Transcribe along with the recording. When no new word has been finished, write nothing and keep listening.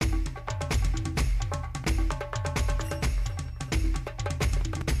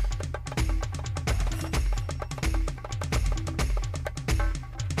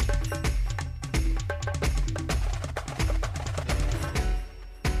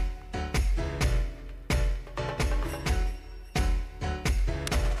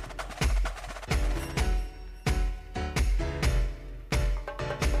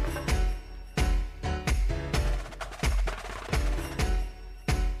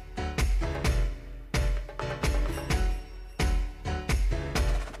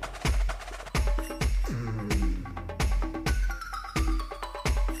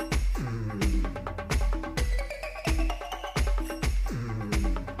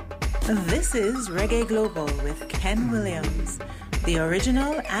This is Reggae Global with Ken Williams, the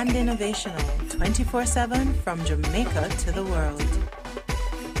original and innovational 24/7 from Jamaica to the world.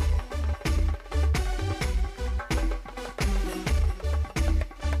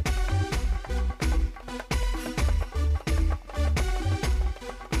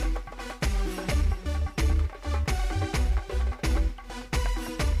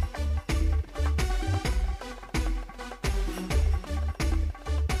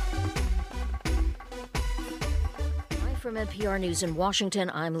 From NPR News in Washington,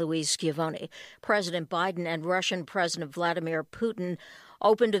 I'm Louise Schiavone. President Biden and Russian President Vladimir Putin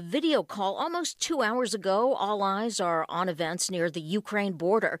opened a video call almost 2 hours ago. All eyes are on events near the Ukraine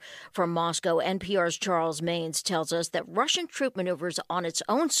border. From Moscow, NPR's Charles Maynes tells us that Russian troop maneuvers on its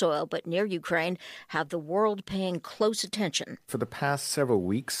own soil but near Ukraine have the world paying close attention. For the past several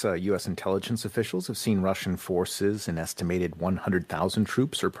weeks, U.S. intelligence officials have seen Russian forces, an estimated 100,000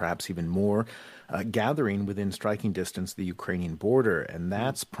 troops or perhaps even more, gathering within striking distance of the Ukrainian border, and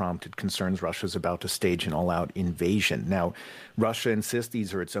that's prompted concerns Russia's about to stage an all-out invasion. Now, Russia insists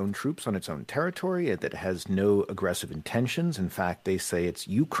these are its own troops on its own territory, that it has no aggressive intentions. In fact, they say it's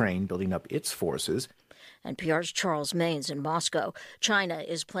Ukraine building up its forces. NPR's Charles Maynes in Moscow. China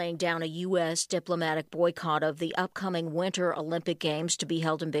is playing down a U.S. diplomatic boycott of the upcoming Winter Olympic Games to be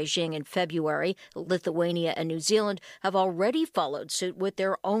held in Beijing in February. Lithuania and New Zealand have already followed suit with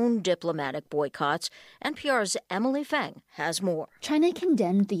their own diplomatic boycotts. NPR's Emily Feng has more. China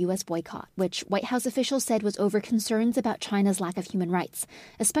condemned the U.S. boycott, which White House officials said was over concerns about China's lack of human rights,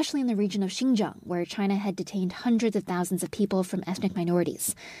 especially in the region of Xinjiang, where China had detained hundreds of thousands of people from ethnic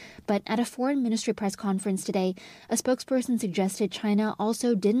minorities. But at a foreign ministry press conference today, a spokesperson suggested China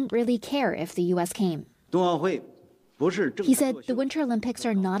also didn't really care if the U.S. came. He said the Winter Olympics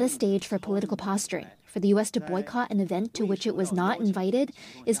are not a stage for political posturing. For the U.S. to boycott an event to which it was not invited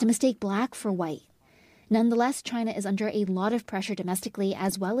is to mistake black for white. Nonetheless, China is under a lot of pressure domestically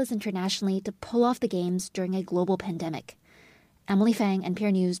as well as internationally to pull off the Games during a global pandemic. Emily Fang,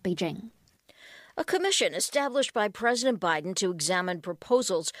 NPR News, Beijing. A commission established by President Biden to examine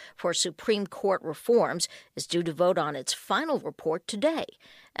proposals for Supreme Court reforms is due to vote on its final report today.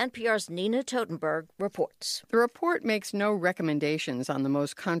 NPR's Nina Totenberg reports. The report makes no recommendations on the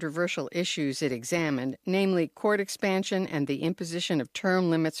most controversial issues it examined, namely court expansion and the imposition of term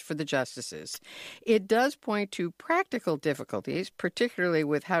limits for the justices. It does point to practical difficulties, particularly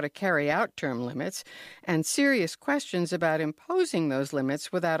with how to carry out term limits, and serious questions about imposing those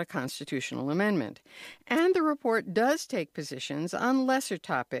limits without a constitutional amendment. And the report does take positions on lesser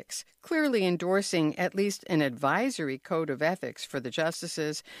topics, clearly endorsing at least an advisory code of ethics for the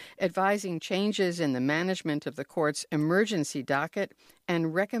justices, advising changes in the management of the court's emergency docket,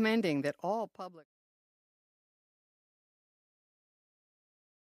 and recommending that all public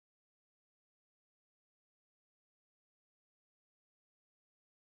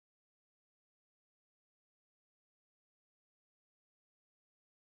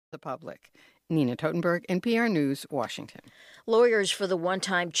the public. Nina Totenberg, NPR News, Washington. Lawyers for the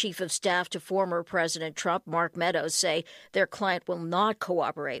one-time chief of staff to former President Trump, Mark Meadows, say their client will not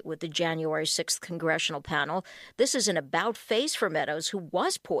cooperate with the January 6th congressional panel. This is an about-face for Meadows, who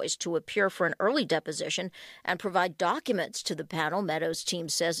was poised to appear for an early deposition and provide documents to the panel. Meadows' team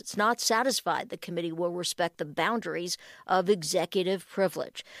says it's not satisfied the committee will respect the boundaries of executive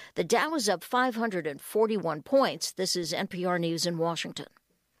privilege. The Dow is up 541 points. This is NPR News in Washington.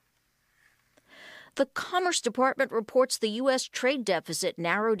 The Commerce Department reports the U.S. trade deficit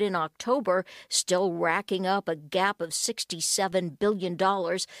narrowed in October, still racking up a gap of $67 billion.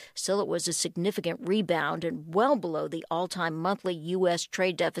 Still, it was a significant rebound and well below the all-time monthly U.S.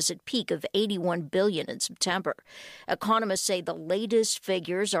 trade deficit peak of $81 billion in September. Economists say the latest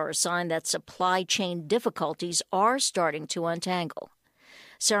figures are a sign that supply chain difficulties are starting to untangle.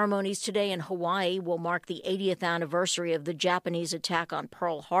 Ceremonies today in Hawaii will mark the 80th anniversary of the Japanese attack on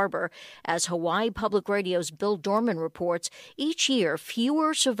Pearl Harbor. As Hawaii Public Radio's Bill Dorman reports, each year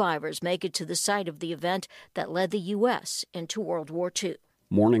fewer survivors make it to the site of the event that led the U.S. into World War II.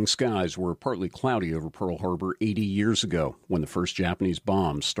 Morning skies were partly cloudy over Pearl Harbor 80 years ago when the first Japanese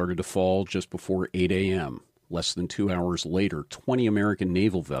bombs started to fall just before 8 a.m. Less than 2 hours later, 20 American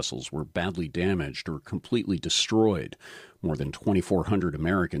naval vessels were badly damaged or completely destroyed. More than 2,400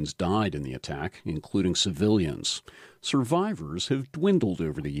 Americans died in the attack, including civilians. Survivors have dwindled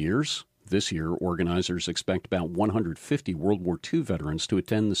over the years. This year, organizers expect about 150 World War II veterans to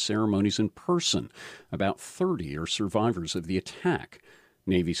attend the ceremonies in person. About 30 are survivors of the attack.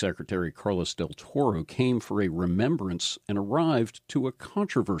 Navy Secretary Carlos del Toro came for a remembrance and arrived to a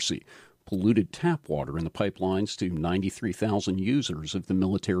controversy. polluted tap water in the pipelines to 93,000 users of the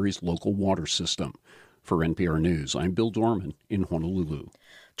military's local water system. For NPR News, I'm Bill Dorman in Honolulu.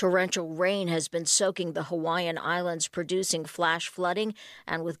 Torrential rain has been soaking the Hawaiian Islands, producing flash flooding,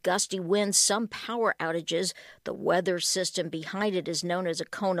 and with gusty winds, some power outages. The weather system behind it is known as a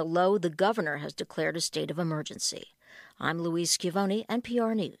Kona low. The governor has declared a state of emergency. I'm Louise Schiavone,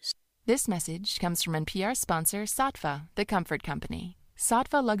 NPR News. This message comes from NPR sponsor Saatva, the comfort company.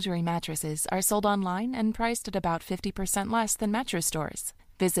 Saatva luxury mattresses are sold online and priced at about 50% less than mattress stores.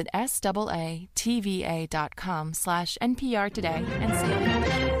 Visit SAATVA.com/NPR today and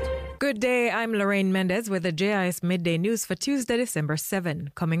save. Good day, I'm Lorraine Mendez with the JIS Midday News for Tuesday, December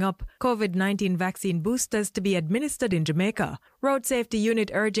 7. Coming up, COVID-19 vaccine boosters to be administered in Jamaica, Road Safety Unit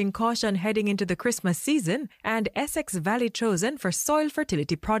urging caution heading into the Christmas season, and Essex Valley chosen for soil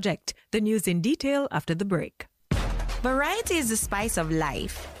fertility project. The news in detail after the break. Variety is the spice of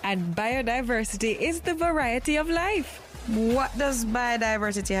life. And biodiversity is the variety of life. What does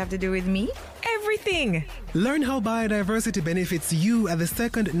biodiversity have to do with me? Everything. Learn how biodiversity benefits you at the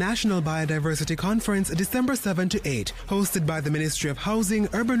 2nd National Biodiversity Conference, December 7 to 8, hosted by the Ministry of Housing,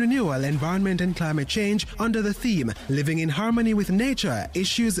 Urban Renewal, Environment and Climate Change under the theme, Living in Harmony with Nature,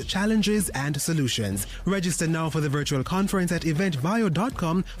 Issues, Challenges and Solutions. Register now for the virtual conference at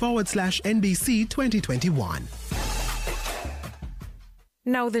eventvio.com/NBC 2021.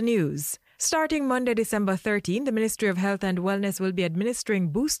 Now the news. Starting Monday, December 13, the Ministry of Health and Wellness will be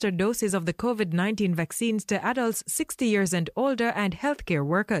administering booster doses of the COVID-19 vaccines to adults 60 years and older and healthcare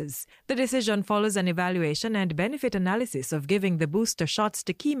workers. The decision follows an evaluation and benefit analysis of giving the booster shots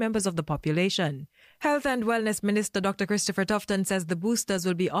to key members of the population. Health and Wellness Minister Dr. Christopher Tufton says the boosters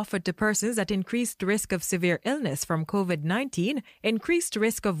will be offered to persons at increased risk of severe illness from COVID-19, increased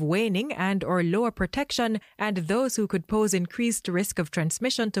risk of waning and or lower protection, and those who could pose increased risk of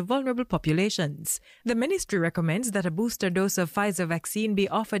transmission to vulnerable populations. The ministry recommends that a booster dose of Pfizer vaccine be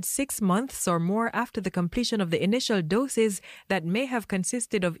offered 6 months or more after the completion of the initial doses that may have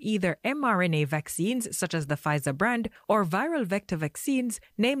consisted of either mRNA vaccines, such as the Pfizer brand, or viral vector vaccines,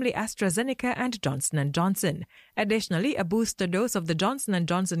 namely AstraZeneca and Johnson & Johnson. Additionally, a booster dose of the Johnson &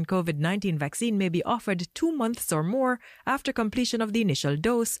 Johnson COVID-19 vaccine may be offered 2 months or more after completion of the initial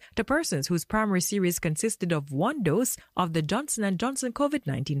dose to persons whose primary series consisted of 1 dose of the Johnson & Johnson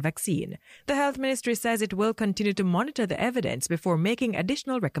COVID-19 vaccine. The Health Ministry says it will continue to monitor the evidence before making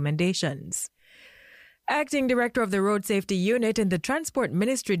additional recommendations. Acting Director of the Road Safety Unit in the Transport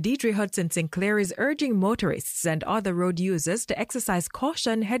Ministry, Deidre Hudson Sinclair, is urging motorists and other road users to exercise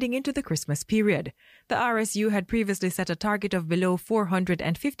caution heading into the Christmas period. The RSU had previously set a target of below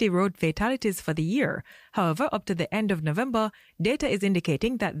 450 road fatalities for the year. However, up to the end of November, data is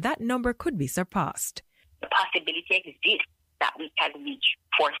indicating that number could be surpassed. The possibility exists that we can reach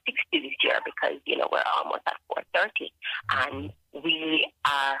 460 this year because, we're almost at 430. And we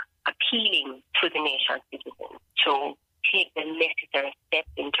are appealing to the nation's citizens to take the necessary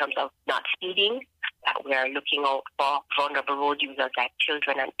steps in terms of not speeding, that we are looking out for vulnerable road users like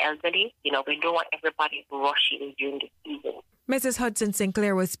children and elderly. We don't want everybody rushing during the season. Mrs. Hudson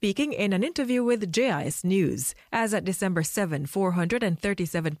Sinclair was speaking in an interview with JIS News. As at December 7,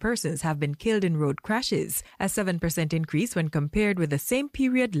 437 persons have been killed in road crashes, a 7% increase when compared with the same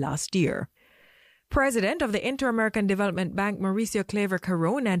period last year. President of the Inter-American Development Bank, Mauricio Claver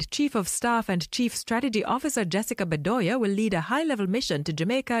Carone, and Chief of Staff and Chief Strategy Officer Jessica Bedoya will lead a high-level mission to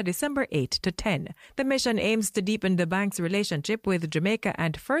Jamaica December 8 to 10. The mission aims to deepen the bank's relationship with Jamaica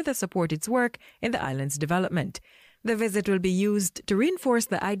and further support its work in the island's development. The visit will be used to reinforce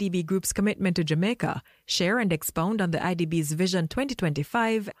the IDB Group's commitment to Jamaica, share and expound on the IDB's Vision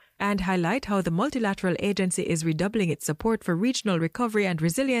 2025, and highlight how the multilateral agency is redoubling its support for regional recovery and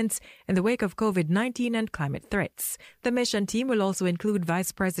resilience in the wake of COVID-19 and climate threats. The mission team will also include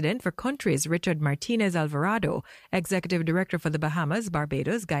Vice President for Countries Richard Martinez Alvarado, Executive Director for the Bahamas,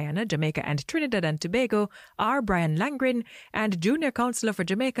 Barbados, Guyana, Jamaica, and Trinidad and Tobago, R. Brian Langren, and Junior Counselor for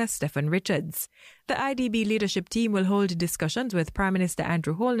Jamaica, Stephen Richards. The IDB leadership team will hold discussions with Prime Minister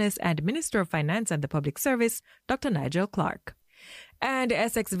Andrew Holness and Minister of Finance and the Public Service, Dr. Nigel Clark. And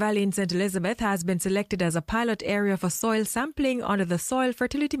Essex Valley in St. Elizabeth has been selected as a pilot area for soil sampling under the Soil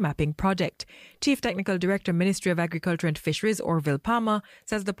Fertility Mapping Project. Chief Technical Director, Ministry of Agriculture and Fisheries, Orville Palmer,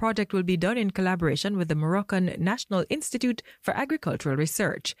 says the project will be done in collaboration with the Moroccan National Institute for Agricultural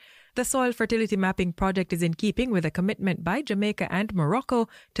Research. The soil fertility mapping project is in keeping with a commitment by Jamaica and Morocco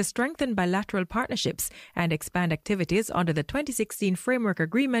to strengthen bilateral partnerships and expand activities under the 2016 Framework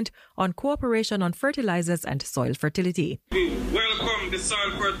Agreement on Cooperation on Fertilizers and Soil Fertility. We welcome the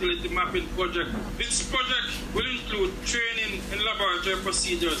soil fertility mapping project. This project will include training in laboratory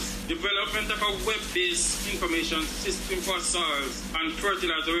procedures, development of a web-based information system for soils, and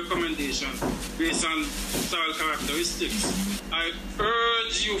fertilizer recommendations based on soil characteristics. I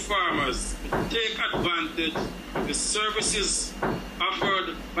urge you farmers to take advantage of the services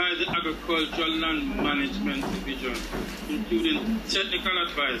offered by the Agricultural Land Management Division, including technical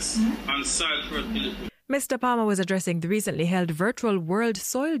advice on soil fertility. Mr. Palmer was addressing the recently held virtual World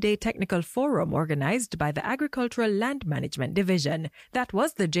Soil Day Technical Forum organized by the Agricultural Land Management Division. That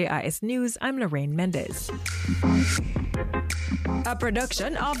was the JIS News. I'm Lorraine Mendez. A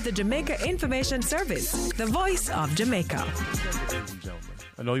production of the Jamaica Information Service, the voice of Jamaica. Ladies and gentlemen,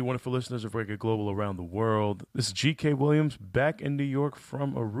 I know you wonderful listeners of Reggae Global around the world. This is G.K. Williams back in New York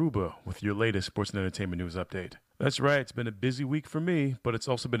from Aruba with your latest sports and entertainment news update. That's right, it's been a busy week for me, but it's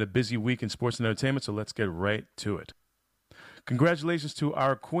also been a busy week in sports and entertainment, so let's get right to it. Congratulations to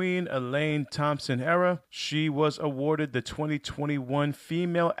our queen, Elaine Thompson-Herah. She was awarded the 2021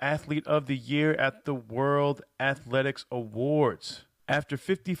 Female Athlete of the Year at the World Athletics Awards. After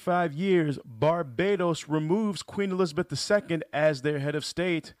 55 years, Barbados removes Queen Elizabeth II as their head of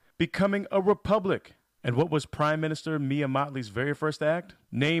state, becoming a republic. And what was Prime Minister Mia Mottley's very first act?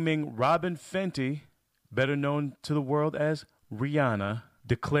 Naming Robin Fenty, better known to the world as Rihanna,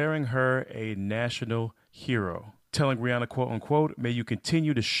 declaring her a national hero. Telling Rihanna, quote unquote, "May you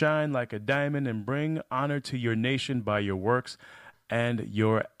continue to shine like a diamond and bring honor to your nation by your works and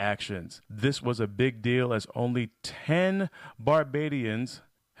your actions." This was a big deal as only 10 Barbadians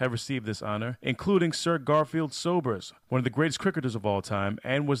have received this honor, including Sir Garfield Sobers, one of the greatest cricketers of all time,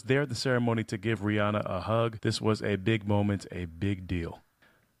 and was there at the ceremony to give Rihanna a hug. This was a big moment, a big deal.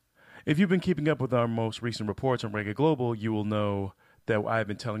 If you've been keeping up with our most recent reports on Reggae Global, you will know that I've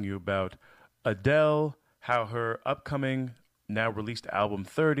been telling you about Adele, how her upcoming, now released album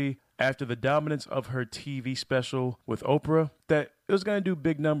 30, after the dominance of her TV special with Oprah, that it was going to do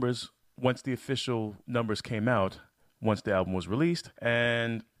big numbers once the official numbers came out, once the album was released.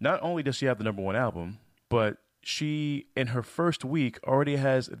 And not only does she have the number one album, but she, in her first week, already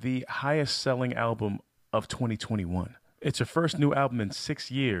has the highest selling album of 2021. It's her first new album in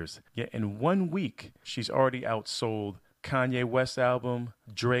 6 years, yet in 1 week, she's already outsold Kanye West's album,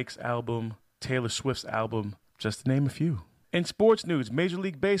 Drake's album, Taylor Swift's album, just to name a few. In sports news, Major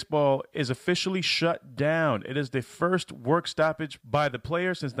League Baseball is officially shut down. It is the first work stoppage by the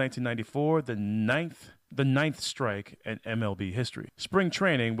players since 1994, the ninth strike in MLB history. Spring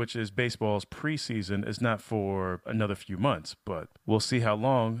training, which is baseball's preseason, is not for another few months, but we'll see how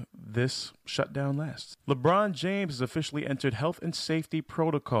long this shutdown lasts. LeBron James has officially entered health and safety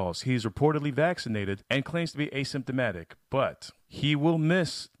protocols. He's reportedly vaccinated and claims to be asymptomatic, but he will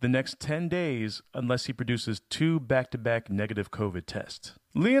miss the next 10 days unless he produces 2 back-to-back negative COVID tests.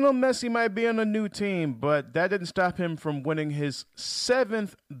 Lionel Messi might be on a new team, but that didn't stop him from winning his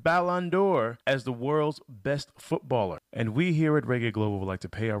 7th Ballon d'Or as the world's best footballer. And we here at Reggae Global would like to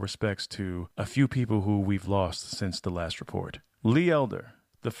pay our respects to a few people who we've lost since the last report. Lee Elder,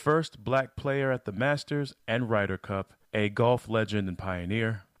 the first black player at the Masters and Ryder Cup, a golf legend and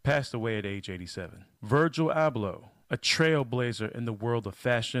pioneer, passed away at age 87. Virgil Abloh, a trailblazer in the world of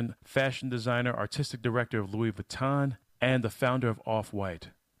fashion designer, artistic director of Louis Vuitton, and the founder of Off-White,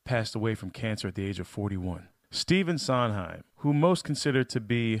 passed away from cancer at the age of 41. Stephen Sondheim, who most considered to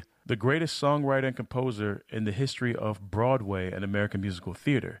be the greatest songwriter and composer in the history of Broadway and American musical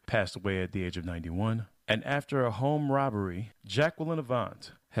theater, passed away at the age of 91. And after a home robbery, Jacqueline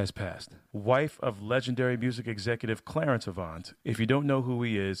Avant has passed. Wife of legendary music executive Clarence Avant. If you don't know who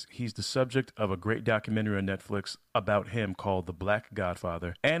he is, he's the subject of a great documentary on Netflix about him called The Black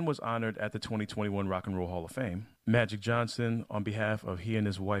Godfather, and was honored at the 2021 Rock and Roll Hall of Fame. Magic Johnson, on behalf of he and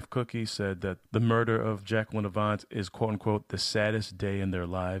his wife Cookie, said that the murder of Jacqueline Avant is quote-unquote the saddest day in their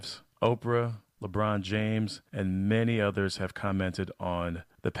lives. Oprah, LeBron James, and many others have commented on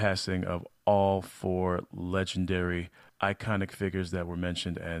the passing of all 4 legendary, iconic figures that were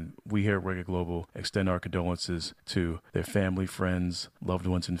mentioned, and we here at Reggae Global extend our condolences to their family, friends, loved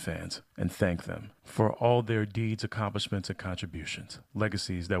ones, and fans, and thank them for all their deeds, accomplishments, and contributions,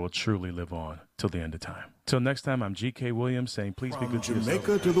 legacies that will truly live on till the end of time. Till next time, I'm G.K. Williams saying please be good to yourself. From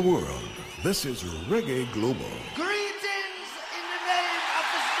Jamaica to the world, this is Reggae Global. Greetings in the name of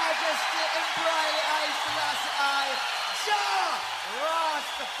His Majesty Emperor I Selassie I, Jah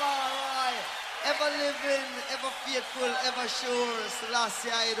Rastafari. ever living, ever faithful, ever sure,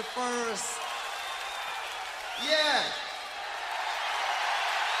 Selassie I the first. Yeah.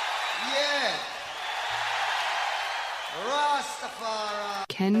 Yeah. Rastafari.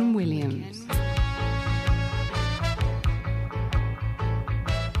 Ken Williams.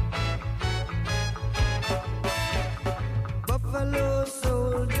 Buffalo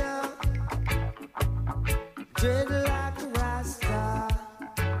soldier, dread like a Rasta.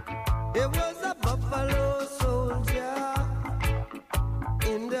 It was a buffalo soldier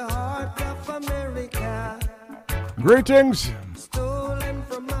in the heart of America. Greetings. Stolen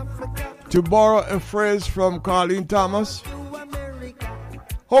from Africa. To borrow a phrase from Colleen Thomas,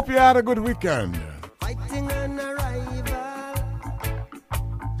 hope you had a good weekend. Fighting an arrival.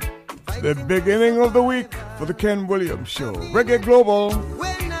 The beginning of the week for the Ken Williams Show. Reggae Global.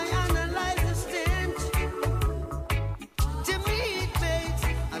 When I analyze the stench, to me it makes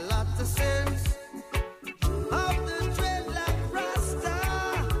a lot of sense. Of the dreadlock Rasta,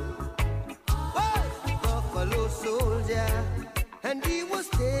 was the buffalo soldier, and he was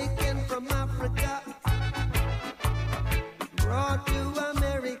taken from Africa, brought to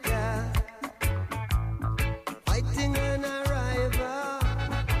America, fighting an arrival,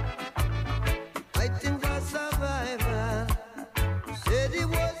 fighting for survival. Said he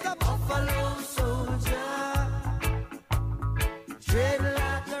was a buffalo soldier, dread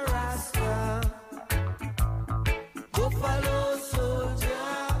like a Rasta, buffalo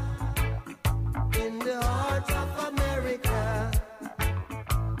soldier in the heart of America.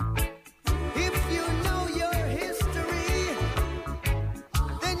 If you know your history,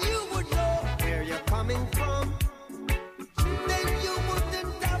 then you would know where you're coming from. Then you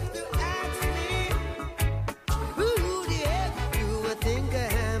wouldn't have to ask me who the heck you would think I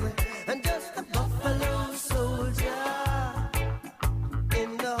am. I'm just a buffalo soldier in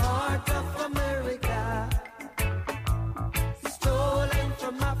the heart of America, stolen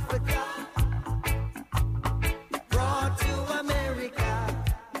from Africa, brought to America.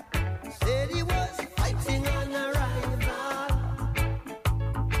 Said he was fighting on arrival,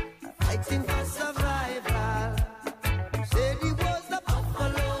 fighting for survival. Said he was a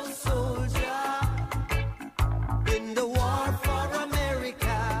buffalo soldier in the war for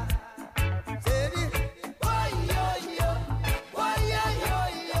America. Said he, why yo yo, why yo yo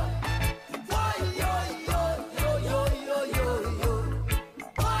yo, why yo yo yo yo yo yo yo,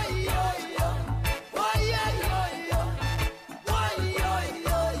 why yo yo, why yo yo yo, why yo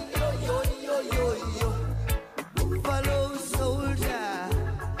yo yo yo yo yo yo. Buffalo soldier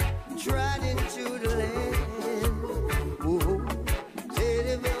tried into the land. Whoa. Said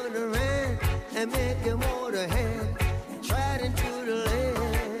he gonna run and make him hold a hand. Tried into the land.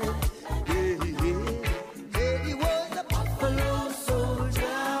 Yeah, yeah. Said he was a buffalo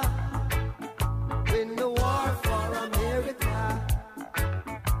soldier in the war for America.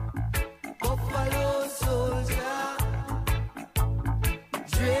 Buffalo soldier,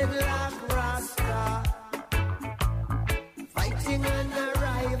 dreadlock Rasta, fighting an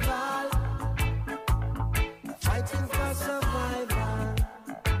arrival, fighting for survival,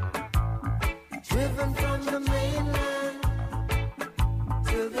 driven from the mainland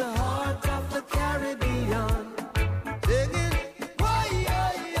to the heart of the Caribbean. Singing, why yo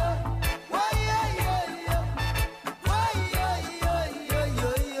yo, why yo yo yo, why yo yo yo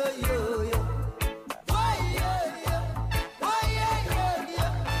yo yo yo yo, why yo yo, why yo yo yo,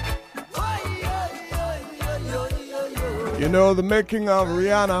 why yo yo yo yo yo yo. You know the making of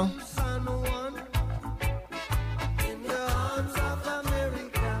Rihanna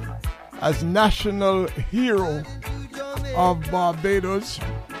as national hero of Barbados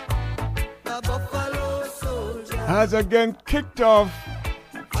has again kicked off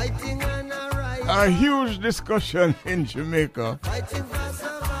a huge discussion in Jamaica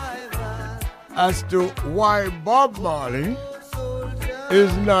as to why Bob Marley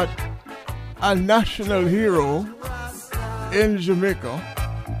is not a national hero in Jamaica,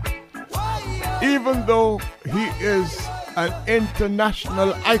 even though he is an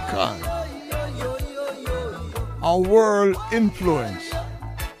international icon, a world influence.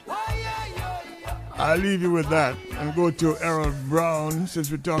 I'll leave you with that and go to Errol Brown,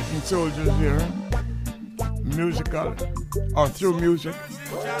 since we're talking soldiers here, musical, or through music.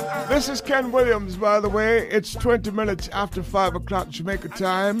 This is Ken Williams, by the way. It's 20 minutes after 5 o'clock Jamaica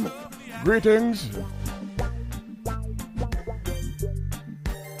time. Greetings.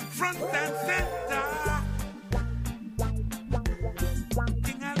 Front and center.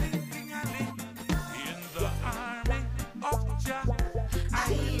 Ding-a-ling, ding-a-ling. In the army of Jah. I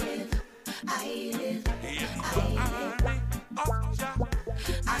live. In the army of Jah.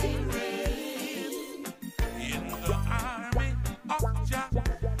 I reign.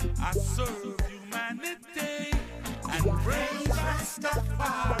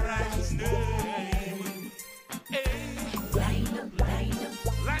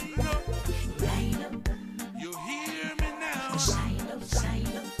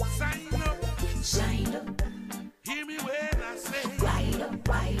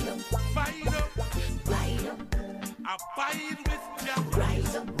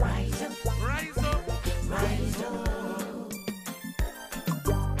 up, rise up, rise up, rise up.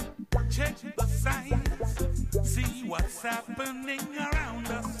 Check the signs, see what's happening around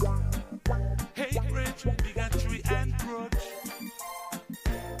us. Hatred, bigotry, and grudge.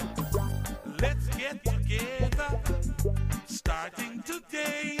 Let's get together, starting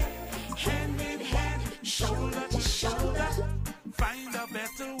today. Hand in hand, shoulder to shoulder, find a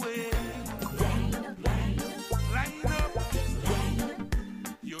better way. Line up, line up, line up, line up.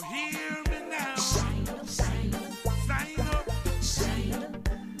 You hear me now? Sign up, sign up, sign up, sign up.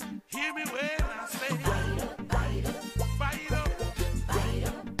 Hear me when I say, bite up, bite up, bite up, bite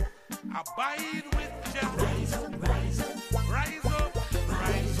up. Abide with Jah. Rise up, rise up, rise up,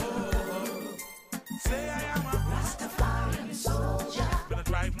 rise up. Say I am a Rastafarian soldier. Gonna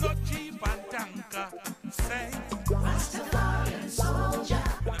drive no jeep and tanker. Say Rastafarian soldier.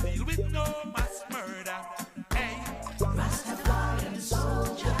 Gonna deal with no mass murder. Hey, Rastafarian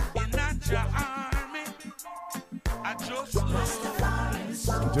soldier. In a Jah army, I just Rastafarian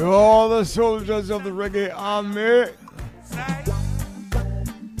soldier. To all the soldiers of the Reggae Army,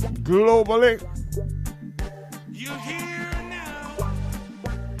 globally, you hear now?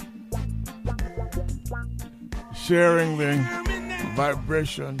 sharing the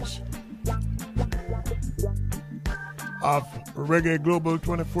vibrations of Reggae Global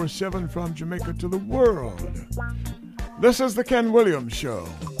 24/7 from Jamaica to the world. This is the Ken Williams Show.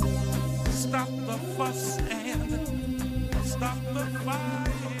 Stop the fuss and stop the fight.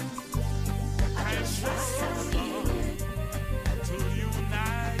 I just to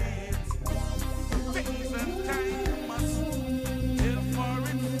unite. Things and time must till for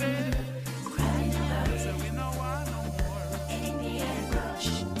instead. So we know one no more. Indian rush.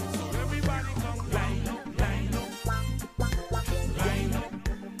 So everybody come line up, line up, line up.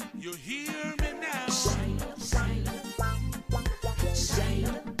 You hear me now? Sign up, sign up, sign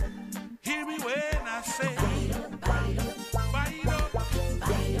up. Hear me when I say, bite up, bite up, bite up,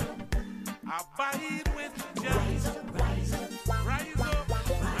 bite up. Abide with Jah. Rise up, rise up, rise up,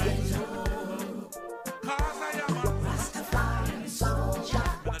 rise up. 'Cause I am a Rastafarian soldier.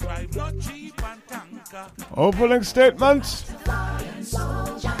 Gonna drive no jeep and tanker. Opening statements, Rastafarian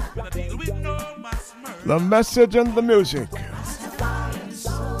soldier. Gonna deal with no mass murder. the message and the music. Rastafarian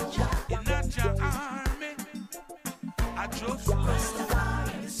soldier. In a Jah army, I just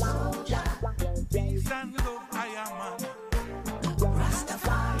Rastafarian soldier. Peace and love, I am a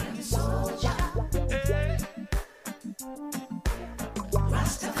Rastafarian soldier. Hey.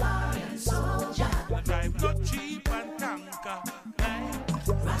 Rastafarian soldier. Gonna drive no jeep and tanker. Hey.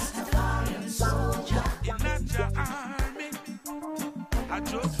 Rastafarian soldier. In a Jah army, I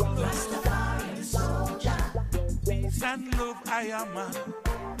just Rastafarian soldier. Peace and love, I am a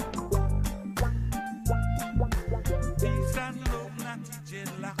peace and love, not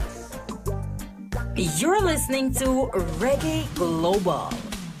dreadlocks. You're listening to Reggae Global.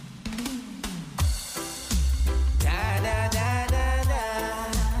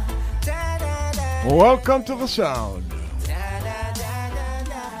 Welcome to the sound.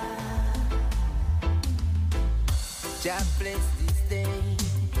 Jah bless this day,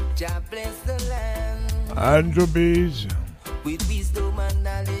 Jah bless the land. Andrew Bees. With wisdom and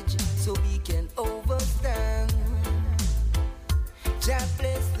knowledge, so we can overstand. Jah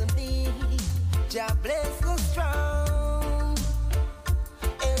bless the meek, Jah bless the strong.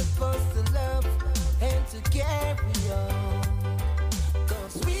 Help us to love and to carry on.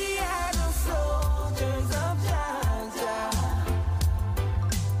 'Cause we are the soldiers of Jah Jah.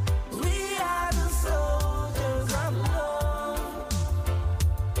 We are the soldiers of love.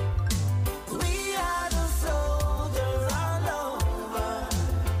 We are the soldiers all over.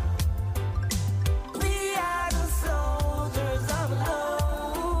 We are the soldiers of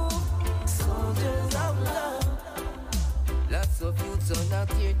love. Soldiers of love. Lots of youths are not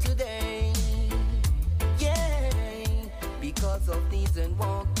here today. Yeah, because of needs and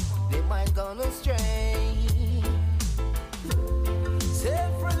want, they might gone astray.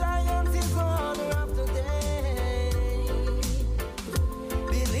 Self-reliance is the order of the day.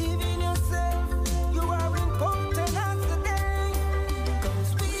 Believe in yourself, you are important as the day.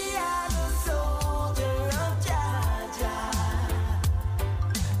 'Cause we are the soldiers of Jah Jah.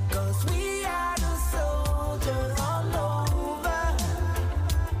 'Cause we are the soldiers all over.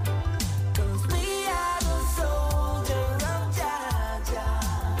 'Cause we are the soldiers of Jah Jah.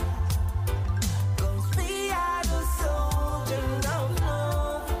 'Cause we are the soldiers of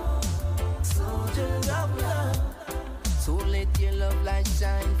love. Soldiers of love. So let your love light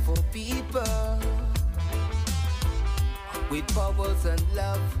shine for people. With powers and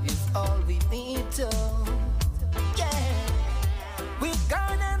love is all we need to. Yeah, we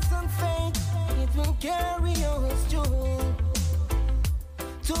got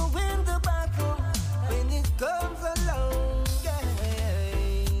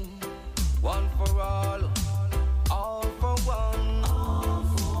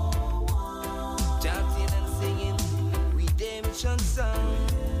Revolution song.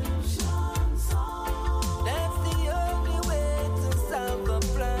 That's the only way to solve the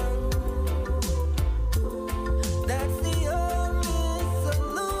plan. That's the only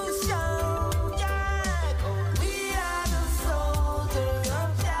solution. Yeah, we are the soldiers of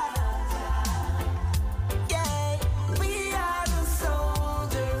Jah. Yeah, we are the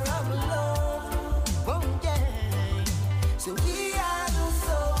soldiers of love. Oh yeah, so we are the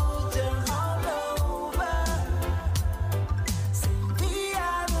soldiers all over. So we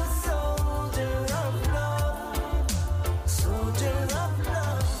are the soldiers of love. Soldier of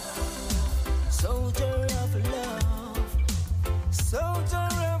love. Soldier of love. Soldier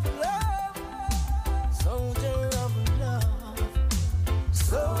of love. Soldier of love.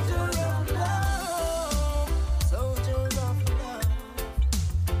 Soldier of love. Soldier of love.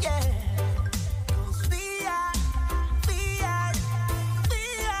 Yeah. 'Cause we are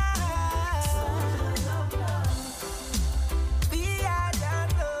soldiers of love. We are the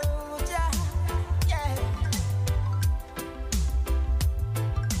soldier. Yeah.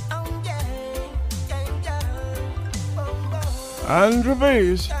 Oh yeah. Yeah, yeah. Oh, oh. Andrew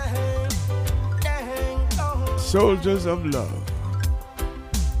Vase, Soldiers of Love.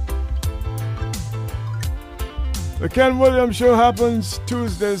 The Ken Williams Show happens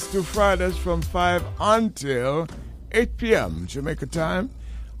Tuesdays to Fridays from 5 until 8 p.m. Jamaica time.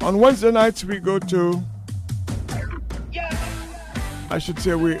 On Wednesday nights we go to, I should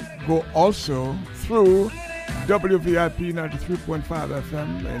say we go also through WVIP 93.5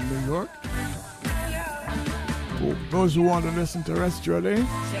 FM in New York. For those who want to listen terrestrially,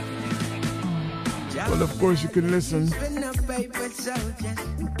 well, of course, you can listen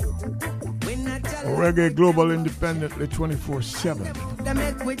Reggae Global independently 24/7.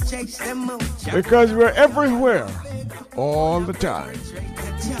 Because we're everywhere, all the time.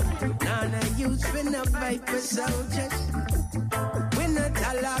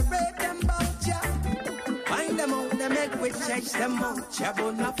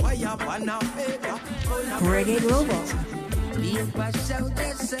 Reggae Global. Paper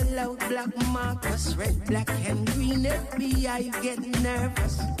soldiers sell out black markers, red, black and green FBI getting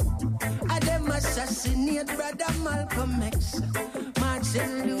nervous. I them assassinate brother Malcolm X.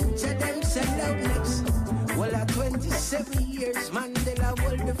 Martin Luther them sell out next. Well, at 27 years Mandela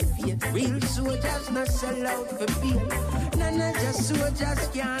hold the faith. Real soldiers not sell out for beer. None of just soldiers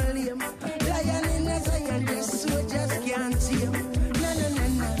can't lame. Lion in a Zion, just soldiers can't tame.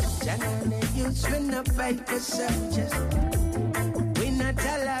 No. Janana youths when not fight for soldiers. We not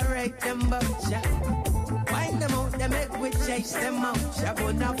tolerate them but ya. Find them out, they make we chase them out. Ya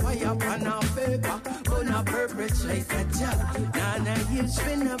gonna fire on our paper, gonna perpetrate a job. Nana youths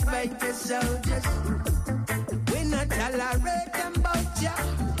when not fight for soldiers. We not tolerate them but ya.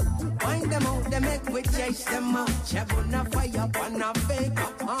 Find them out, they make we chase them out. Ya gonna fire on our paper.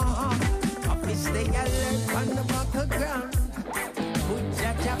 Coffee stay alert on the back of ground. Put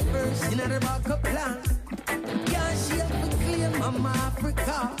Jaja first in the back of plan. Can't shield the claim of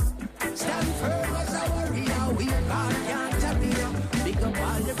Africa. Stand firm as a warrior. We can't appear. Big up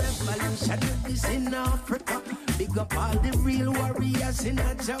all the revolutionists in Africa. Big up all the real warriors in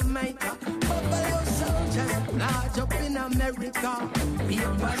Jamaica. Buffalo soldiers large up in America.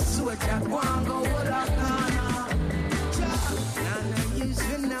 Paper soldier go and go all a corner. None of you's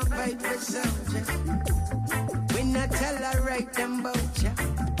will not fight for soldiers. We not tolerate them bout ya.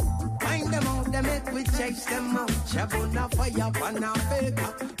 Find them out, they make we chase them out. Ya gonna fire on our paper,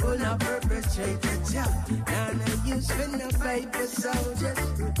 gonna perpetrate a job. None of you's finna fight for soldiers.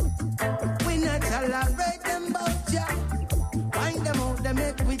 We not tolerate them bout ya. Find them out, they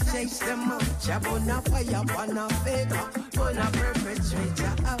make we chase them out. Ya gonna fire on our paper, gonna perpetrate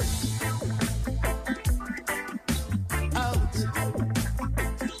a out. Out.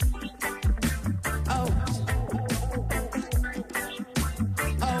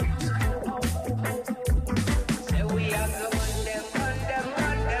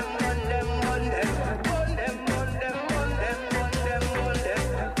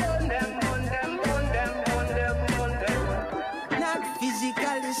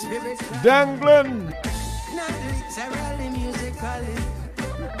 Dangling.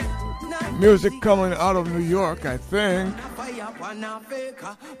 Music coming out of New York, I think.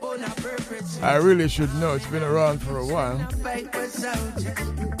 I really should know. It's been around for a while.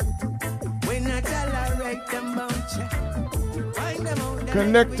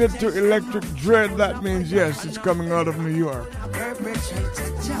 Connected to Electric Dread, that means yes, it's coming out of New York.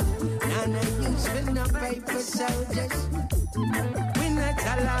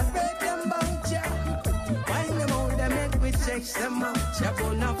 touch them out. You're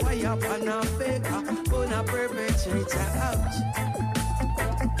gonna fire upon a faker, gonna perpetrate out.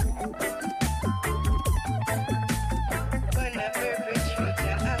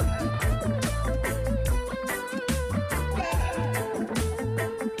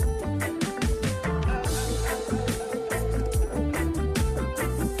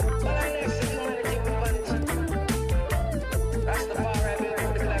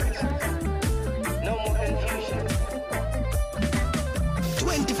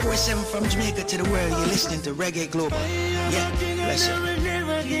 From Jamaica to the world, you're listening to Reggae Global. Yeah, bless you.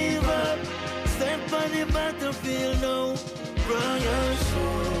 Never give up. Step on the battlefield, no. Royal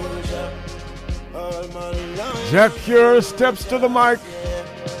soldier. All my life. Jack Cure steps to the mic.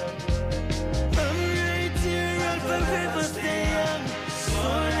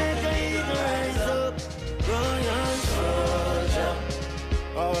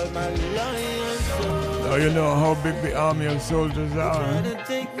 Now you know how big the army of soldiers are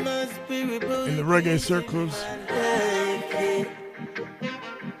in the reggae circles.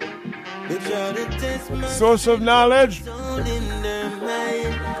 Source of knowledge,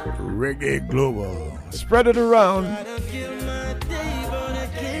 Reggae Global. Spread it around.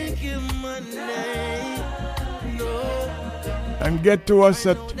 And get to us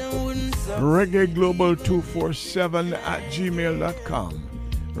at reggaeglobal247@gmail.com.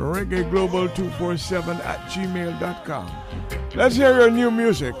 reggaeglobal247@gmail.com. Let's hear your new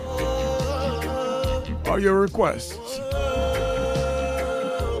music or your requests.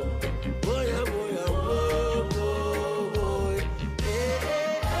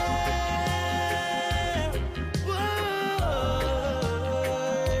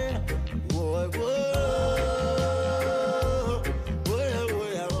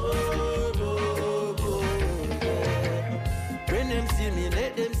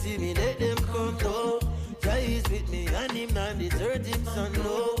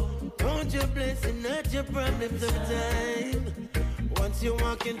 Problems of time. Once you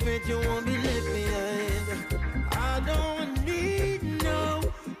walk in faith, you won't be left behind. I don't need no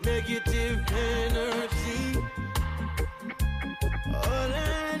negative energy. All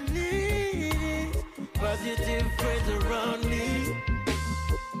I need is positive friends around me.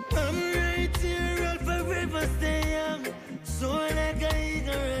 I'm right here, I'll forever stay young. So like I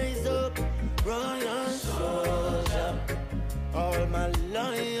eagle rise up, royal soldier. All my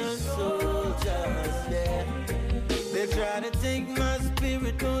lion soldiers, yeah. They try to take my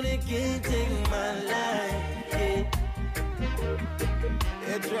spirit, but they can't take my life, yeah.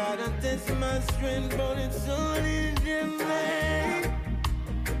 They try to test my strength, but it's all in their mind.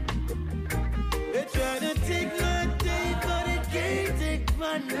 They try to take my day, but they can't take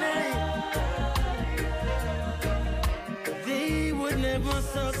my night. They would never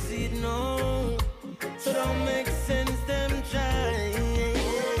succeed, no. So don't make sense, them try.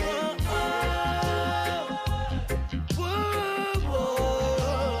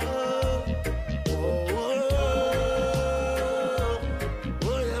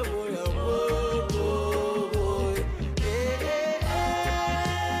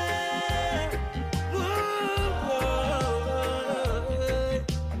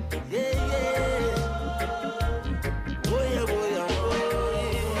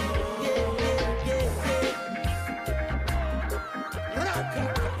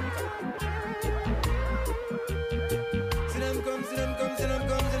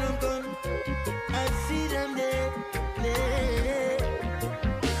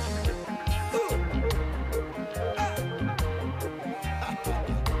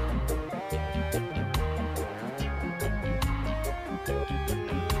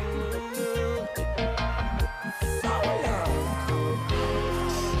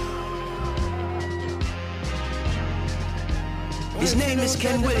 His name is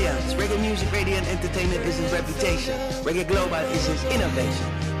Ken Williams. Reggae music, radio, and entertainment is his reputation. Reggae Global is his innovation.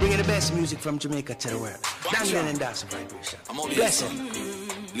 Bringing the best music from Jamaica to the world. Dangling and dancing vibration. Bless him.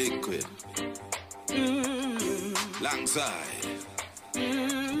 Liquid. Langside.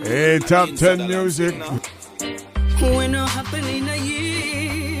 Hey, top 10 music. When it happen in a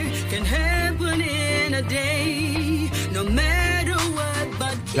year, can happen in a day. No matter what,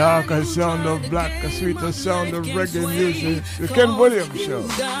 but Darker sound of black, a sweeter sound of reggae music. The Ken Williams Show.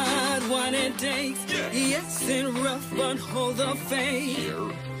 God, what it takes. Yes, it's rough, but hold the faith.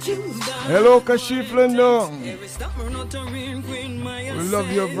 Hello, Kashif Lindong. We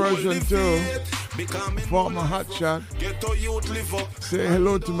love your version too. former hotshot. Say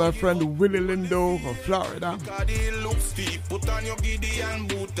hello to my friend Willie Lindo of Florida.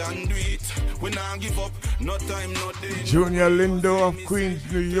 Junior Lindo of Queens,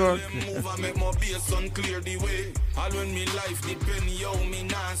 New York. All when me life depend, yo, me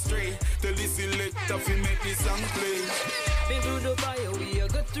not stray. Tell the selector fi make this song play. Been through the fire, we are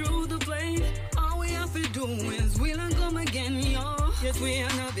go through the flame. All we have to do is we'll come again, yo. Yes, we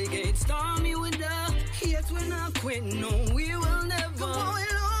are navigate stormy weather. Yes, we're not quit, no, we will never. The boy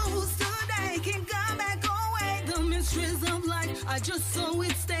lose today, can come back away. The mysteries of life, I just saw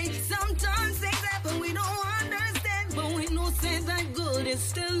it stay. Sometimes things happen, we don't understand. But we know say that good is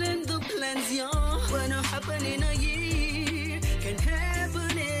still in the plans, yo. When it happen in a year, can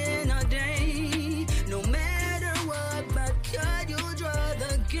happen in a day. No matter what, but could you draw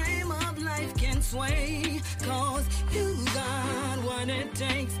the game of life can sway? Cause you got what it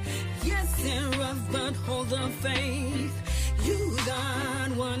takes. Yes, it's rough, but hold the faith. You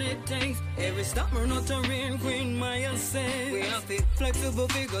got what it takes. Every stopper not a real queen, Maya says. We have to flexible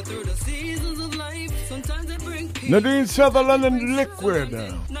figure through the seasons of life. Sometimes they bring peace. Nadine Sutherland and Liquid.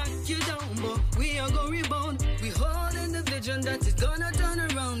 Knock you down, but we are gonna rebound. We hold in the vision that is gonna turn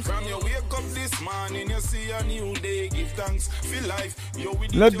around. From your wake up this morning, you see a new day. Give thanks for life.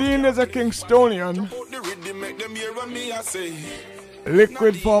 Nadine is a Kingstonian. The rhythm make them hear what me I say.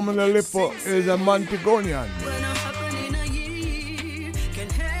 Liquid Formula Lippo is a Montegonian.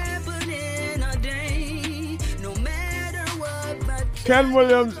 Ken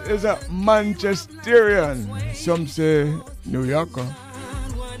Williams is a Manchesterian. Some say New Yorker.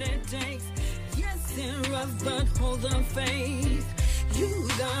 But hold the faith. You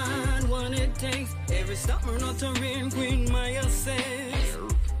got what it takes. Every stopper not a real queen, Maya says.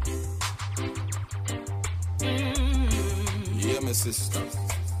 Yeah, my sister.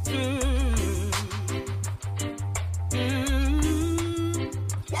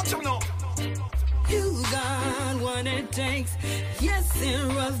 Watch out now. You got what it takes. Yes,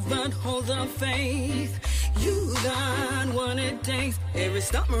 it's rough, but hold the faith. You got what it takes. Every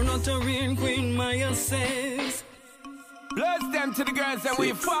stopper not a real queen, Maya says. Bless them to the girls that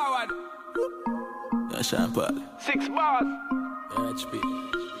we forward. Yeah, Sean Paul. 6 bars. HP.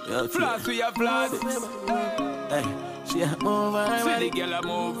 Yeah, Floss with your floss. Hey, she a move. See the girl a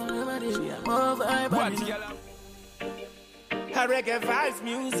move. She a move. Watch girl a reggae vibes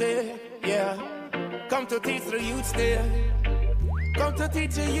music, yeah. Come to teach the youth there. Come to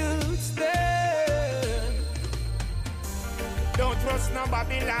teach the youth there. Don't trust no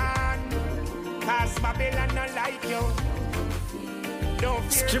Babylon, cause Babylon don't like you.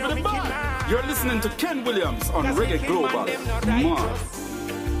 Don't fear no wicked man. You're listening to Ken Williams on Reggae Global.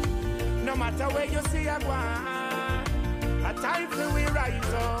 No matter where you see a one, a time for we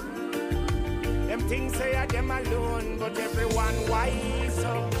rise up. Them things say are them alone, but everyone wise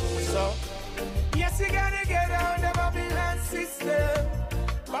up. So, yes, you gotta get out the Babylon system.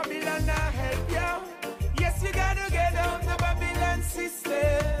 Babylon not help you. Yes, you gotta get out the Babylon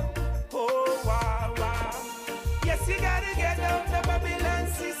system. Oh, wow, wow. Yes, you gotta get out the Babylon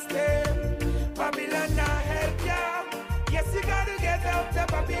system. Babylon not help you. Yes, you gotta get out the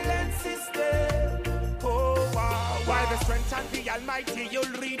Babylon system. Oh, wow, wow. By the strength of the Almighty,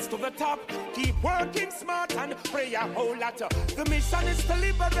 you'll reach to the top. Keep working smart and pray a whole lot. The mission is to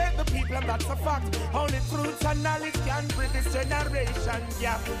liberate the people, and that's a fact. Only truth and knowledge can bridge this generation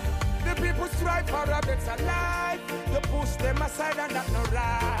gap. The people strive for a better life. They push them aside and that's no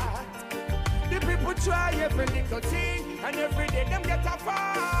right. The people try every little thing, and every day them get a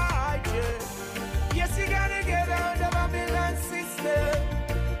fight, yeah. Yes, you gotta get out the Babylon system.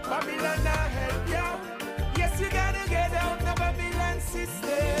 Babylon not help you. Yes, you gotta get out the Babylon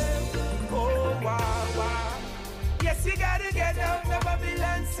system. Oh, wow, wow. Yes, you gotta get out the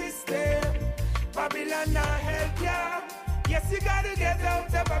Babylon system. Babylon not help you. Yes, you gotta get out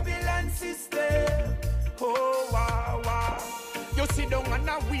the Babylon system. Oh, wow, wow. You sit down and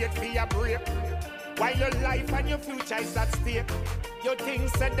wait for your break, while your life and your future is at stake. You think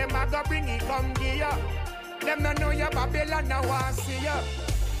said them a go bring it come gear. Them no know your Babylon now want see ya.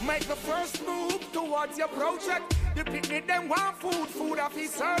 Make the first move towards your project. The picnic them want food off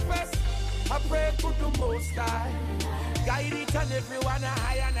his surface. I pray to the Most High, guide each and everyone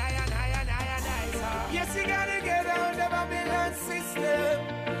higher and higher and higher and higher and higher. Yes, you gotta get out the Babylon system.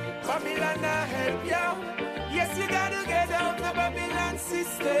 Babylon not help you. Yes, you gotta get out the Babylon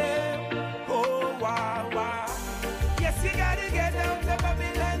system. Oh, wow, wow. Yes, you gotta get out the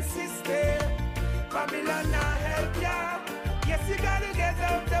Babylon system. Babylon not help you. Yes, you gotta get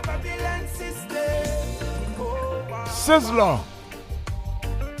out the Babylon system. Oh, wow. Sizzler.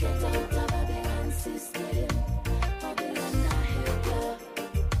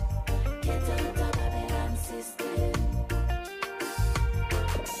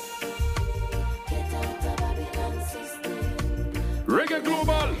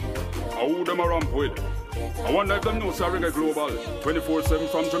 who them a ramp with? I wonder if them know say Reggae Global 24/7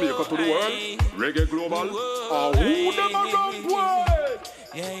 from Jamaica to the world. Reggae Global, who them a ramp with?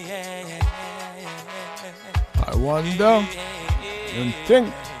 I wonder and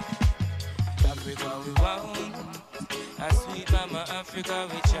think. Africa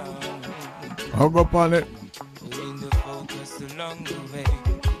we chant. Hug up on it. In the focus along the way.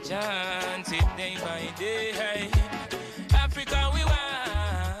 Chant it day by day. Africa we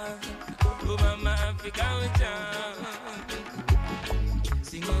want. Oh mama, Africa we chant.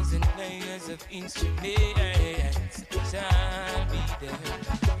 Singers and players of instruments shall be there.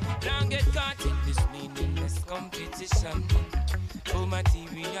 Don't get caught in this meaningless competition. Oh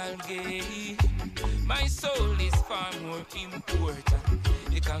material gain. My soul is far more important.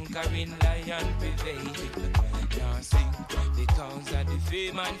 The conquering lion prevail. Now sing because of the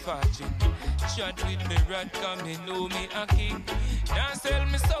fame and fortune. Shot with me rod, come me know me a king. Now sell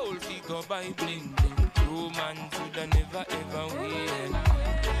me soul, figure by bling bling. Romance would never ever win.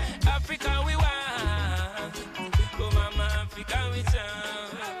 Africa we want. Oh mama, Africa we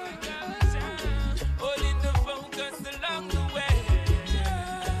chant. All in the focus along the way.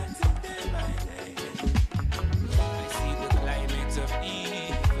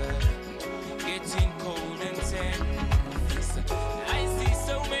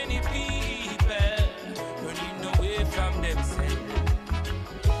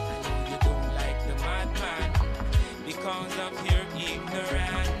 Because of your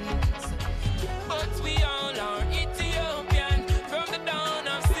ignorance, but we all are Ethiopian from the dawn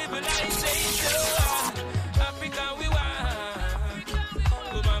of civilization. Africa we want,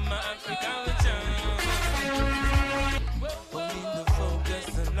 oh mama, Africa we chant. Holding the focus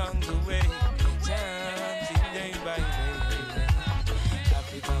along the way, chanting day by day.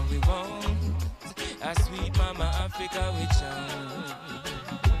 Africa we want, a sweet mama, Africa we chant.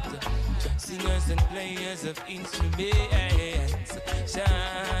 Singers and players of instruments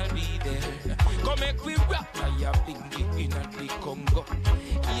shall be there. Come make we rock, I have been in a big Congo.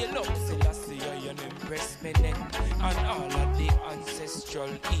 Yellow Selassie, I impress me then. And all of the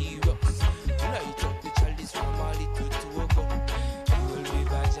ancestral heroes. Light up the chalice from Mali to Togo. You'll be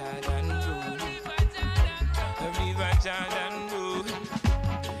Jordan Road. River Jordan Road.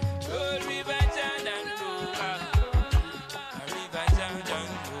 Old River Jordan Road. River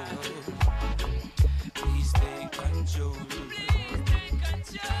Jordan Road. Please take control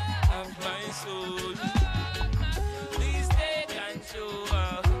of my soul. Please take control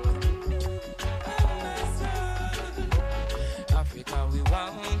of my soul. Africa we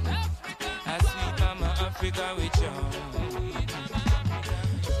want, a sweet mama Africa we chant.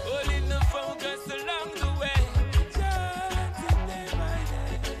 Holding the focus along the way, chanting day by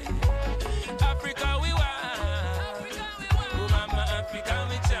day. Africa we want, oh mama Africa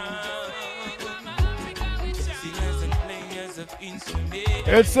we chant.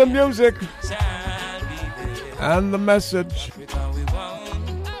 It's the music and the message.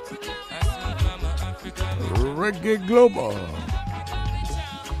 Reggae Global.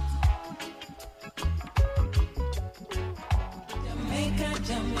 Jamaica,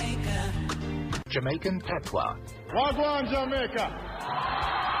 Jamaica. Jamaican patois. Wagwan, Jamaica.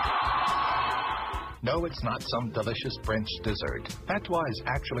 No, it's not some delicious French dessert. Patois is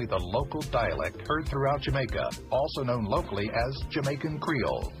actually the local dialect heard throughout Jamaica, also known locally as Jamaican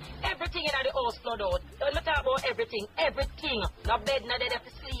Creole. Everything in the house flood out. Don't talk about everything. No bed, no dead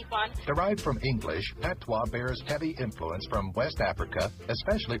to sleep on. Derived from English, patois bears heavy influence from West Africa,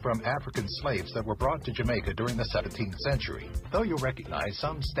 especially from African slaves that were brought to Jamaica during the 17th century. Though you'll recognize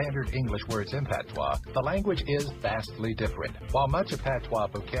some standard English words in patois, the language is vastly different. While much of patois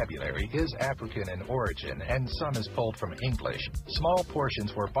vocabulary is African in origin and some is pulled from English, small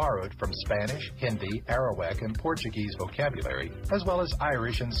portions were borrowed from Spanish, Hindi, Arawak, and Portuguese vocabulary, as well as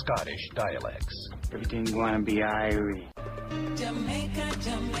Irish and Scottish dialects. Everything's going to be Irish. Jamaica,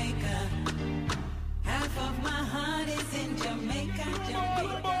 Jamaica. Half of my heart is in Jamaica,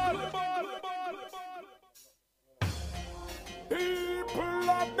 Jamaica. People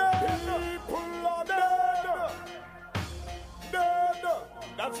are dead. People are dead. Dead.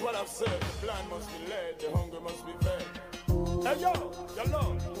 That's what I've said. The blind must be led. The hungry must be fed. Hey, yo,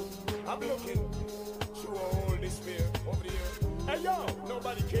 I'm looking through all despair over the years. Hey, yo,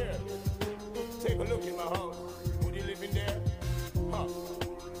 nobody cares. Take a look in my house. Would you live in there? Huh?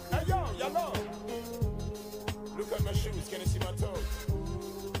 Hey, yo, look at my shoes. Can you see my toes?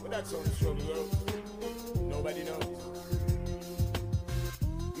 But that's on the shoulder, girl. Nobody knows.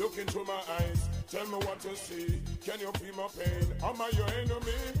 Look Look into my eyes, tell me what you see. Can you feel my pain? Am I your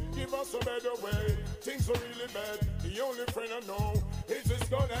enemy? Give us a better way. Things are really bad. The only friend I know is this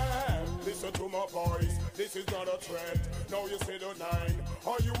gonna have. Listen to my voice, this is not a threat. Now you say the 9.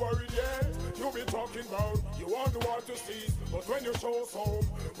 Are you worried yet? You be talking about you want the war to cease, but when you show us hope,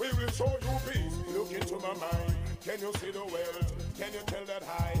 we will show you peace. Look into my mind. Can you see the wealth? Can you tell that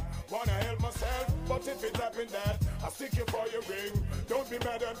I wanna help myself? But if it happened that I stick you for your ring, don't be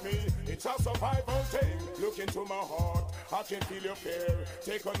mad at me. It's a survival thing. Look into my heart, I can feel your fear.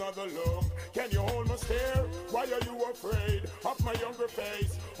 Take another look. Can you hold my stare? Why are you afraid of my younger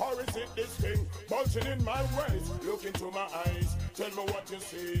face? Or is it this thing bulging in my waist? Look into my eyes, tell me what you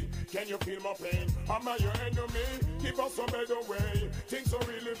see. Can you feel my pain? Am I your enemy? Give us a better way. Things are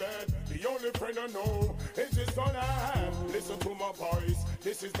really bad. The only friend I know is this gonna have. Listen to my voice,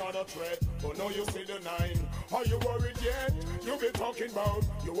 this is not a threat. Oh no, you see the 9. Are you worried yet? You be talking about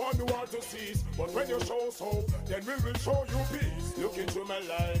you want the war to cease, but when you show us hope, then we will show you peace. Look into my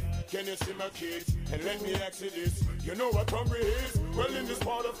life, can you see my kids? And let me ask you this, you know what hungry is? Well, in this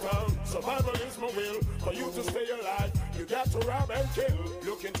part of town, survival is my will. For you to stay alive, you got to rob and kill.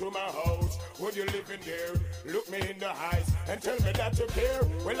 Look into my house, would you live in there? Look me in the eyes and tell me that you care.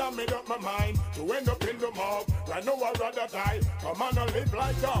 Well, I made up my mind to end up in the mob. Right now I'd rather die, come on and live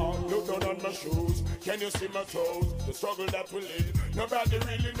like dog. Look down on my shoes, can you see my toes? The struggle that we live, nobody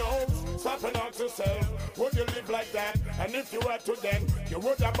really knows. Stop and ask yourself, would you live like that? And if you had to then, you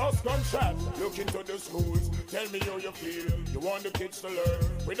would have bust gunshot. Look into the schools, tell me how you feel. You want the kids to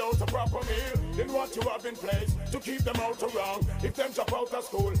learn without a proper meal. Then what you have in place to keep them out around. If them drop out of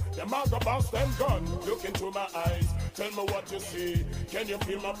school, them out the bust them gun. Look into my eyes, tell me what you see. Can you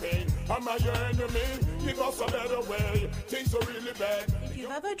feel my pain? Am I your enemy? Give us a better way. Things are really bad. If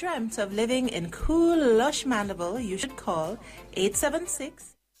you've ever dreamt of living in cool, lush Mandeville, you should call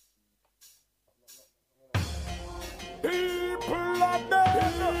 876. People are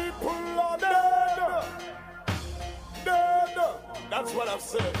dead. People are dead. Dead. That's what I've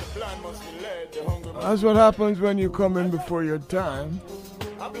said. The blind must be led. The hungry must. That's what happens when you come in before your time.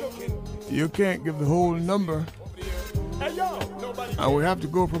 I'm looking. You can't give the whole number. Hey, yo, nobody. And we have to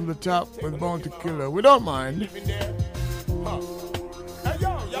go from the top with Bounty Killer. We don't mind.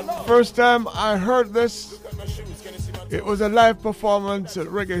 First time I heard this, it was a live performance at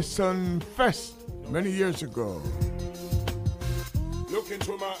Reggae Sun Fest many years ago. Look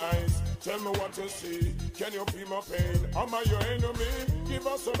into my eyes, tell me what you see. Can you feel my pain? Am I your enemy? Give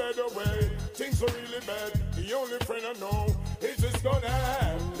us a better way. Things are really bad. The only friend I know is this gonna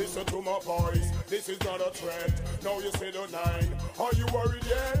have. Listen to my voice, this is not a threat. Now you say the 9. Are you worried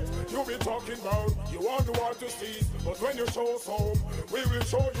yet? You be talking about you want the war to cease, but when you show us hope, we will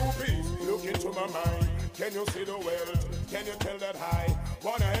show you peace. Look into my mind, can you see the wealth? Can you tell that I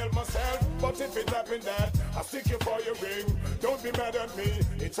wanna help myself? But if it happened that I stick you for your ring, don't be mad at me.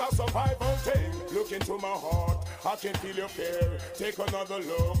 It's a survival thing. Look into my heart, I can feel your fear. Take another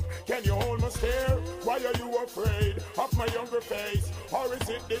look, can you hold my stare? Why are you afraid of my younger face? Or is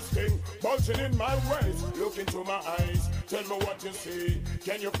it this thing bulging in my waist? Look into my eyes, tell me what you see.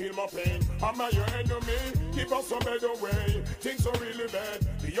 Can you feel my pain? Am I your enemy? Give us a better way. Things are really bad.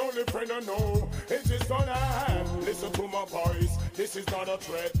 The only friend I know is this gonna have. Listen to my voice, this is not a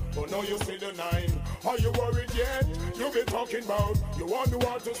threat. Oh no, you see the 9. Are you worried yet? You be talking about you want the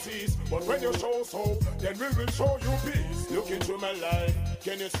war to cease, but when you show us hope, then we will show you peace. Look into my life,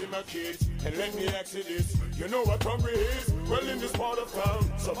 can you see my kids? And let me ask you this, you know what hungry is? Well, in this part of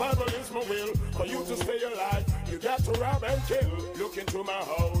town, survival is my will. For you to stay alive, you got to rob and kill. Look into my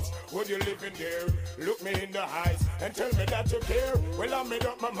house, would you live in there? Look me in the eyes and tell me that you care. Well, I made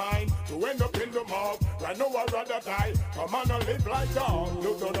up my mind to end up in the mob. Right now I'd rather die, come on and live like dog.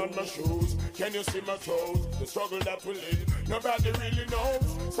 Look down on my shoes, can you see my toes? The struggle that we live, nobody really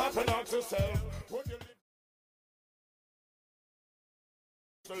knows. Stop and ask yourself, would you live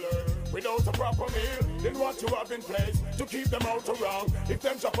without a proper meal? Then what you have in place to keep them out around? If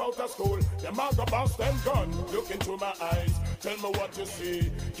them drop out of school, them out the boss them gun. Look into my eyes, tell me what you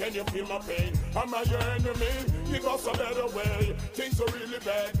see. Can you feel my pain? Am I your enemy? Give us a better way. Things are really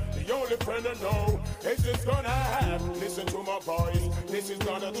bad. The only friend I know is this gonna happen. Listen to my voice, this is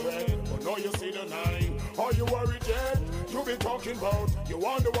not a threat. Oh no, you see the 9. Are you worried yet? You be talking about you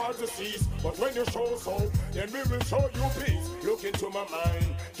want the war to cease, but when you show us hope, then we will show you peace. Look into my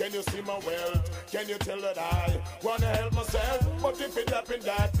mind, can you see my wealth? Can you tell that I wanna help myself? But if it happened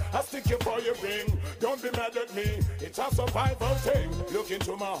that I stick you for your ring, don't be mad at me. It's a survival thing. Look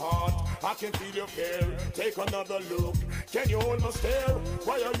into my heart, I can feel your fear. Take another look, Can you hold my stare?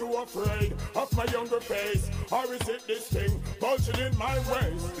 Why are you afraid of my younger face? Or is it this thing bulging in my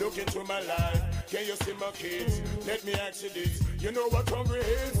waist? Look into my life. Can you see my kids? Let me ask you this. You know what hungry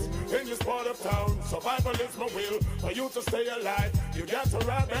is? In this part of town, survival is my will. For you to stay alive, you got to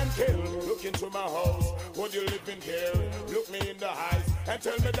rob and kill. Look into my house. Would you live in here? Look me in the eyes and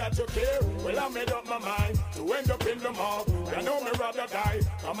tell me that you care. Well, I made up my mind to end up in the mob. I know me rather die.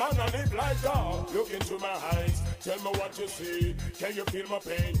 I'm on a live like God. Look into my eyes. Tell me what you see. Can you feel my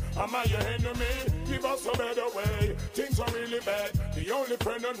pain? Am I your enemy? Give us a better way. Things are really bad. The only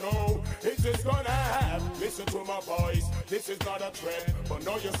friend I know is this gonna have. Listen to my voice. This is not a threat, but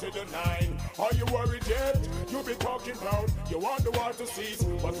now you see the 9. Are you worried yet? You be talking loud. You want the war to cease,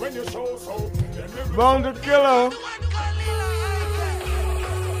 but when you show hope, then Born to Killer.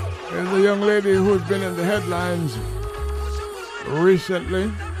 There's a young lady who's been in the headlines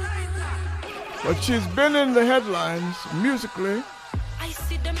recently, but she's been in the headlines musically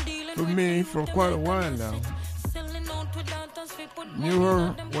for me for quite a while now. Knew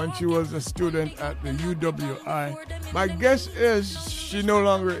her when she was a student at the UWI. My guess is she no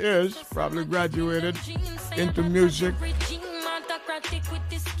longer is, probably graduated into music.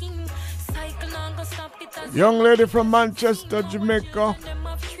 Young lady from Manchester, Jamaica.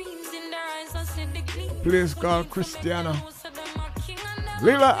 Place called Christiana.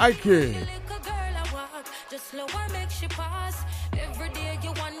 Lila Ike.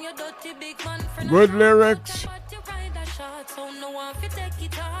 Good lyrics. So no one fi take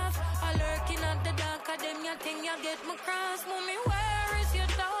it off. I lurking at the dark of them, you think you get my cross. Mommy, where is your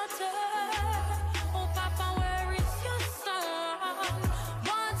daughter? Oh, Papa, where is your son?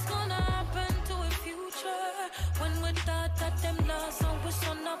 What's gonna happen to a future when we thought that them lost and we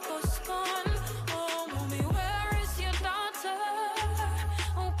son of us gone? Oh, mommy, where is your daughter?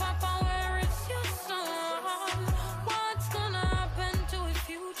 Oh, Papa, where is your son? What's gonna happen to a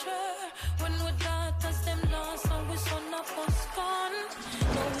future when we thought that them lost and we son of us gone?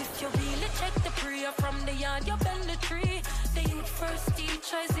 Now if you really check the prayer from the yard, you bend the tree. The youth first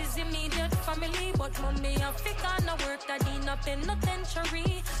teachers is immediate family, but mommy and figure no work that in a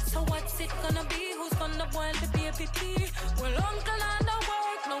penitentiary. So what's it gonna be? Who's gonna boil the baby pea? Well, uncle on the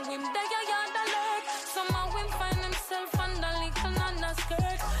work, no him there yard alert. Somehow him find himself under little and a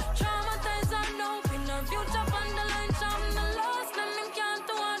skirt. Traumatized and no in a future on the line, jam the lost, and him can't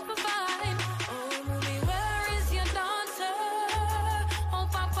do what provide. Oh, mommy, where is your daughter? Oh,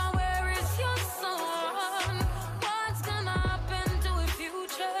 Papa, where is your son? What's gonna happen to a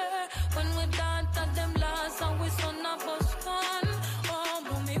future when we thought that them lost and we son of us gone? Oh,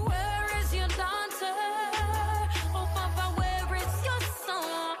 mommy, where is your daughter? Oh, Papa, where is your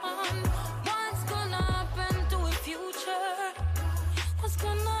son? What's gonna happen to a future? What's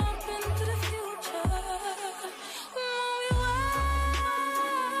gonna happen to the future? Mommy,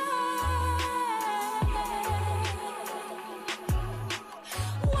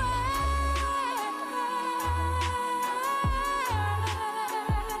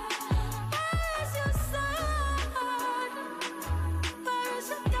 where's your son? Where's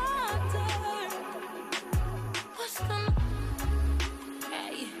your daughter? What's gonna,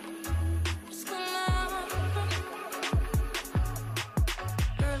 hey, what's gonna happen?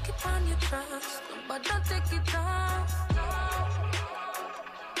 Girl, keep on your trust, but don't take it off.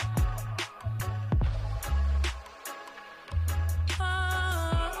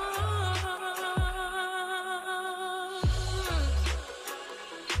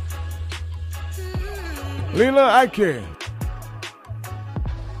 Lila Ike.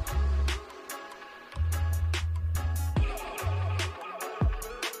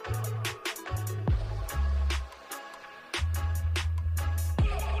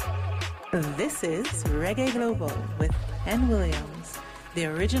 This is Reggae Global with Ken Williams, the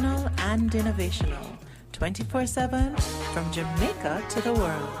original and innovational, 24/7 from Jamaica to the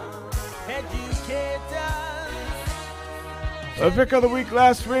world. The pick of the week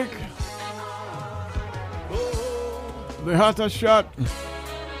last week. The hottest shot.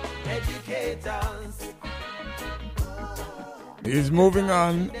 He's moving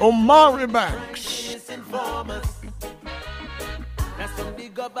on. Omari Banks. That's from the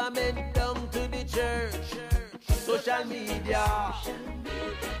government down to the church, social media.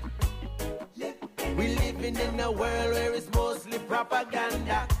 We living in a world where it's mostly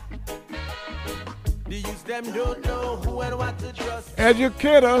propaganda. The youth them don't know who and what to trust.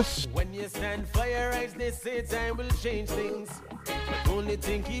 Educate us. When you stand for your rights, they say time will change things. But only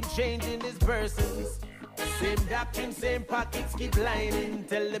thing keep changing is persons. Same doctrine, same pockets keep lining.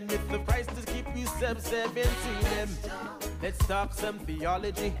 Tell them if the price to keep you subservient to them. Let's talk some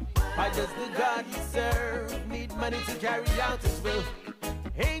theology. Why does the God you serve need money to carry out his will?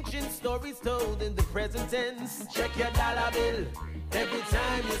 Ancient stories told in the present tense. Check your dollar bill every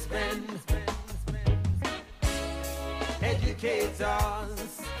time you spend.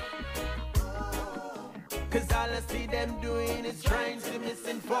 Educators, cause all I see them doing is trying to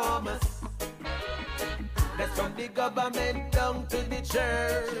misinform us. That's from the government down to the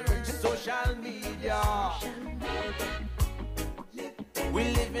church, social media.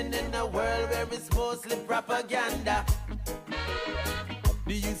 We're living in a world where it's mostly propaganda.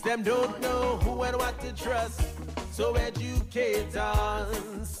 The youth them don't know who and what to trust. So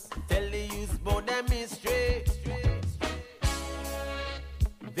educators, tell the youth about them history.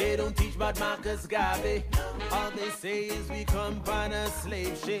 They don't teach about Marcus Garvey. All they say is we come on a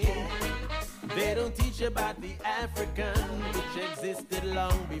slave ship. They don't teach about the African, which existed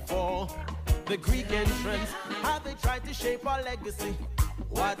long before the Greek entrance. How they tried to shape our legacy.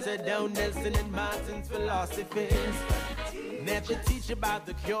 Water down Nelson and Martin's philosophies. Never teach about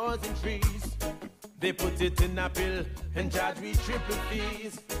the cures and trees. They put it in a pill and charge me triple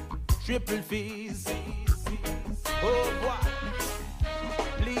fees. Triple fees. Oh boy.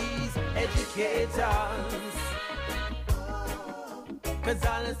 Please educate us. Cause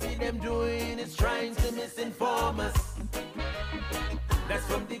all I see them doing is trying to misinform us. That's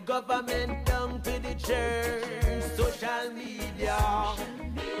from the government down to the church, social media.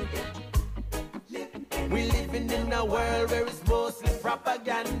 We're living in a world where it's mostly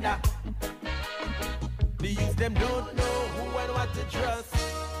propaganda. The youth them don't know who and what to trust.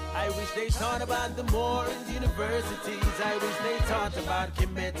 I wish they taught about the Moorish universities. I wish they taught about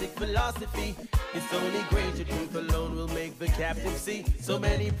Kemetic philosophy. It's only greater truth alone will make the captive see. So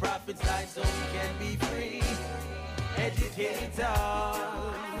many prophets died so we can be free. Educators.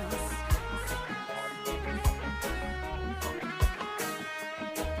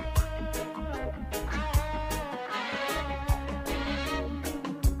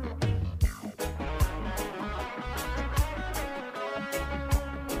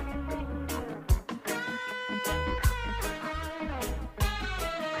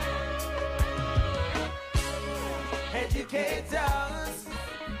 Educators,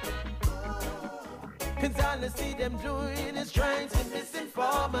 cause all I see them doing is trying to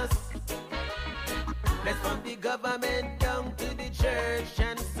misinform us. That's from the government down to the church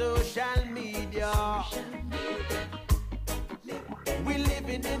and social media. We're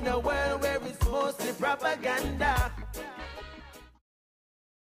living in a world where it's mostly propaganda.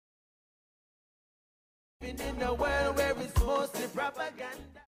 Living in a world where it's mostly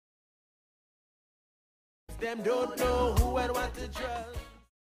propaganda. Them don't know who and what to trust.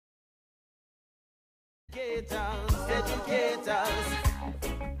 Educators,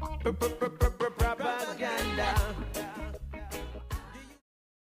 propaganda.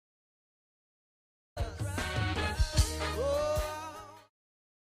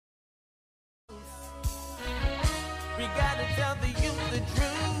 We gotta tell the youth the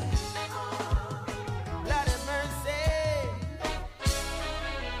truth. Lord have mercy.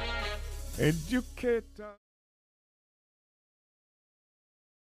 Educator.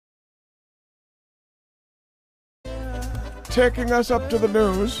 Taking us up to the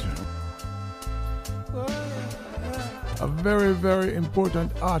news, a very, very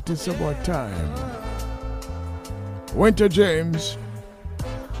important artist of our time, Winter James.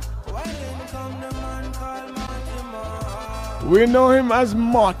 We know him as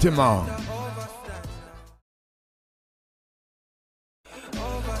Mortimer.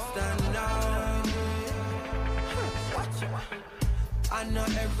 I know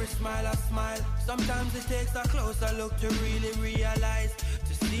every smile I smile. Sometimes it takes a closer look to really realize.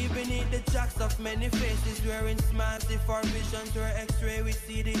 To see beneath the jacks of many faces wearing smiles. If our visions were x-ray, we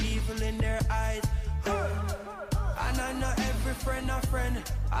see the evil in their eyes. And I know every friend a friend.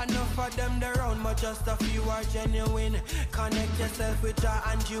 I know for them their own, but just a few are genuine. Connect yourself with Jah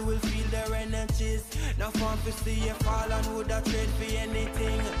and you will feel their energies. Now fun to see you fall and would have trade for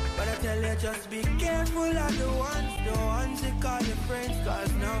anything. But I tell you, just be careful of the ones you call your friends.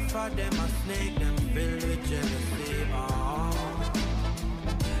 Cause now for them a snake, them filled with jealousy. Oh.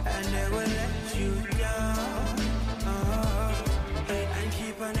 And they will let you down. Oh. And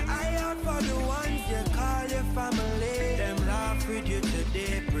keep an eye out for the ones you call your family. Them laugh with you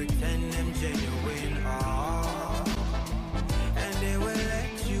today, pretend them genuine. Oh. And they will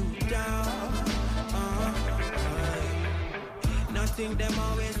let you down. Nothing them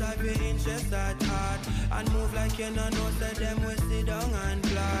always have your interest at heart. And move like you know, so them will sit down and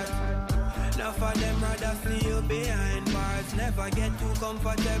plot. Enough of them rather see you behind bars. Never get too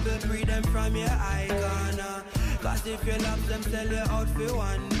comfortable, free them from your icon. Cause if you love them, sell you out for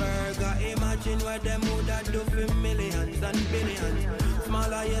one burger. Imagine what them would have do for millions and billions.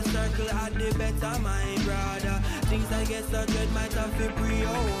 Smaller your circle, at the better, my brother. Things I get so dread might have to pre your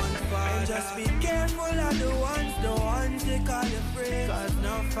own father. And just be careful of the ones they call you free. Cause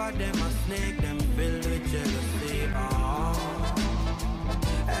enough of them a snake, them filled with jealousy.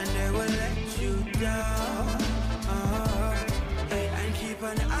 And they will let you down. And keep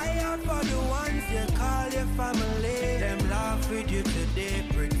an eye out for the ones you call your family. Them laugh with you today,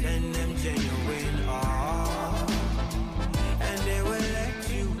 pretend them genuine. And they will let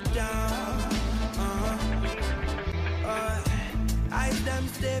you down. Eyes them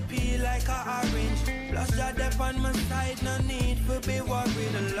stay peel like a orange. Plus your dep on my side, no need for be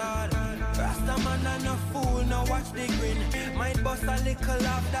worried a lot. Rasta man and no fool, no watch the grin. Might bust a little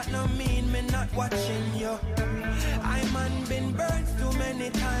off, that no mean me not watching you. I man been burned too many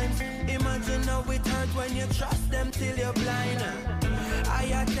times. Imagine how it hurt when you trust them till you're blind.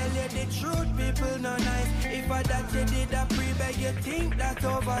 I tell you the truth, people no nice. If I that you did a pre-beg, you think that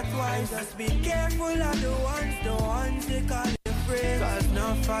over twice. Just be careful of the ones they call you free. Cause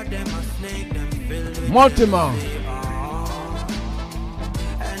enough of them a snake, them filled with Mortimer.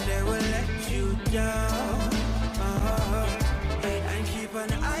 And they will let you down. And keep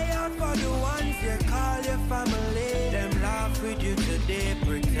an eye out for the ones you call your family. Them laugh with you today,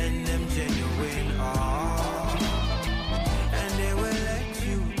 pretend them genuine. And they will let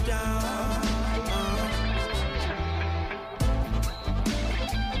you down.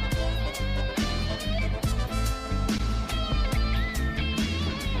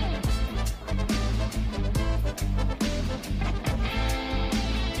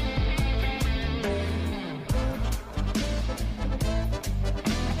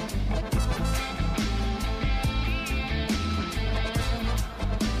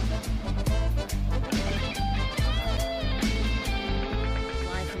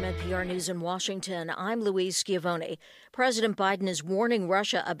 NPR News in Washington, I'm Louise Schiavone. President Biden is warning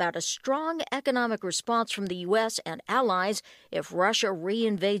Russia about a strong economic response from the U.S. and allies if Russia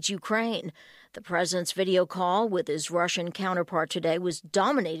reinvades Ukraine. The president's video call with his Russian counterpart today was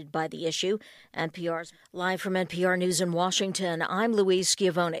dominated by the issue. Live from NPR News in Washington, I'm Louise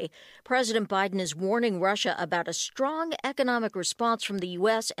Schiavone. President Biden is warning Russia about a strong economic response from the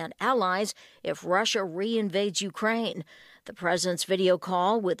U.S. and allies if Russia reinvades Ukraine. The president's video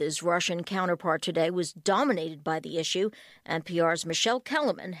call with his Russian counterpart today was dominated by the issue. NPR's Michelle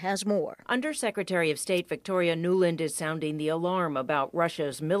Kellerman has more. Undersecretary of State Victoria Nuland is sounding the alarm about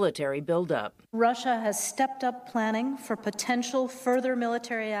Russia's military buildup. Russia has stepped up planning for potential further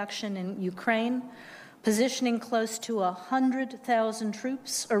military action in Ukraine, positioning close to 100,000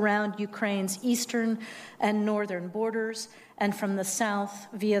 troops around Ukraine's eastern and northern borders and from the south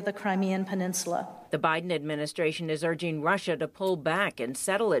via the Crimean Peninsula. The Biden administration is urging Russia to pull back and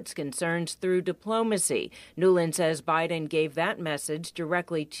settle its concerns through diplomacy. Nuland says Biden gave that message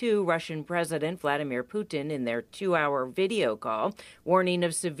directly to Russian President Vladimir Putin in their 2-hour video call, warning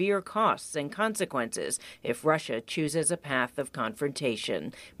of severe costs and consequences if Russia chooses a path of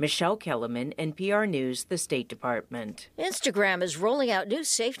confrontation. Michelle Kellerman, NPR News, the State Department. Instagram is rolling out new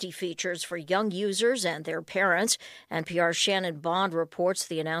safety features for young users and their parents. NPR's Shannon Bond reports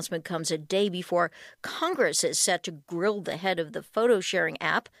the announcement comes a day before Congress is set to grill the head of the photo-sharing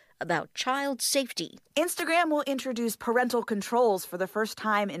app about child safety. Instagram will introduce parental controls for the first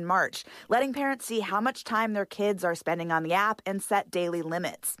time in March, letting parents see how much time their kids are spending on the app and set daily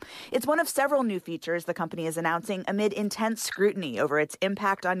limits. It's one of several new features the company is announcing amid intense scrutiny over its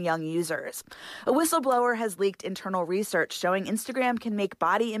impact on young users. A whistleblower has leaked internal research showing Instagram can make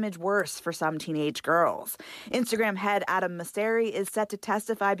body image worse for some teenage girls. Instagram head Adam Mosseri is set to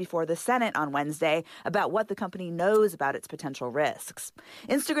testify before the Senate on Wednesday about what the company knows about its potential risks.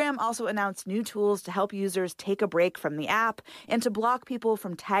 Instagram also announced new tools to help users take a break from the app and to block people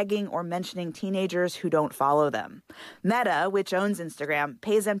from tagging or mentioning teenagers who don't follow them. Meta, which owns Instagram,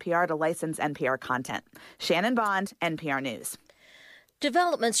 pays NPR to license NPR content. Shannon Bond, NPR News.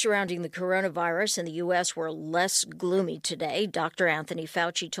 Developments surrounding the coronavirus in the U.S. were less gloomy today. Dr. Anthony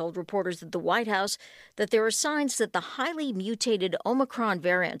Fauci told reporters at the White House that there are signs that the highly mutated Omicron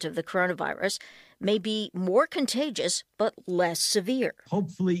variant of the coronavirus may be more contagious but less severe.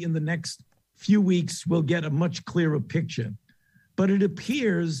 Hopefully in the next few weeks, we'll get a much clearer picture. But it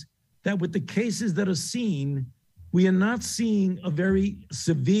appears that with the cases that are seen, we are not seeing a very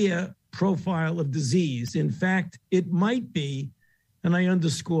severe profile of disease. In fact, it might be, and I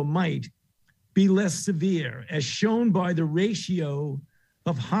underscore might, be less severe, as shown by the ratio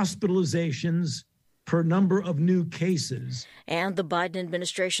of hospitalizations per number of new cases. And the Biden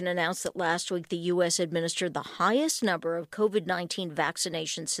administration announced that last week the U.S. administered the highest number of COVID-19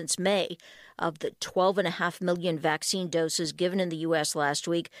 vaccinations since May. Of the 12.5 million vaccine doses given in the U.S. last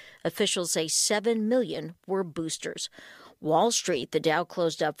week, officials say 7 million were boosters. Wall Street, the Dow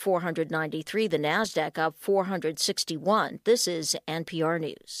closed up 493, the Nasdaq up 461. This is NPR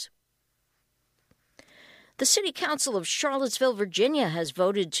News. The City Council of Charlottesville, Virginia, has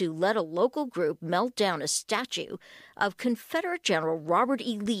voted to let a local group melt down a statue of Confederate General Robert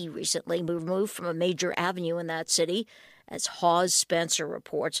E. Lee, recently removed from a major avenue in that city. As Hawes Spencer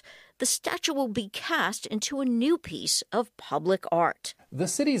reports, the statue will be cast into a new piece of public art. The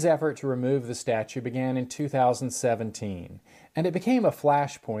city's effort to remove the statue began in 2017, and it became a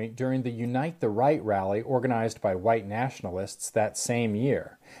flashpoint during the Unite the Right rally organized by white nationalists that same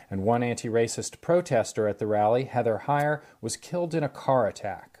year. And one anti-racist protester at the rally, Heather Heyer, was killed in a car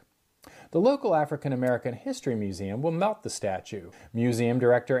attack. The local African American History Museum will melt the statue. Museum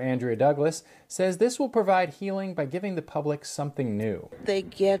director Andrea Douglas says this will provide healing by giving the public something new. They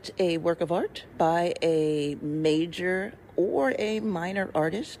get a work of art by a major or a minor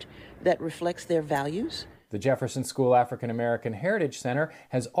artist that reflects their values. The Jefferson School African American Heritage Center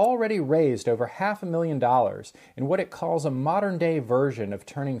has already raised over $500,000 in what it calls a modern-day version of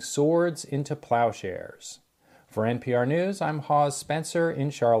turning swords into plowshares. For NPR News, I'm Hawes Spencer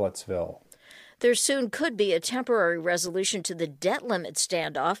in Charlottesville. There soon could be a temporary resolution to the debt limit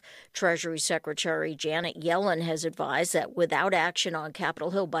standoff. Treasury Secretary Janet Yellen has advised that without action on Capitol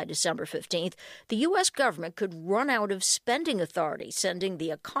Hill by December 15th, the U.S. government could run out of spending authority, sending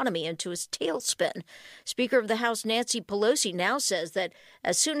the economy into a tailspin. Speaker of the House Nancy Pelosi now says that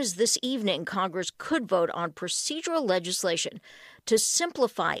as soon as this evening, Congress could vote on procedural legislation to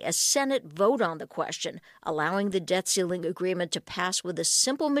simplify a Senate vote on the question, allowing the debt ceiling agreement to pass with a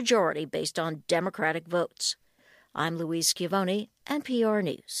simple majority based on Democratic votes. I'm Louise Schiavone, NPR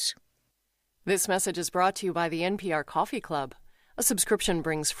News. This message is brought to you by the NPR Coffee Club. A subscription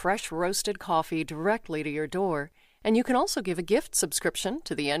brings fresh roasted coffee directly to your door, and you can also give a gift subscription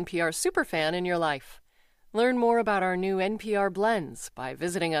to the NPR superfan in your life. Learn more about our new NPR blends by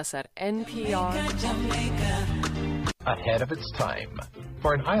visiting us at NPR. Ahead of its time.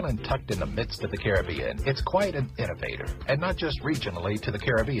 For an island tucked in the midst of the Caribbean, it's quite an innovator, and not just regionally to the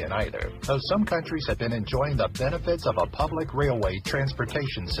Caribbean either, though some countries have been enjoying the benefits of a public railway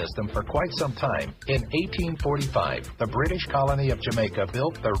transportation system for quite some time. In 1845, the British colony of Jamaica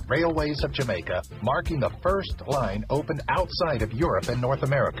built the Railways of Jamaica, marking the first line opened outside of Europe and North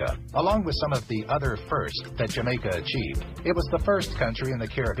America. Along with some of the other firsts that Jamaica achieved, it was the first country in the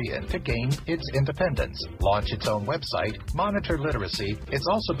Caribbean to gain its independence, launch its own website, monitor literacy. It's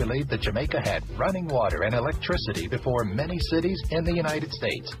also believed that Jamaica had running water and electricity before many cities in the United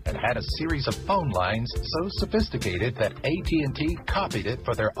States, and had a series of phone lines so sophisticated that AT&T copied it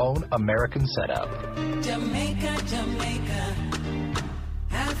for their own American setup. Jamaica, Jamaica,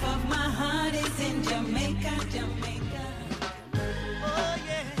 half of my heart is in Jamaica, Jamaica. Oh,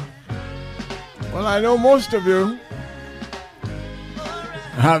 yeah. Well, I know most of you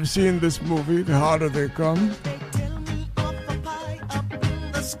have seen this movie, The Harder They Come.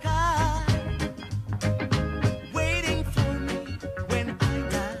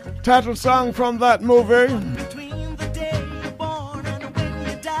 Title song from that movie. Between the day you're born and when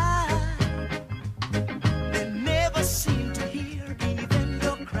you die, they never seem to hear even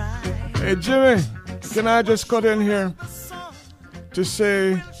your cry. Hey, Jimmy, can I just cut in here to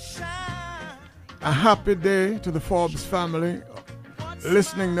say a happy day to the Forbes family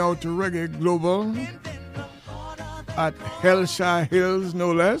listening now to Reggae Global at Hellshire Hills,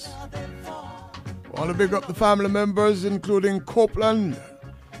 no less. I want to big up the family members, including Copeland,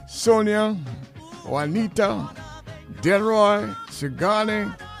 Sonia, Juanita, Delroy,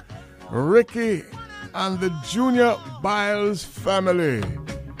 Sigani, Ricky, and the Junior Biles family.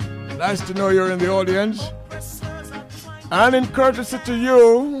 Nice to know you're in the audience. And in courtesy to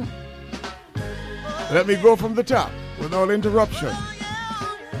you, let me go from the top without interruption.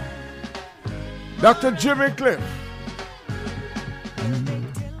 Dr. Jimmy Cliff.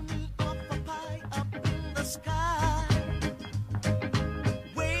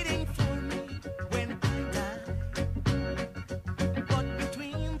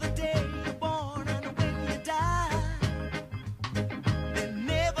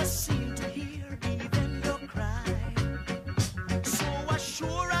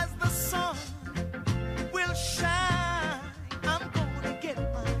 Shine, I'm gonna get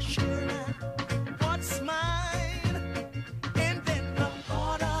my share now. What's mine?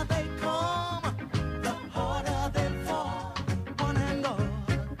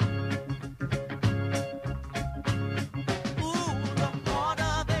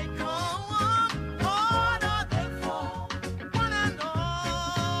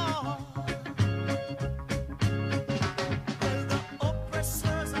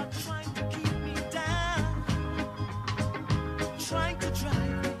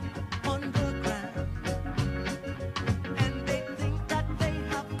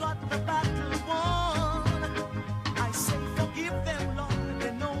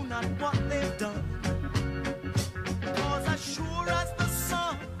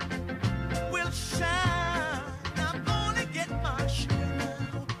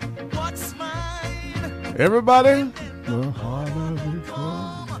 Everybody, the harder they fall.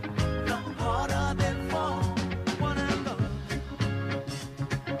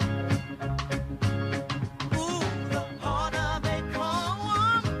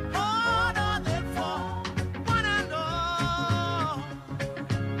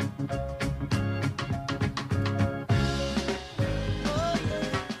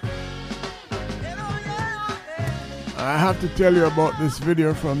 I have to tell you about this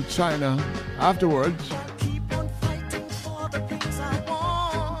video from China afterwards.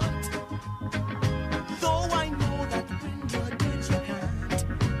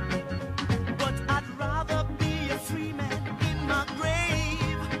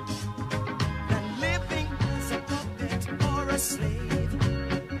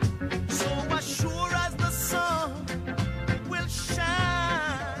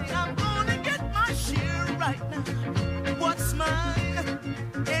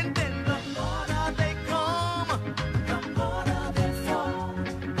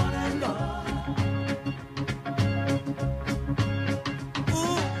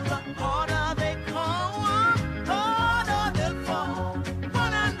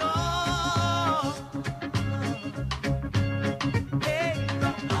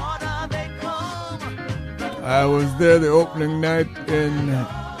 I was there the opening night in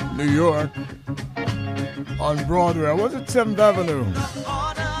New York on Broadway. I was at 7th Avenue.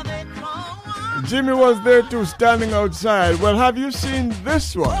 Jimmy was there too, standing outside. Well, have you seen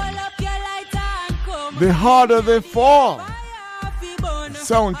this one? The Harder They Fall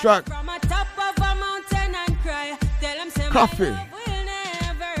soundtrack. Coffee.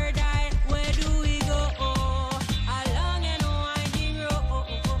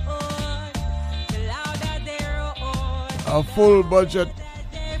 A full budget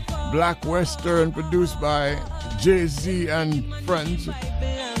black western produced by Jay-Z and friends.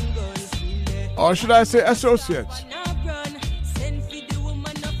 Or should I say associates?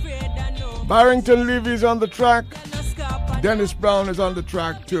 Barrington Levy's on the track. Dennis Brown is on the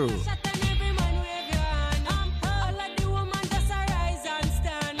track too.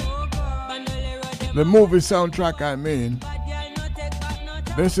 The movie soundtrack, I mean.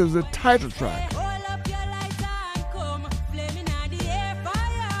 This is the title track.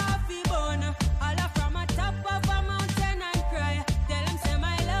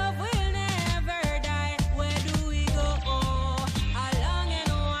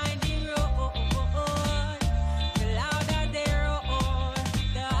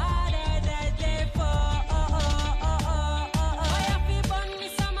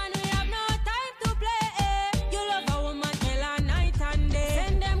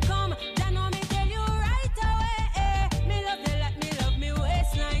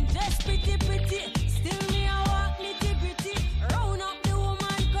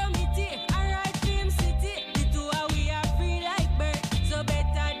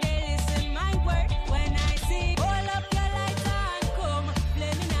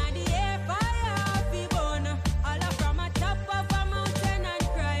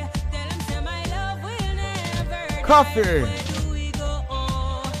 Coffee.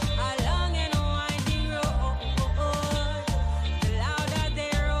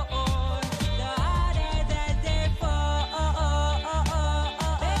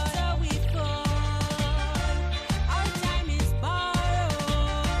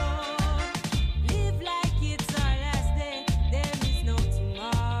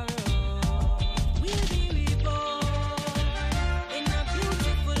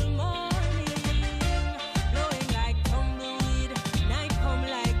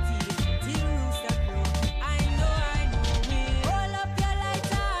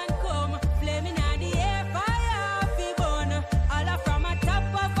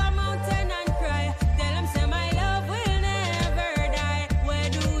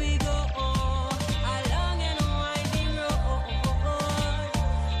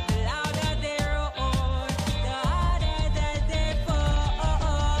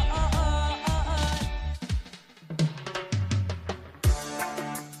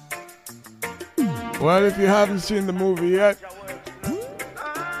 Well, if you haven't seen the movie yet,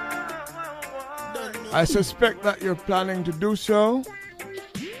 I suspect that you're planning to do so.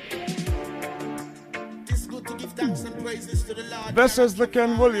 This is the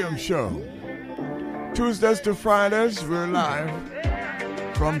Ken Williams Show. Tuesdays to Fridays, we're live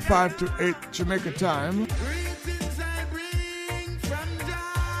from 5 to 8 Jamaica time.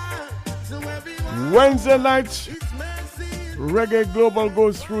 Wednesday nights, Reggae Global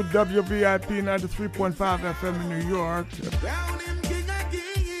goes through WVIP 93.5 FM in New York.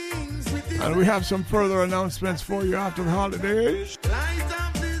 And we have some further announcements for you after the holidays.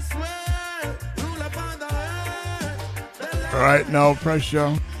 Right now,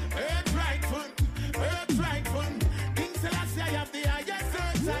 pressure.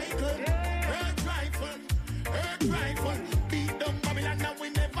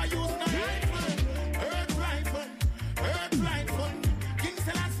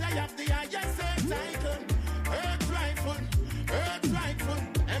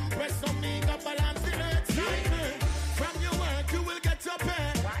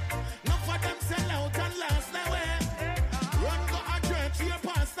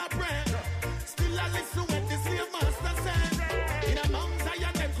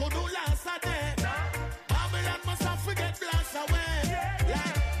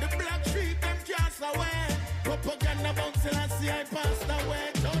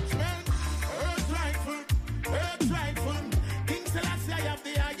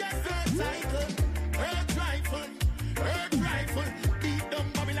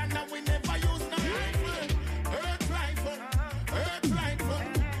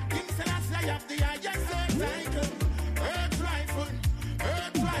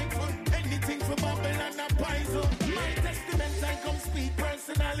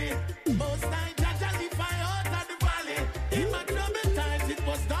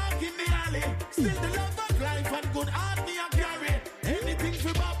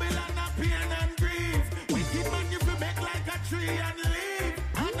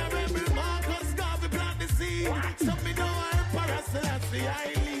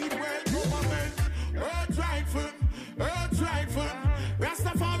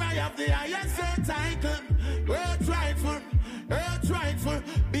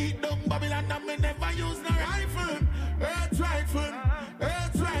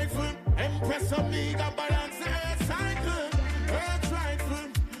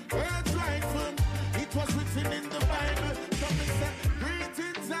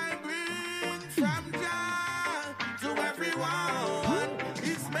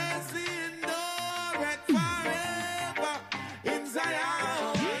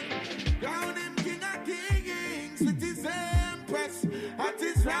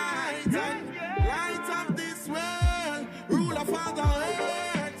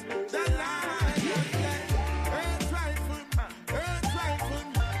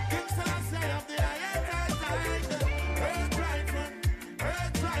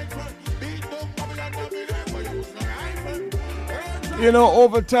 You know,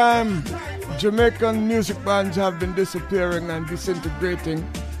 over time, Jamaican music bands have been disappearing and disintegrating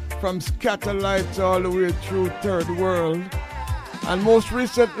from Scatterlights all the way through Third World. And most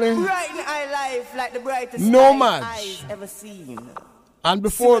recently, Brighten our life like the brightest Nomads. eyes ever seen. And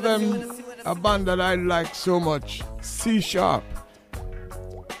before them, a band that I like so much, C Sharp.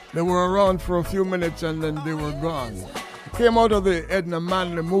 They were around for a few minutes and then they were gone. Came out of the Edna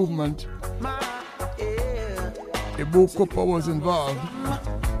Manley movement. Ibu Cooper was involved.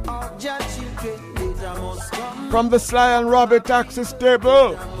 From the Sly and Robbie Taxi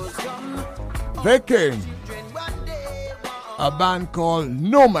stable, they came. A band called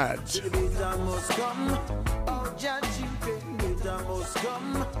Nomads.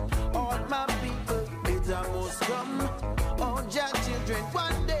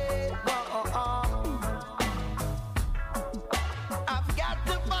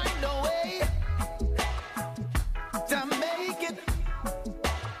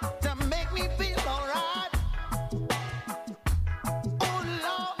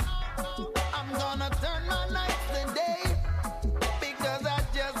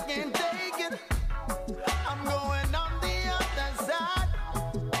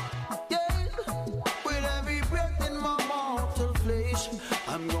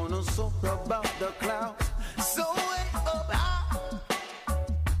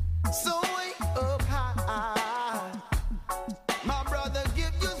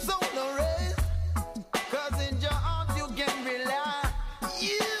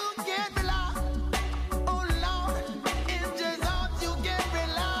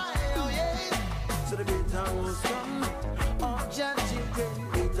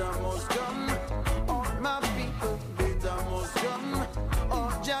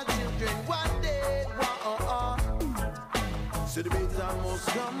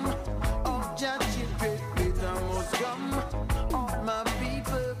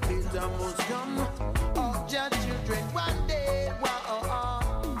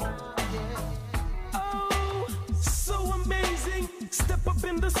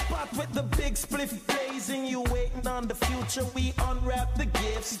 We unwrap the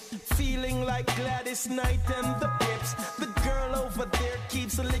gifts, feeling like Gladys Knight and the Pips. The girl over there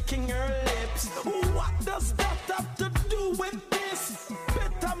keeps licking her lips. What does that have to do with this?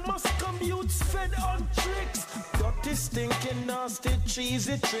 Better must commutes fed on tricks. Dirty dirty, stinking, nasty,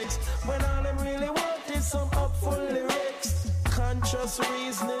 cheesy tricks. When all them really want is some upful lyrics. Conscious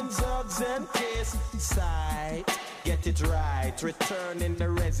reasonings, odds and case. Sight, get it right. Returning the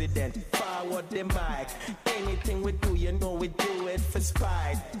resident, forward the mic. Anything we do, you know we do it for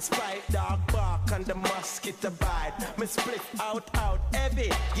spite. Spite, dog bark and the mosquito bite. Me split out,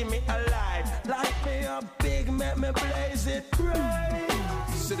 heavy, give me a light. Light me up big, make me blaze it bright.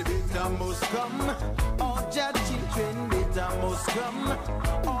 So the bitter must come. All your children, bitter must come.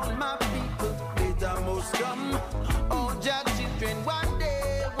 All my people, bitter must come. All your children, one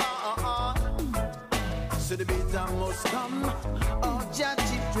day, so the bitter must come. All your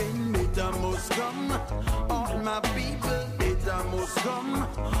children, bitter must come. All my people, bitter must come.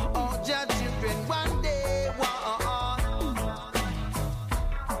 All your children, one day,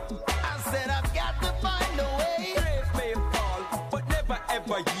 I said I've got to find a way. Brave may fall, but never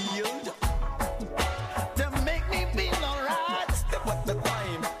ever yield. To make me feel alright. Step up the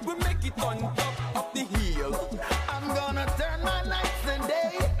time, we make it on top of the hill. I'm gonna turn my nights and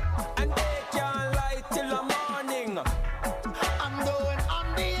day, and they can't light till the morning. I'm going on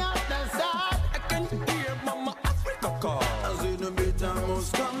the other side. I can hear Mama Africa call. I see the bitter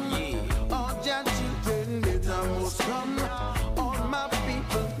must come. All your children, bitter must come. All my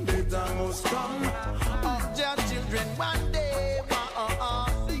people, bitter must come. All your children, one day,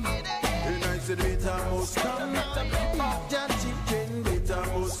 and I said bitter must come. All your children, bitter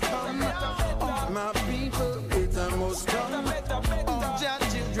must come. All my people, bitter must come. All your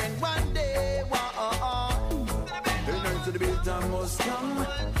children, one day, and I said bitter must come.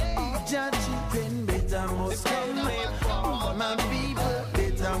 All your children, bitter must come. All my people,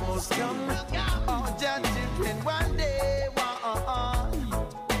 bitter must come. All your children, one day,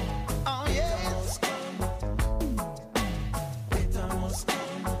 oh yes, bitter must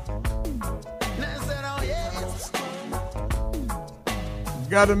come. And I said, oh yes.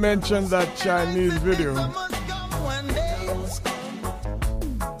 Gotta mention that Chinese video.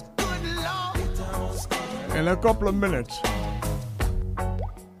 In a couple of minutes.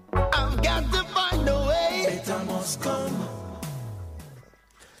 I've got to find a way. Bitter must come.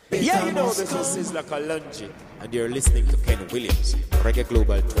 Yeah, you know this is Sizzla Kalonji, and you're listening to Ken Williams, Reggae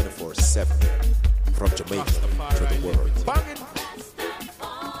Global 24/7, from Jamaica to the world.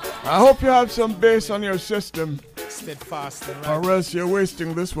 I hope you have some bass on your system, Steadfast and or else you're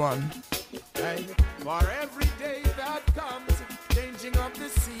wasting this one. For every day that comes, changing of the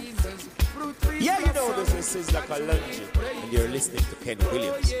seasons. Yeah, you know this is Sizzla Kalonji, and you're listening to Ken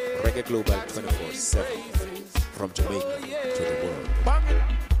Williams, Reggae Global 24/7, from Jamaica to the world.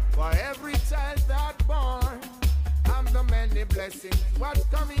 For every child that born, I'm the many blessings. What's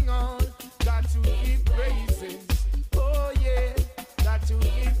coming on? Got to give praises. Oh yeah, got to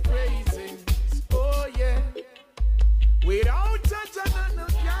give praises. Oh yeah. Without touch and no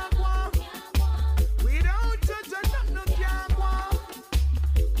can't walk. Without touch and no can't walk.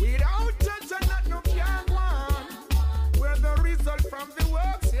 Without touch and no can't walk. Where the result from the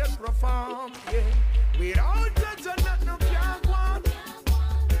works yet performed. Yeah. Without touch and no can't walk.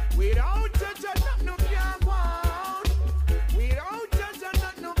 Without touch and no can't walk. Without touch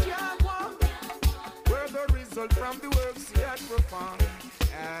and no can't walk. Where the result from the works yet performed.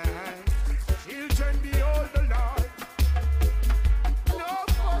 Children, behold the Lord. No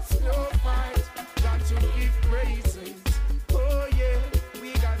fuss, no fight. Got to give praises. Oh yeah, we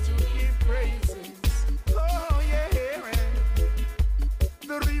got to give praises. Oh yeah,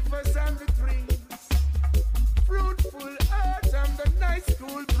 the rivers and the trees, fruitful earth and the nice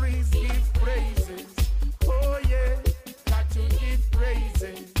cool breeze. Give praises. Oh yeah, got to give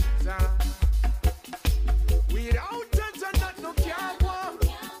praises. Without touch and not no can't walk.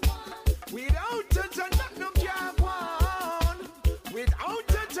 Without touch and not no can't walk. Without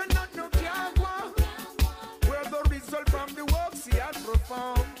touch and not no can't walk. Where the result from the works he has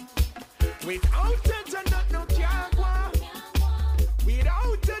performed. Without touch and not no can't walk.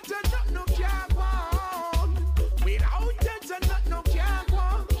 Without touch and not no can't walk. Without touch and not no can't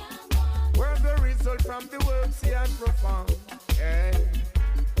walk. Where the result from the works he has performed. Yeah.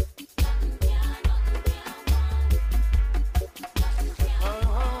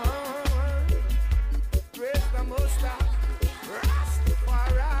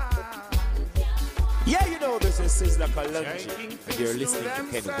 Yeah, you know this is Sizzla Kalonji, and you're listening to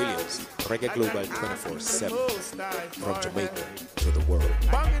Ken Williams, Reggae Global 24/7, from Jamaica to the world.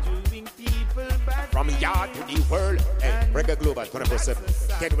 From yard to the world, hey, Reggae Global 24/7,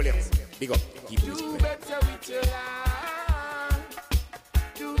 Ken Williams, big up, keep music playing. Do better with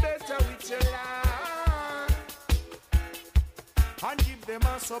your life, and give them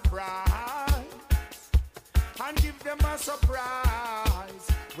a surprise, and give them a surprise.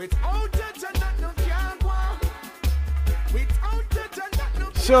 Without it, no can't walk. Without it, no.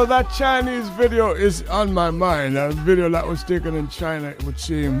 So that Chinese video is on my mind. A video that was taken in China, it would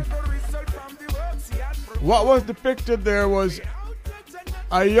seem. What was depicted there was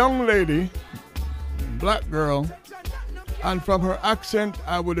a young lady, black girl, and from her accent,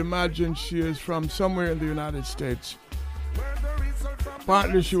 I would imagine she is from somewhere in the United States.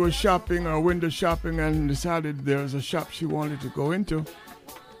 Partly she was shopping or window shopping and decided there was a shop she wanted to go into.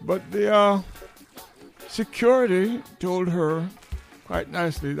 But the security told her quite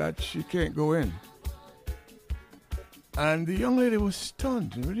nicely that she can't go in. And the young lady was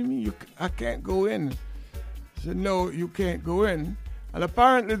stunned. What do you mean I can't go in? She said, no, you can't go in. And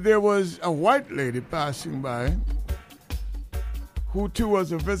apparently there was a white lady passing by who too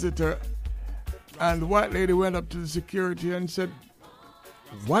was a visitor. And the white lady went up to the security and said,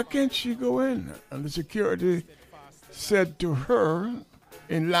 why can't she go in? And the security said to her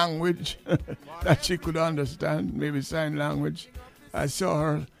in language that she could understand, maybe sign language. I saw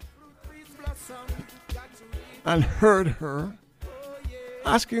her and heard her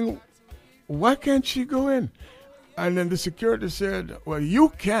asking, why can't she go in? And then the security said, well, you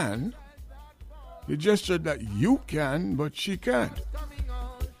can. He gestured that you can, but she can't.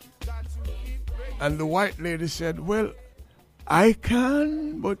 And the white lady said, well, I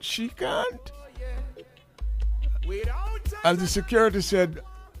can, but she can't. And the security said,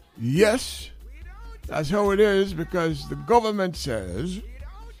 yes, that's how it is, because the government says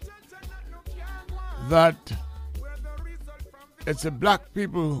that it's the black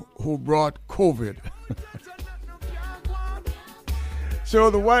people who brought COVID. So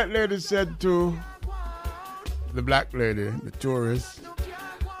the white lady said to the black lady, the tourist,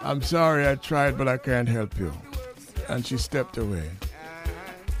 I'm sorry I tried, but I can't help you. And she stepped away.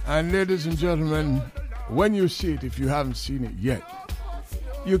 And ladies and gentlemen, when you see it, if you haven't seen it yet,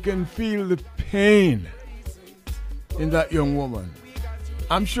 you can feel the pain in that young woman.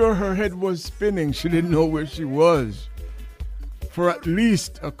 I'm sure her head was spinning. She didn't know where she was for at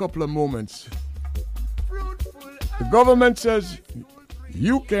least a couple of moments. The government says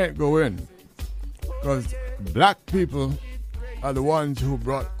you can't go in because black people are the ones who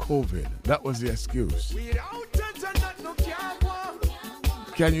brought COVID. That was the excuse.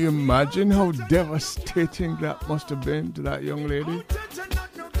 Can you imagine how devastating that must have been to that young lady,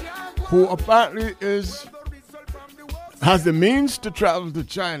 who apparently has the means to travel to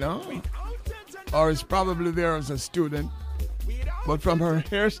China, or is probably there as a student, but from her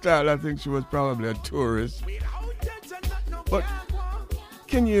hairstyle, I think she was probably a tourist. But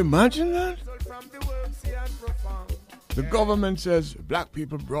can you imagine that? The government says black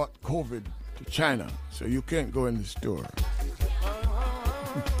people brought COVID to China, so you can't go in the store.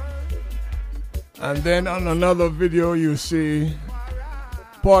 And then on another video you see,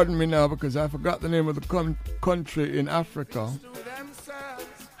 pardon me now because I forgot the name of the country in Africa,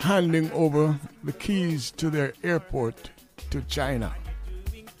 handing over the keys to their airport to China.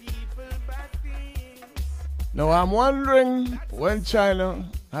 Now I'm wondering, when China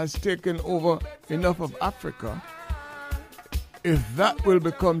has taken over enough of Africa, if that will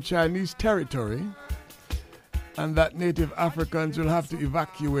become Chinese territory and that native Africans will have to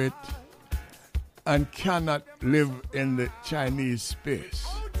evacuate and cannot live in the Chinese space.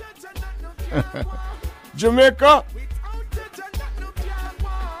 Jamaica,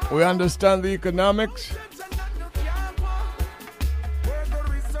 we understand the economics,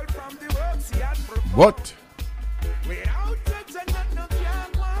 but,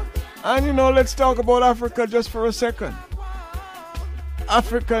 and let's talk about Africa just for a second.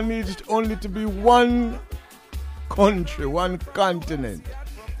 Africa needs only to be one country, one continent.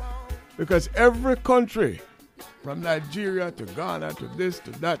 Because every country, from Nigeria to Ghana to this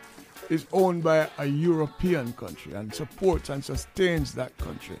to that, is owned by a European country and supports and sustains that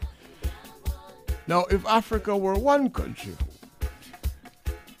country. Now, if Africa were one country,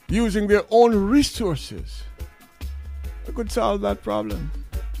 using their own resources, we could solve that problem.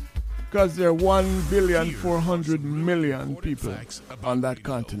 Because there are 1,400,000,000 people on that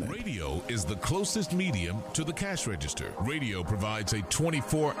continent. Radio is the closest medium to the cash register. Radio provides a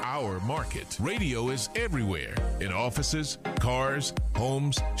 24-hour market. Radio is everywhere, in offices, cars,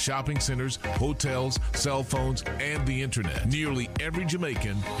 homes, shopping centers, hotels, cell phones, and the internet. Nearly every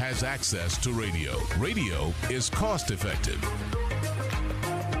Jamaican has access to radio. Radio is cost effective.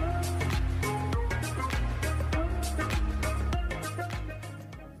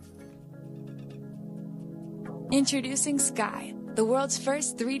 Introducing Sky, the world's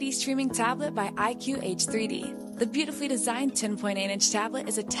first 3D streaming tablet by IQ H3D. The beautifully designed 10.8-inch tablet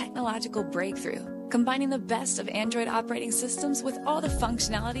is a technological breakthrough. combining the best of Android operating systems with all the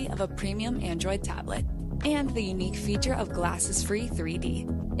functionality of a premium Android tablet. And the unique feature of glasses-free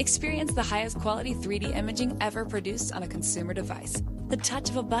 3D. Experience the highest quality 3D imaging ever produced on a consumer device. The touch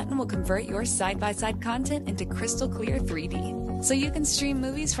of a button will convert your side-by-side content into crystal clear 3D, so you can stream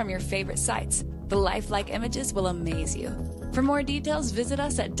movies from your favorite sites. The lifelike images will amaze you. For more details, visit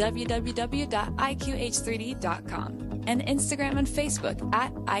us at www.iqh3d.com and Instagram and Facebook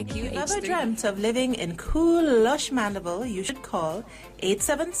at IQH3D. If you've ever dreamt of living in cool, lush Mandeville, you should call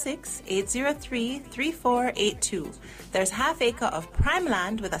 876-803-3482. There's half acre of prime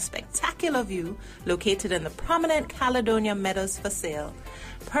land with a spectacular view located in the prominent Caledonia Meadows for sale.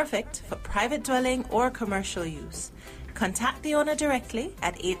 Perfect for private dwelling or commercial use. Contact the owner directly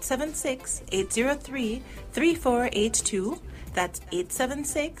at 876-803-3482. That's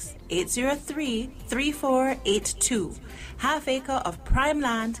 876-803-3482. Half acre of prime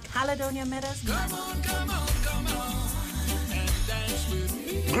land, Caledonia Meadows. Come on.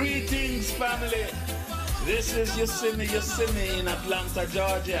 Greetings, family. This is Yosemite in Atlanta,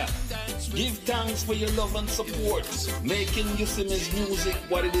 Georgia. Give thanks for your love and support, making Yosemite's music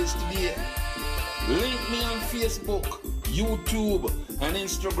what it is today. Link me on Facebook, YouTube, and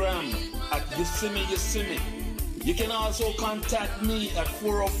Instagram at Yosemite. You can also contact me at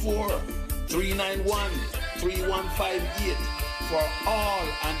 404-391-3158 for all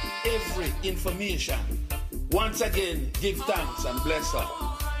and every information. Once again, give thanks and bless her.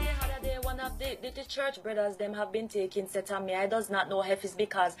 One of the church brothers, them have been taking set on me. I does not know if it's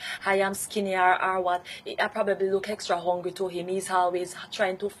because I am skinny or what. I probably look extra hungry to him. He's always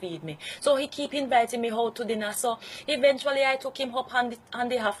trying to feed me. So he keep inviting me out to dinner. So eventually I took him up on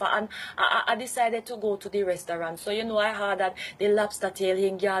the half and I decided to go to the restaurant. So you know, I had that the lobster tail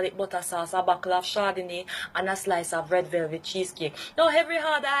in garlic butter sauce, a bottle of Chardonnay, and a slice of red velvet cheesecake. Now every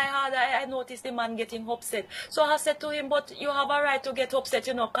order I noticed the man getting upset. So I said to him, but you have a right to get upset,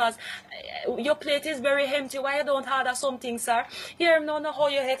 you know, because your plate is very empty. Why you don't order something, sir? Here, no, how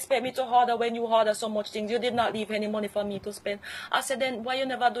you expect me to order when you order so much things? You did not leave any money for me to spend. I said, then why you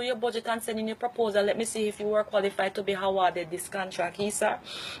never do your budget and send in your proposal? Let me see if you were qualified to be awarded this contract, sir.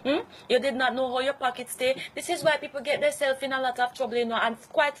 You did not know how your pockets stay. This is why people get themselves in a lot of trouble, you know. And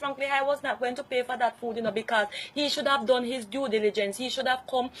quite frankly, I was not going to pay for that food, you know, because he should have done his due diligence. He should have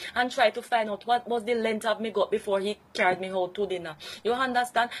come and tried to find out what was the length of me gut before he carried me out to dinner. You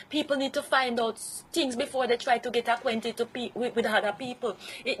understand? People need to find out things before they try to get acquainted with other people.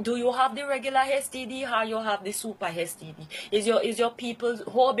 Do you have the regular STD or you have the super STD? Is your people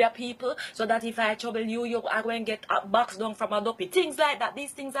Hobia people, so that if I trouble you, you are going to get boxed down from a dopey? Things like that.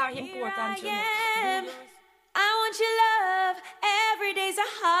 These things are important to me. I want your love. Every day's a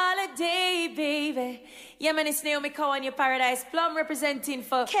holiday, baby. Yeah, man, it's Naomi Cohen, your Paradise Plum, representing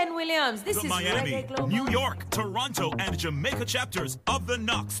for Ken Williams. This the is Miami, Reggae Global. New York, Toronto, and Jamaica chapters of the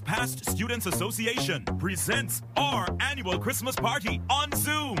Knox Past Students Association presents our annual Christmas party on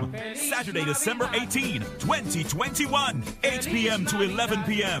Zoom. Saturday, December 18, 2021, 8 p.m. to 11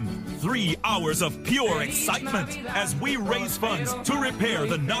 p.m. 3 hours of pure excitement as we raise funds to repair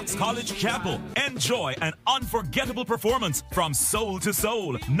the Knox College Chapel. Enjoy an unforgettable performance from Soul to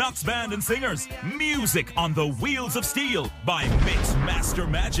Soul, Knox Band and Singers, music on the Wheels of Steel by Mix Master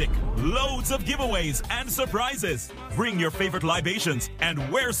Magic, loads of giveaways and surprises. Bring your favorite libations and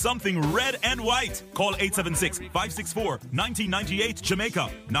wear something red and white. Call 876-564-1998 Jamaica,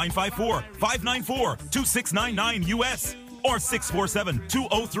 954-594-2699 US. Or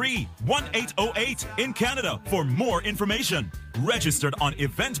 647-203-1808 in Canada for more information. Registered on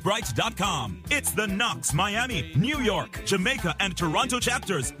eventbrite.com. It's the Knox, Miami, New York, Jamaica, and Toronto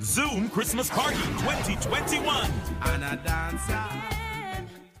chapters Zoom Christmas Party 2021. And a dancer.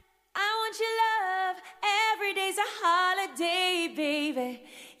 I want your love. Every day's a holiday, baby.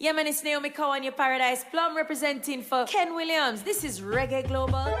 Yeah, man, it's Naomi Cohen, your Paradise Plum, representing for Ken Williams. This is Reggae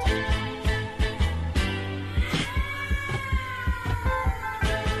Global.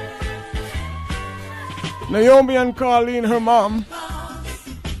 Naomi and Colleen, her mom.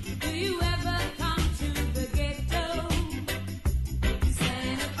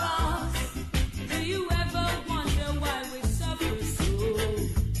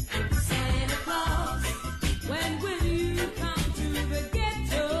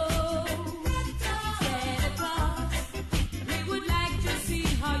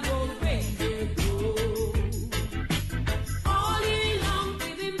 All year long,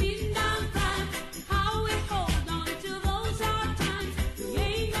 we've been down time. How we hold on to those hard times.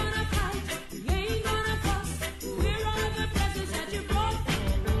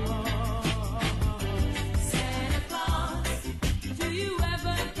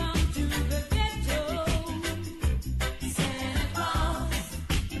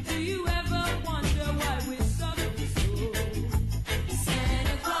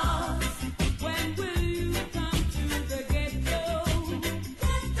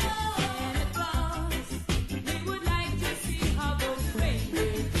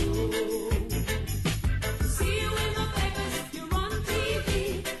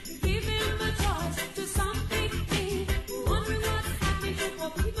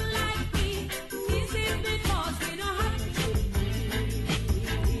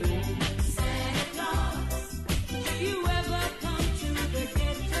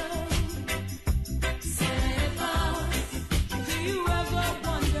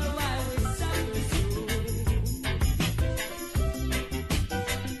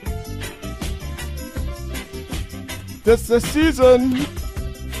 This the season.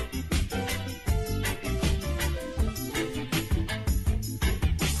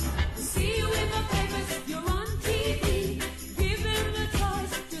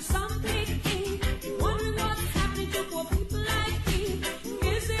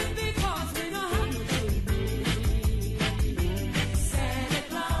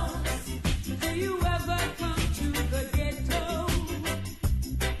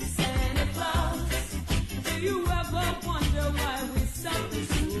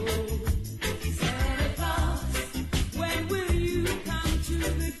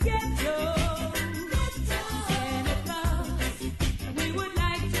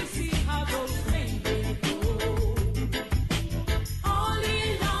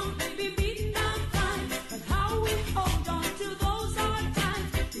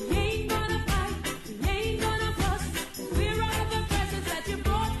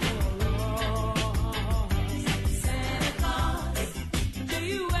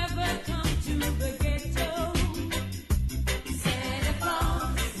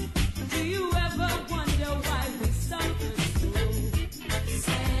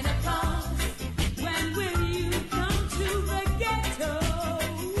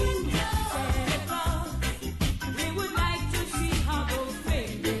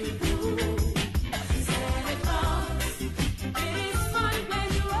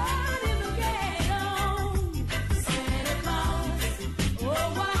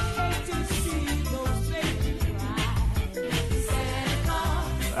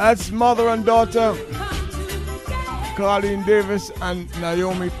 That's mother and daughter, Colleen Davis and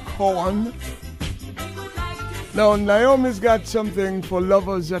Naomi Cohen. Now, Naomi's got something for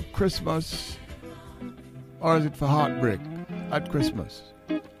lovers at Christmas, or is it for heartbreak at Christmas?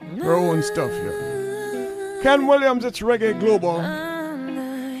 Her own stuff here. Ken Williams, it's Reggae Global,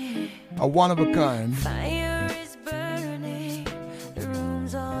 a one of a kind. Fire is burning, the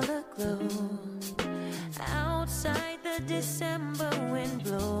room's all aglow. Outside the December wind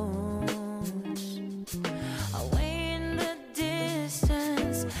blows. Away in the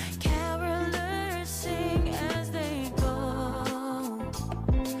distance, carolers sing as they go.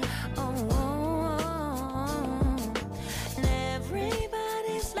 And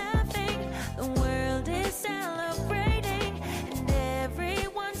everybody's laughing, the world is celebrating, and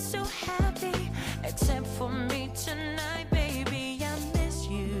everyone's so happy, except for me tonight, baby. I miss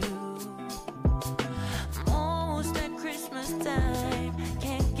you most at Christmas time.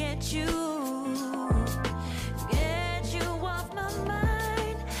 Can't get you off my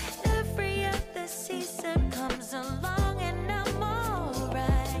mind. Every other season comes along and I'm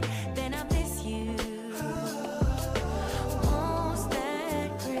alright. Then I miss you most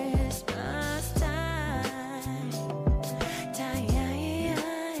at Christmas time.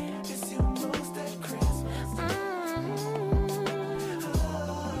 Miss you most at Christmas.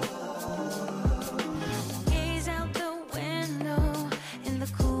 Gaze out the window in the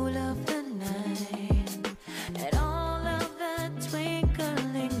cool of the night at all of the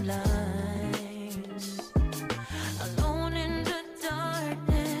twinkling lights. Alone in the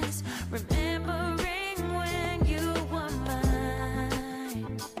darkness, remembering when you were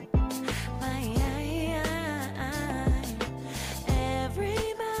mine.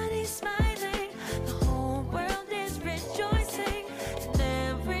 Everybody's smiling, the whole world is rejoicing, and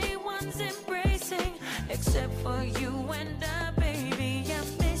everyone's embracing, except for you and I, baby. I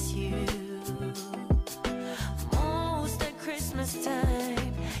miss you most at Christmas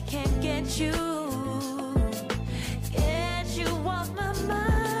time. Can't get you off my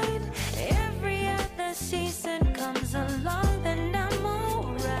mind. Every other season comes along, then I'm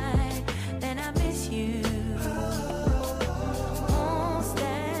alright. Then I miss you most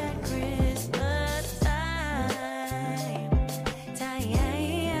at Christmas time.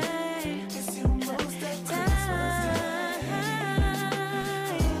 Miss you most at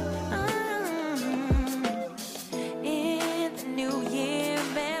in the new year,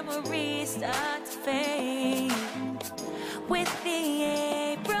 memories start to fade with the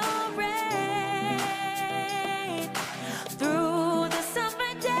April rain. Through the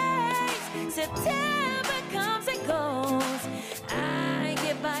summer days, September comes and goes. I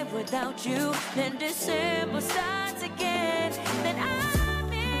get by without you, then December starts again. Then I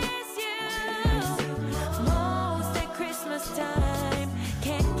miss you most at Christmas time.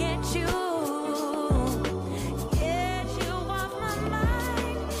 Can't get you off my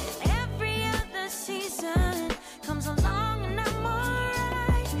mind. Every other season comes along and I'm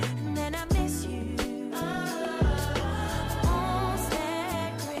alright. And then I miss you most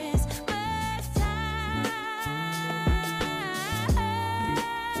at Christmas time.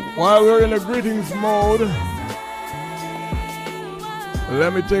 While we're in a greetings mode,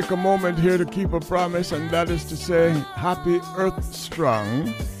 Let me take a moment here to keep a promise, and that is to say happy Earth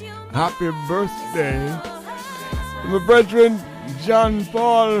Strong. Happy birthday to my brethren John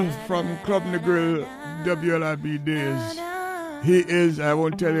Paul from Club Negril WLIB days. He is, I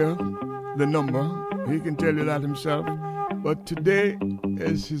won't tell you the number, he can tell you that himself, but today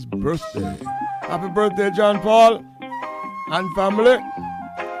is his birthday. Happy birthday, John Paul and family.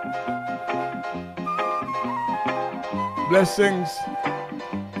 Blessings.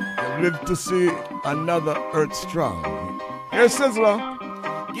 Live to see another Earth Strong. Yes, Sizzler.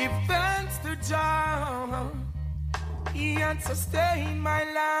 Give thanks to Jah. He had sustained my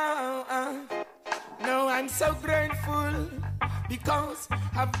life. No, I'm so grateful because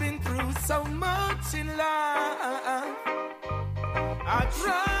I've been through so much in life. I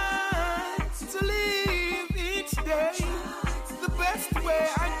try to live each day the best way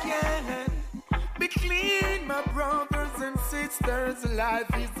I can. Be clean, my brothers and sisters. Life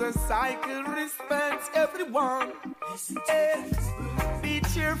is a cycle, respect everyone. Be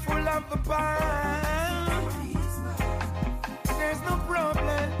cheerful of the past. There's no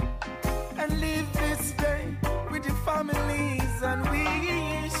problem. And live this day with your families and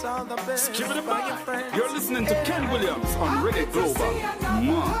wish all the best for your friends. You're listening to Ken Williams on Reggae Global.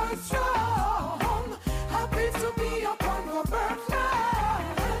 Happy to be upon your birthday.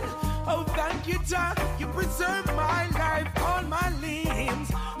 Oh, thank you, Jah. You preserve my life, all my limbs,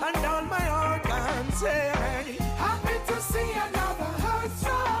 and all my organs. Hey. Happy to see another Earth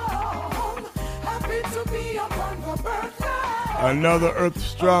Strong. Happy to be upon your birthday. Another Earth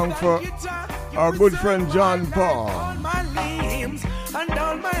Strong for our good friend John Paul. All my limbs and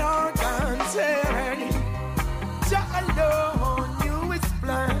all my organs. Hey. Jah alone, you is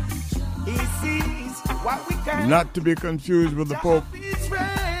blind. He sees what we can. Not to be confused with the Pope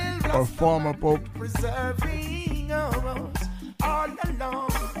or former Pope. Preserving us all along.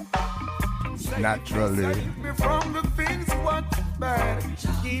 Naturally. From the things what bad.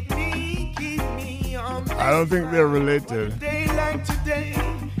 Keep me on. I don't think they're related. Day like today,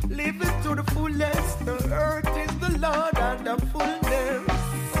 live it to the fullest. The earth is the Lord and the fullness.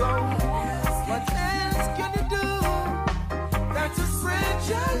 So, what else can you do? That's to spread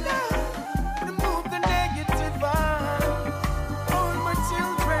your love. Remove the negative vibe. All my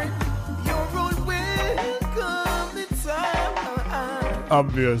children, you're all welcome inside.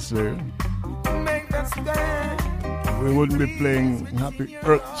 Obviously. Make that stand. We wouldn't be playing Happy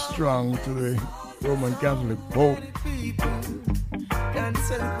Earth Strong to the Roman Catholic Pope. Can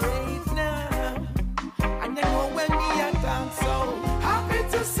celebrate now. And you know when we are down, so happy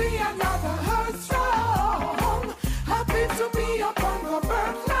to see another Earth Strong. Happy to be upon your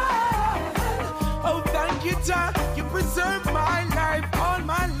birthday. Oh, thank you, Jah. You preserve my life, all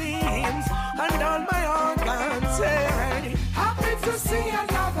my limbs, and all my organs. Hey. Happy to see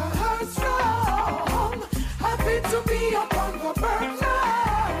another Earth Strong. Happy to be upon your birthday.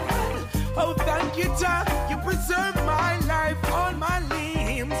 Oh, thank you, Jah. You preserve my life, all my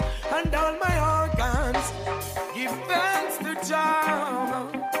limbs, and all my organs. Give thanks to Jah.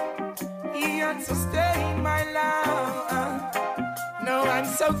 He had sustained my life. No, I'm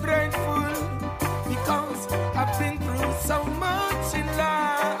so grateful because I've been through so much in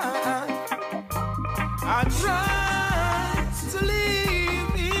life. I try to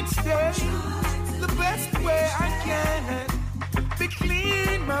live each day the best way I can. Be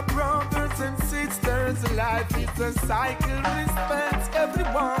clean, my brothers and sisters. Life is a cycle, respect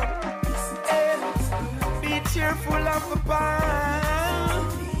everyone. Be cheerful of the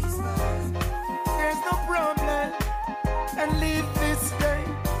past. There's no problem. And live this day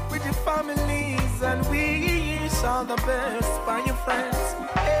with your families and wish all the best for your friends.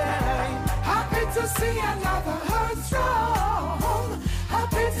 Hey. Happy to see another Earth Strong.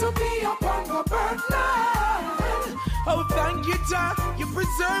 Happy to be upon your birthday. Oh, thank you, Jah. You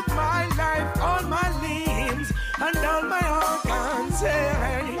preserve my life, all my limbs, and all my organs.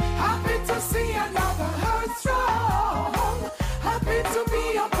 Hey. Happy to see another Earth Strong. Happy to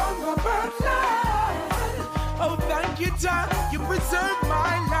be upon your birthday. Oh, thank you, Jah. You preserve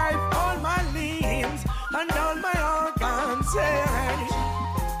my life, all my limbs, and all my organs. Hey.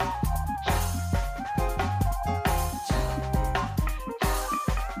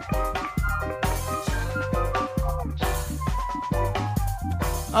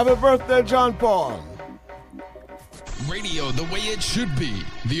 Happy birthday, John Paul. Radio the way it should be.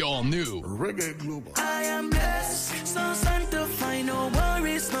 The all-new Reggae Global. I am blessed, so sanctified, no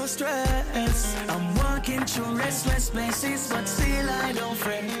worries, no stress. I'm walking through restless places, but still I don't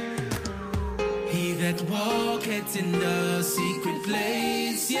fret. He that walketh in the secret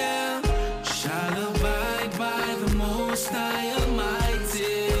place, yeah, shall abide by the Most High Almighty.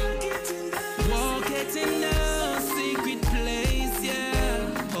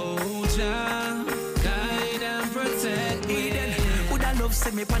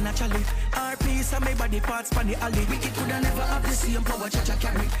 see me pan a chally. Our piece and my body parts pan the alley. Wicked coulda never have the same power Chacha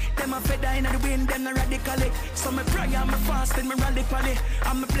carry. Them a feather in the wind, them a radically. So me pray and me fast and me rally pally.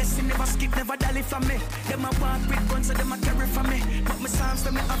 And me blessing never skip, never dally from me. Them a walk with guns so them a carry from me. But me psalms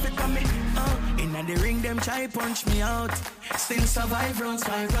them me have it from me. Inna the ring them try punch me out. Still survive rounds,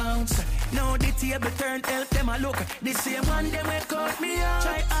 5 rounds. Now the table turn, help them a look. The same one them will cut me out.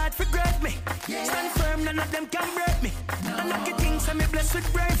 Try hard for grab me. Stand firm, none of them can break me. And lucky things I'm blessed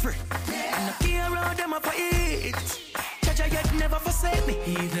with bravery. And I care around them up for it. Judge yet never forsake me.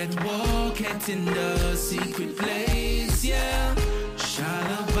 He that walketh in the secret place, yeah,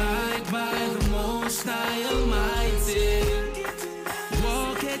 shall abide by the Most High Almighty.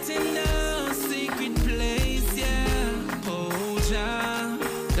 Walketh in the secret place, yeah. Oh, Jah,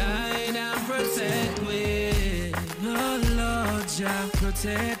 guide and protect me. Oh, Lord, Jah,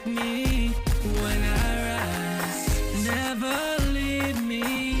 protect me when I rise. Never leave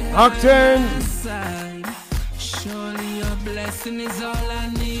me Octane. Surely your blessing is all I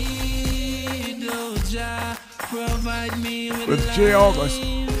need. Oh, Jah, provide me with J. August.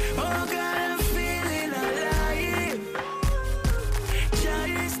 Oh God, I'm feeling alive. Jah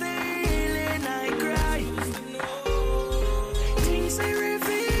is the healing I cry. Things I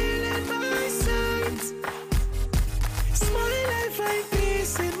reveal in my sight. Smile, I find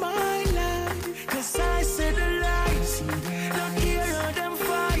peace in my life. 'Cause I see the light. Don't hear how them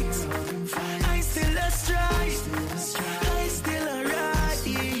fight. I still a strive. I still a rise.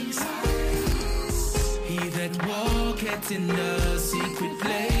 He that walketh in the secret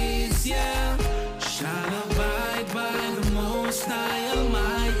place, yeah, shall abide by the Most High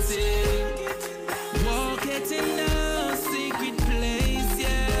Almighty. Walketh in the secret place,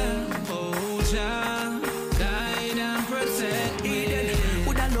 yeah. Oh, Jah, guide and protect me.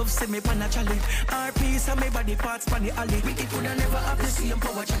 Woulda love see me pan a chally. Our piece and my body parts pan the alley. Wicked coulda never have the same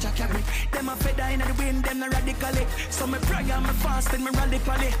power Chacha carry. Them a feather in the wind, them a radically. So me pray and me fast and me rally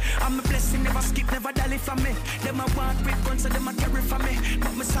pally. And me blessing never skip, never dally from me. Them a walk with guns so them a carry from me.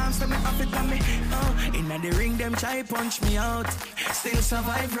 But me psalms them me have it from me. Inna the ring them try punch me out. Still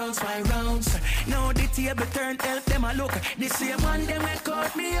survive rounds, 5 rounds. Now the table turn, help them a look. The same one them will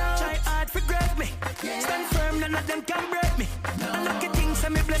cut me out. Try hard for grab me. Stand firm, none of them can break me. And lucky things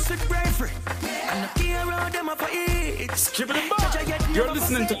I'm blessed with bravery. And I care around them up for it. Skipping it back. You're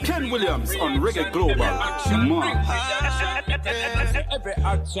listening to Ken Williams on Reggae Global. Every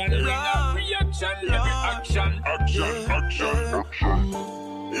action, reaction, every action.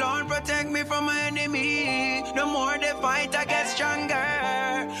 Lord, protect me from my enemy. The more they fight, I get stronger.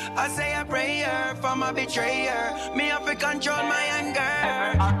 I say a prayer for my betrayer. Me have to control my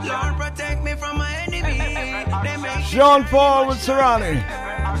anger. Lord, protect me from my enemy. They make Sean Paul with Serrani.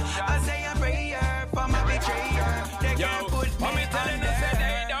 I say a prayer for my betrayer. They can't put me down there.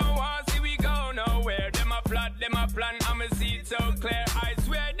 They don't want to see we go nowhere. Them a plot, them a plan, I'ma see it so clear. I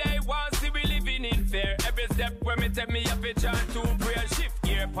swear they want to see we living in fear. Every step where me take me up a chance to pray. Shift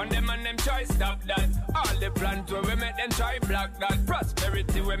gear upon them and them try stop that. All the plans where we make them try block that.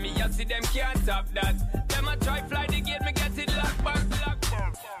 Prosperity where me I see them can't stop that. Them a try fly the gate, me get it locked back.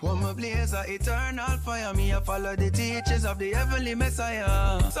 When my blaze a eternal fire, me I follow the teachings of the heavenly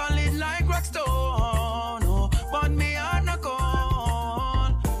Messiah. Solid like rock stone, oh, but me heart no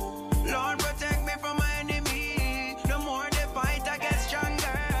cold. Lord, protect me from my enemy. The more they fight, I get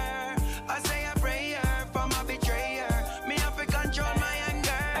stronger. I say a prayer for my betrayer. Me have to control my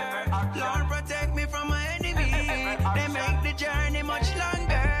anger. Lord, protect me from my enemy. They make the journey much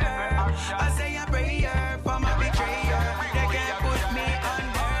longer. I say a prayer for my betrayer. They can't put me under.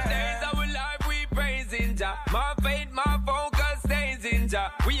 My faith, my focus stays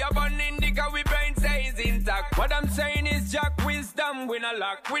intact. We are born indica, we brain stays intact. What I'm saying is Jack wisdom, we not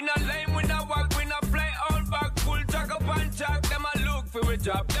lock. We not lame, we not walk, we not play all back. Full track up and track, them a look for we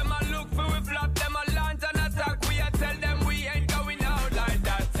drop. Them a look for we flop, them a launch and attack. We a tell them we ain't going out like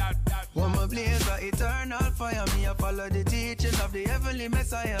that. When my blaze a eternal fire, me a follow the teachings of the heavenly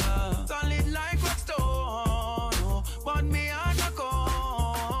Messiah. Solid like rock stone, oh, but me heart no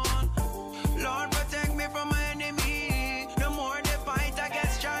cold. Lord, protect me from my enemy. The more they fight, I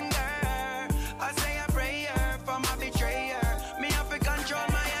get stronger. I say a prayer for my betrayer. Me have to control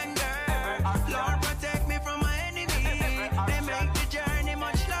my anger. Lord, protect me from my enemy. They make the journey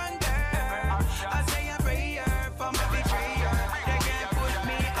much longer. I say a prayer for my betrayer. They can't put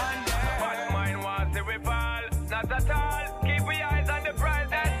me under. But mine wants to fall, not at all. Keep your eyes on the prize,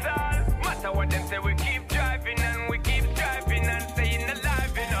 that's all. Matter what them say, we keep driving and we keep striving and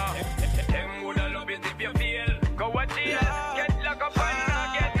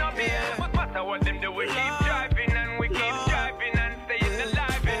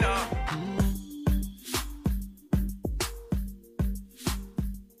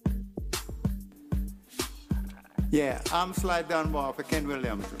Yeah, I'm Sly Dunbar for Ken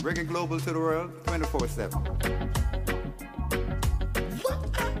Williams. Reggae Global to the world, 24/7.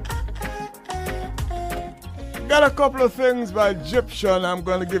 Got a couple of things by Egyptian. I'm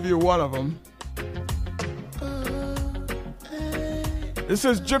going to give you one of them. This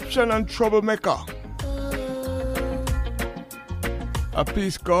is Egyptian and Troublemaker. A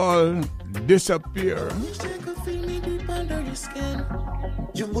piece called Disappear.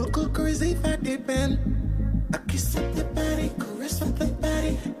 You will go crazy if I depend. I kiss up your body, caress up the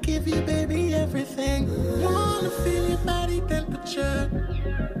body, give you baby everything. Wanna feel your body temperature.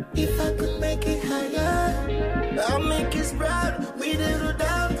 If I could make it higher, I'll make it sprout. We little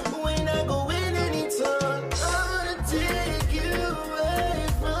down, we not going anytime. I wanna take you away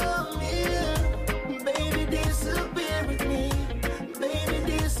from here. Baby, disappear with me. Baby,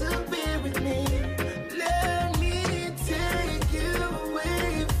 disappear with me. Let me take you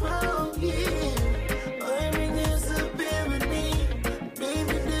away from here. Baby, disappear with me.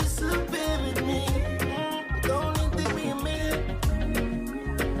 Baby, disappear with me. Don't need to be a minute.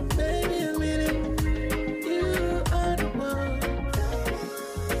 Baby, a minute. You are the one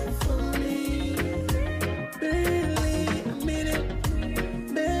for me. Barely a minute.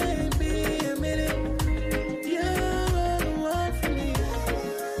 Baby, a minute. You are the one for me.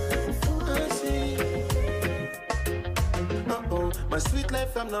 I see. My sweet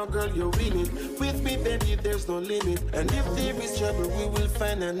life, I'm now, girl, you're in it. With me, baby, there's no limit. And if there is trouble, we will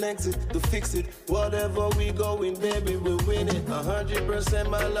find an exit to fix it. Whatever we going, baby, we'll win it. 100%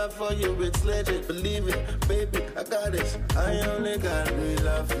 my love for you, it's legit. Believe it, baby, I got it. I only got real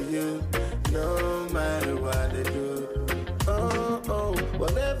love for you, no matter what they do. Oh,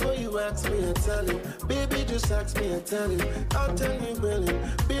 whatever you ask me, I tell you. Baby, just ask me, I tell you. I'll tell you, willing.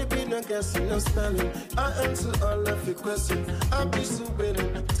 Baby, no guessing, no spelling. I answer all of your questions. I'll be so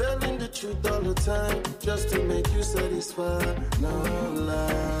willing. Telling the truth all the time, just to make you satisfied. No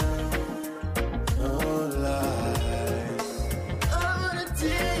lie, no lie. I wanna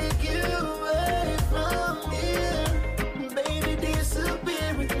take you away from here. Baby,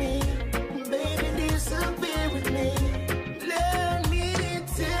 disappear with me. Baby, disappear with me. Let me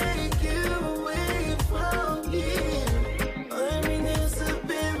take you away from here. Baby,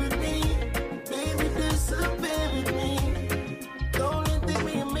 disappear with me. Baby, disappear with me. Don't let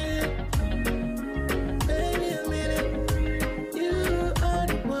me a minute. Baby, a minute. You are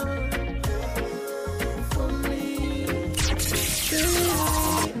the one for me. Baby,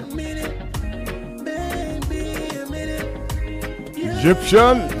 a minute. Baby, a minute.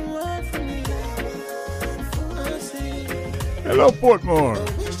 Egyptian. Hello, Portmore.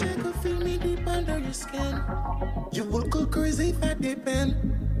 Wish I could feel me deep under your skin. You will go crazy if I depend.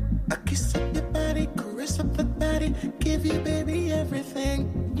 I kiss up your body, caress up the body, give you baby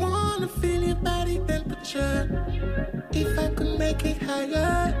everything. Wanna feel your body temperature. If I could make it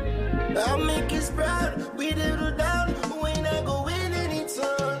higher, I'll make it sprout. We little down, we not going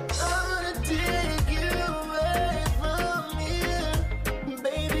anytime. I wanna take you away from here.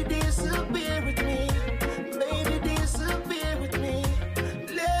 Baby, disappear with me. Baby, disappear with me.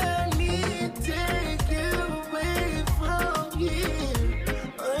 Let me take you away from here.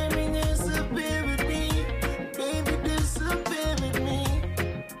 Baby, disappear with me. Baby, disappear with me.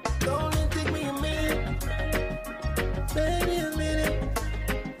 Don't let take me a minute. Baby, a minute.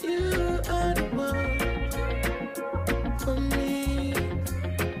 You are the one for me.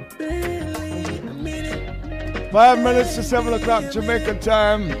 Barely a minute. 5 minutes to 7 o'clock Jamaican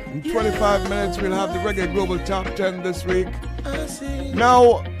time. In 25 minutes, we'll have the Reggae Global Top 10 this week.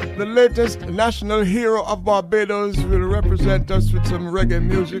 Now, the latest national hero of Barbados will represent us with some reggae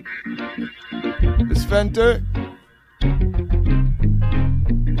music. Miss Fenty,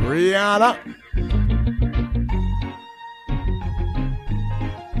 Rihanna.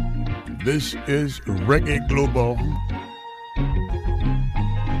 This is Reggae Global.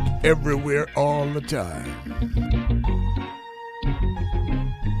 Everywhere, all the time.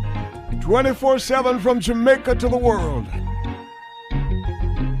 24/7 from Jamaica to the world.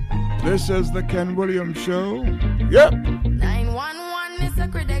 This is the Ken Williams Show. Yep. 911 is a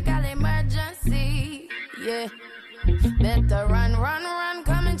critical emergency. Yeah. Better run.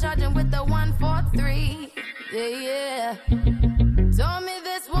 Come and charge him with the 143. Yeah. Told me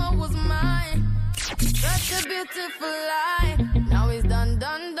this one was mine. Such a beautiful lie. Now he's done,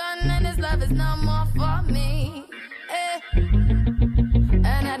 and his love is no more for me.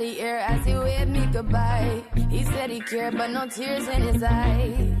 And at the air as he waved me goodbye, he said he cared, but no tears in his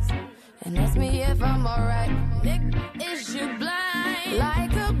eyes. And asked me if I'm alright. Nick, is you blind?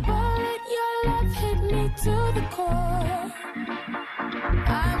 Like a bullet, your love hit me to the core.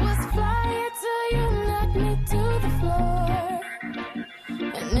 I was flying till you knocked me to the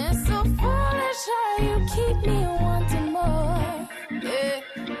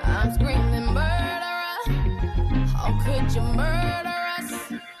could you murder us?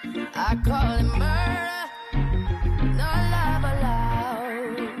 I call it murder. No love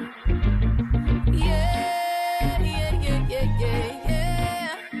allowed. Yeah, yeah, yeah, yeah, yeah,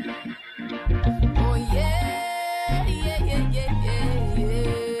 yeah. Oh yeah, yeah, yeah, yeah, yeah,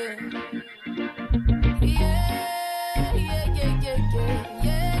 yeah. Yeah, yeah, yeah, yeah, yeah,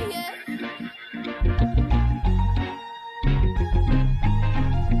 yeah, yeah.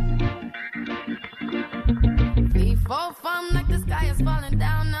 Before fun like the sky is falling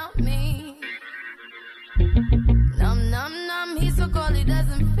down on me. Num, num, num, he's so cold he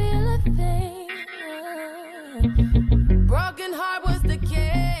doesn't feel a thing. Broken heart was the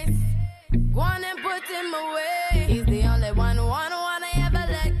case. Go on and put him away. He's the only one I ever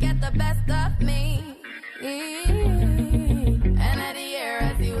let get the best of me. And at the air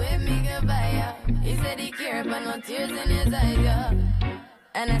as he waved me goodbye, yeah. He said he cared but no tears in his eyes, yeah.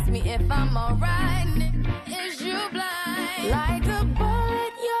 And asked me if I'm alright. Is you blind? Like a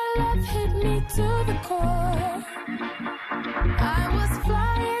bullet, your love hit me to the core. I was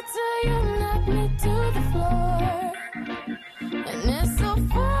flying till you knocked me to the floor. And it's so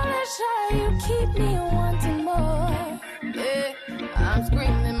foolish how you keep me wanting more. Yeah, I'm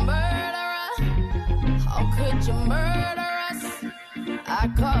screaming murderer. How could you murder us? I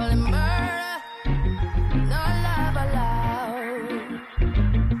call it murder. No love allowed.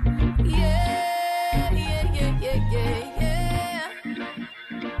 Yeah, yeah, yeah, yeah, yeah, yeah.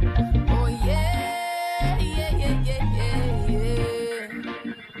 Oh yeah, yeah, yeah, yeah, yeah, yeah.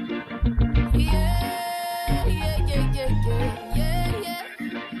 Yeah, yeah, yeah, yeah, yeah, yeah, yeah.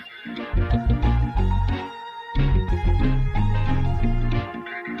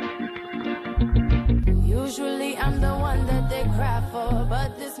 Usually I'm the one that they cry for,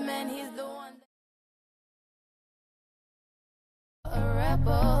 but this man, he's the one that... a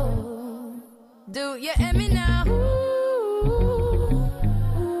rebel. Do you hear me now? No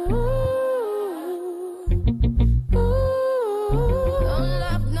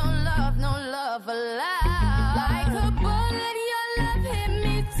love, no love, no love allowed. Like a bullet, your love hit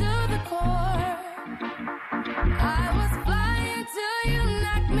me to the core. I was flying till you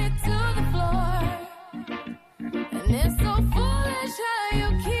knocked me to the floor. And it's so foolish how you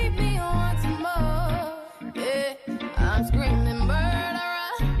keep me wanting more. Yeah, I'm screaming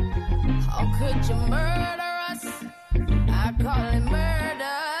murderer. How could you murder us? I call it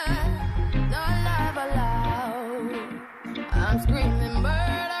murder. No love allowed. I'm screaming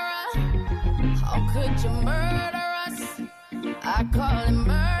murderer. How could you murder us? I call it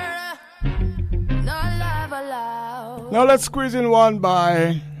murder. No love allowed. Now let's squeeze in one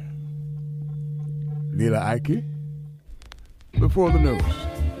by Lila Ike before the news.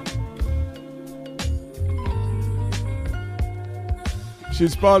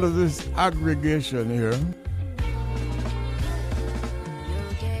 She's part of this aggregation here.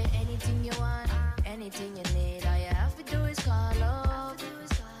 Anything you want, anything you need, all you have to do is call up.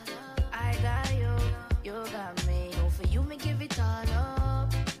 I got you, you got me. So for you, me give it all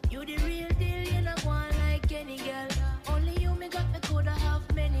up. You the real deal, you not one like any girl. Only you me got me coulda have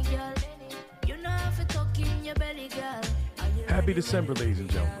many girl. You know how to talk in your belly, girl. Happy December, ladies and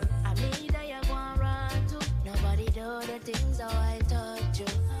gentlemen. I need that you want run to. Nobody do the things how I touch you.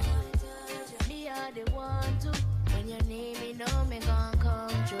 Me are the one to. When you need me, know me gon'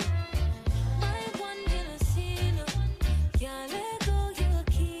 come true. My one little sinner, can't let go, you a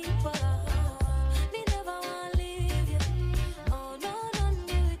keeper. Me never wanna leave you. Oh no, none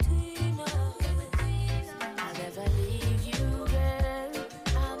between us. I'll never leave you, girl.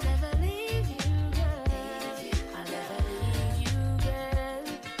 I'll never leave you, girl. I'll never leave you, girl.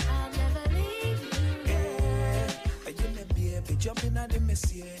 I'll never leave you, girl. You may be able jumping at the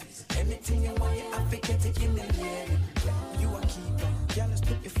Mercedes. Anything you want, you have to get it in the lady. You a keeper, girl, let's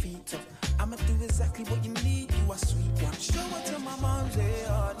put your feet up. I'ma do exactly what you need, you a sweet one. Show it to my mom, say,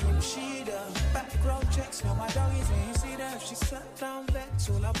 oh, you she does. Background checks, now my doggies ain't see that. If she sat down vex,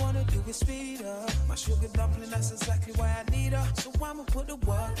 all I wanna do is speed up. My sugar dumpling, that's exactly why I need her. So I'ma put the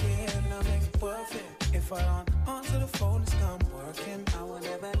work in, I'll make it perfect. If I answer the phone, it's come working. I will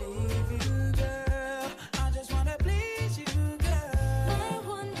never leave you, girl. I just wanna please you, girl. My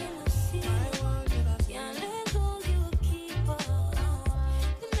one little sinner, can't let go, you a keeper.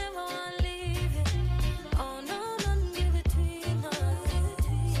 You never wanna leave you. Oh no, none between us.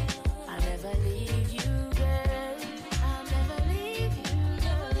 I'll never leave you, girl. I'll never leave you,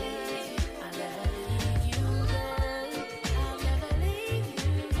 girl. I'll never leave you, girl. I'll never leave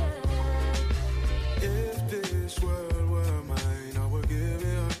you, girl. If this world were mine, I would give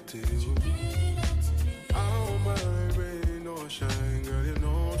it up to you. All my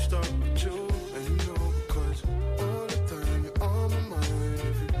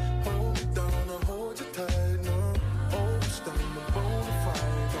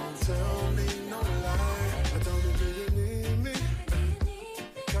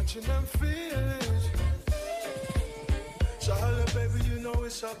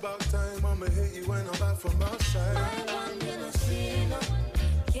It's about time, I'ma hit you when I'm back from outside. My one little Sheila,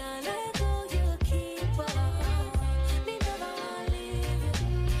 can't let go, you keep on. Me never wanna leave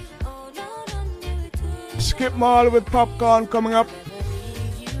you. Oh, no, no, no, Skip Marley with Popcorn coming up.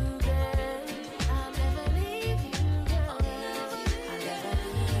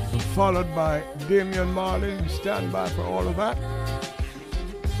 Followed by Damian Marley. Stand by for all of that.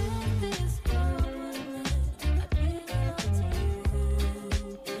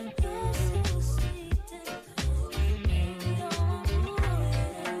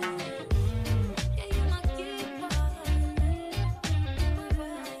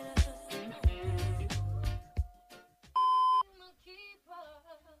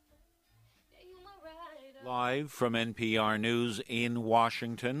 Live from NPR News in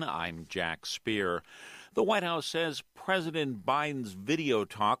Washington, I'm Jack Speer. The White House says President Biden's video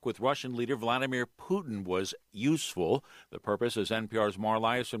talk with Russian leader Vladimir Putin was useful. The purpose, as NPR's Mara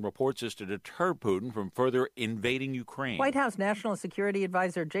Liasson reports, is to deter Putin from further invading Ukraine. White House National Security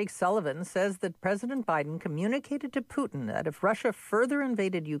Advisor Jake Sullivan says that President Biden communicated to Putin that if Russia further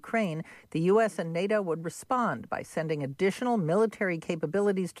invaded Ukraine, the U.S. and NATO would respond by sending additional military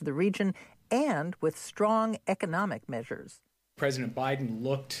capabilities to the region and with strong economic measures. President Biden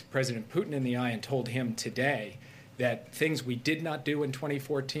looked President Putin in the eye and told him today that things we did not do in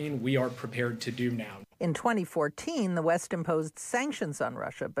 2014, we are prepared to do now. In 2014, the West imposed sanctions on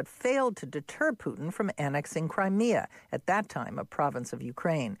Russia, but failed to deter Putin from annexing Crimea, at that time a province of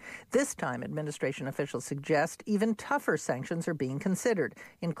Ukraine. This time, administration officials suggest even tougher sanctions are being considered,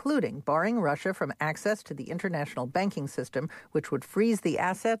 including barring Russia from access to the international banking system, which would freeze the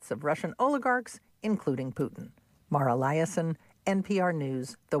assets of Russian oligarchs, including Putin. Mara Liasson, NPR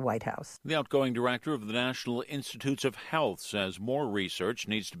News, the White House. The outgoing director of the National Institutes of Health says more research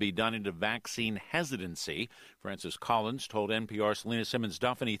needs to be done into vaccine hesitancy. Francis Collins told NPR's Selena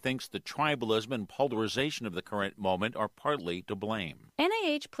Simmons-Duffin he thinks the tribalism and polarization of the current moment are partly to blame.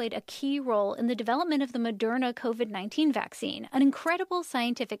 NIH played a key role in the development of the Moderna COVID-19 vaccine, an incredible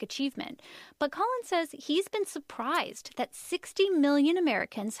scientific achievement. But Collins says he's been surprised that 60 million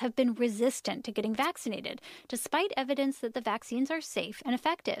Americans have been resistant to getting vaccinated, despite evidence that the vaccines are safe and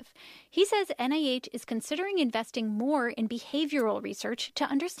effective. He says NIH is considering investing more in behavioral research to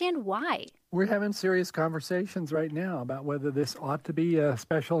understand why. We're having serious conversations right now about whether this ought to be a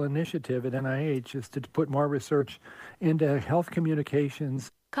special initiative at NIH, is to put more research into health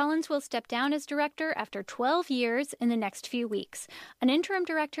communications. Collins will step down as director after 12 years in the next few weeks. An interim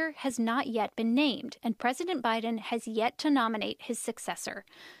director has not yet been named, and President Biden has yet to nominate his successor.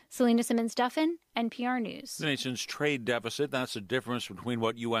 Selena Simmons-Duffin, NPR News. The nation's trade deficit, that's the difference between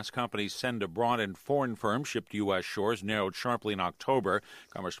what U.S. companies send abroad and foreign firms ship to U.S. shores, narrowed sharply in October.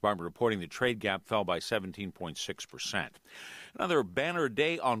 Commerce Department reporting the trade gap fell by 17.6%. Another banner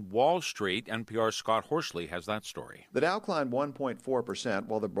day on Wall Street. NPR's Scott Horsley has that story. The Dow climbed 1.4%,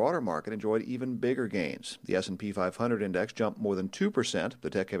 while the broader market enjoyed even bigger gains. The S&P 500 index jumped more than 2%. The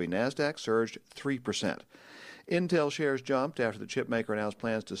tech-heavy NASDAQ surged 3%. Intel shares jumped after the chipmaker announced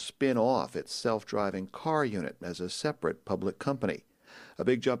plans to spin off its self-driving car unit as a separate public company. A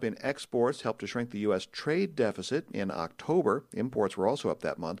big jump in exports helped to shrink the U.S. trade deficit in October. Imports were also up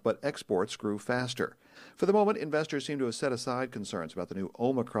that month, but exports grew faster. For the moment, investors seem to have set aside concerns about the new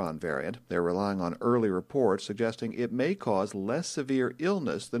Omicron variant. They're relying on early reports suggesting it may cause less severe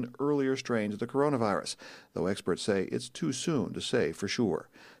illness than earlier strains of the coronavirus, though experts say it's too soon to say for sure.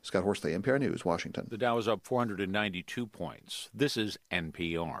 Scott Horsley, NPR News, Washington. The Dow is up 492 points. This is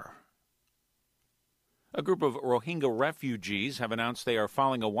NPR. A group of Rohingya refugees have announced they are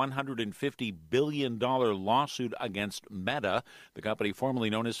filing a $150 billion lawsuit against Meta, the company formerly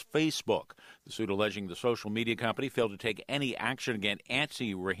known as Facebook. The suit alleging the social media company failed to take any action against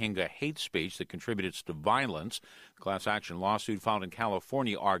anti-Rohingya hate speech that contributed to violence. The class action lawsuit filed in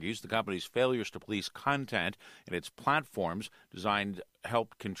California argues the company's failures to police content in its platforms designed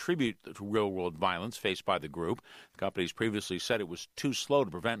helped contribute to real-world violence faced by the group. The company's previously said it was too slow to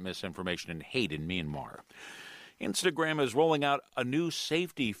prevent misinformation and hate in Myanmar. Instagram is rolling out a new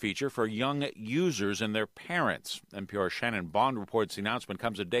safety feature for young users and their parents. NPR's Shannon Bond reports the announcement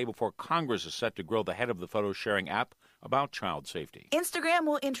comes a day before Congress is set to grill the head of the photo-sharing app about child safety. Instagram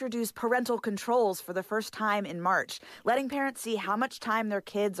will introduce parental controls for the first time in March, letting parents see how much time their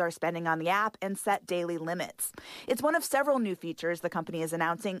kids are spending on the app and set daily limits. It's one of several new features the company is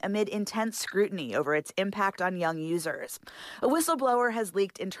announcing amid intense scrutiny over its impact on young users. A whistleblower has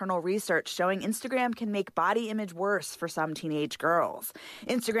leaked internal research showing Instagram can make body image worse for some teenage girls.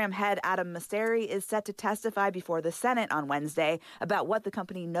 Instagram head Adam Mosseri is set to testify before the Senate on Wednesday about what the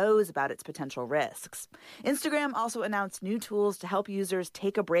company knows about its potential risks. Instagram also announced new tools to help users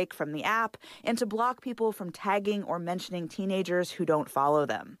take a break from the app and to block people from tagging or mentioning teenagers who don't follow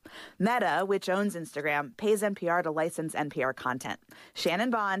them. Meta, which owns Instagram, pays NPR to license NPR content. Shannon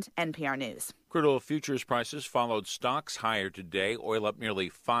Bond, NPR News. Crude oil futures prices followed stocks higher today, oil up nearly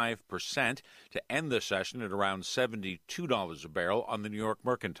 5% to end the session at around $72 a barrel on the New York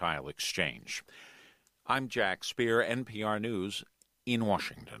Mercantile Exchange. I'm Jack Speer, NPR News in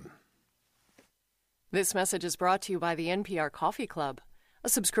Washington. This message is brought to you by the NPR Coffee Club. A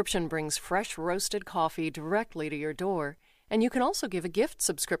subscription brings fresh roasted coffee directly to your door, and you can also give a gift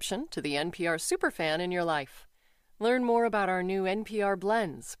subscription to the NPR superfan in your life. Learn more about our new NPR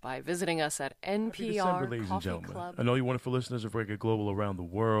blends by visiting us at NPR ladies and gentlemen. Club. I know you wonderful listeners of Reggae Global around the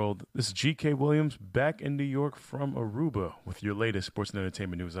world. This is G.K. Williams back in New York from Aruba with your latest sports and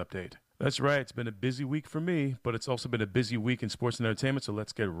entertainment news update. That's right, it's been a busy week for me, but it's also been a busy week in sports and entertainment, so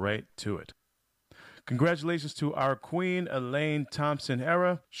let's get right to it. Congratulations to our queen, Elaine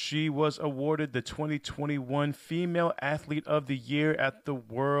Thompson-Herah. She was awarded the 2021 Female Athlete of the Year at the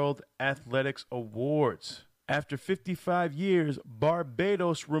World Athletics Awards. After 55 years,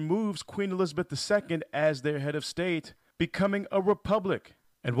 Barbados removes Queen Elizabeth II as their head of state, becoming a republic.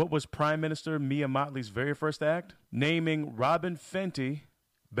 And what was Prime Minister Mia Mottley's very first act? Naming Robin Fenty,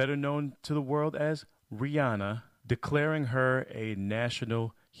 better known to the world as Rihanna, declaring her a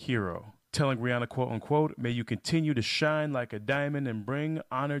national hero. Telling Rihanna, quote unquote, "May you continue to shine like a diamond and bring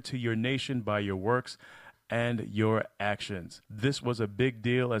honor to your nation by your works and your actions." This was a big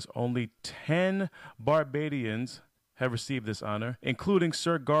deal as only 10 Barbadians have received this honor, including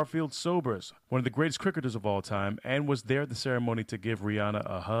Sir Garfield Sobers, one of the greatest cricketers of all time, and was there at the ceremony to give Rihanna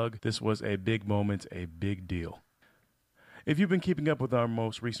a hug. This was a big moment, a big deal. If you've been keeping up with our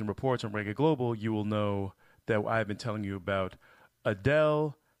most recent reports on Reggae Global, you will know that I've been telling you about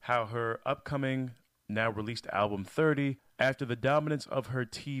Adele, how her upcoming, now released album 30, after the dominance of her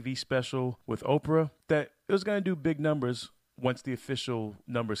TV special with Oprah, that it was going to do big numbers once the official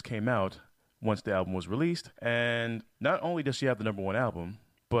numbers came out, once the album was released. And not only does she have the number one album,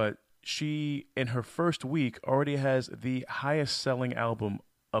 but she, in her first week, already has the highest selling album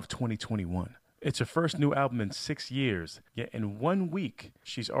of 2021. It's her first new album in 6 years, yet in 1 week,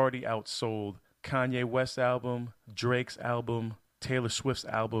 she's already outsold Kanye West's album, Drake's album, Taylor Swift's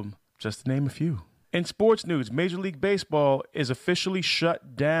album, just to name a few. In sports news, Major League Baseball is officially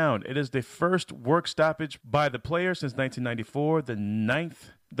shut down. It is the first work stoppage by the players since 1994, the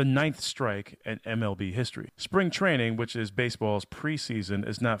ninth strike in MLB history. Spring training, which is baseball's preseason,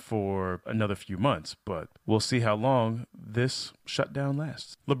 is not for another few months, but we'll see how long this shutdown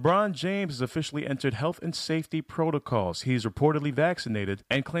lasts. LeBron James has officially entered health and safety protocols. He's reportedly vaccinated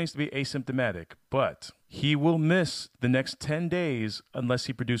and claims to be asymptomatic, but he will miss the next 10 days unless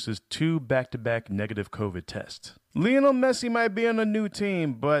he produces 2 back-to-back negative COVID tests. Lionel Messi might be on a new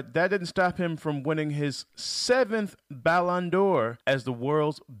team, but that didn't stop him from winning his 7th Ballon d'Or as the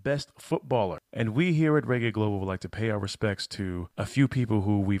world's best footballer. And we here at Reggae Global would like to pay our respects to a few people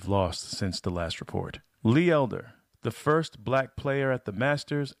who we've lost since the last report. Lee Elder, the first black player at the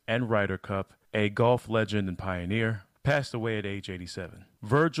Masters and Ryder Cup, a golf legend and pioneer, passed away at age 87.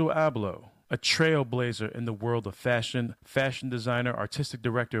 Virgil Abloh, a trailblazer in the world of fashion designer, artistic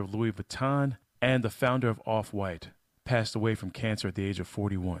director of Louis Vuitton, and the founder of Off-White, passed away from cancer at the age of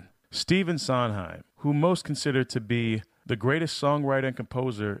 41. Stephen Sondheim, who most considered to be the greatest songwriter and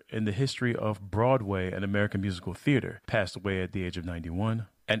composer in the history of Broadway and American musical theater, passed away at the age of 91.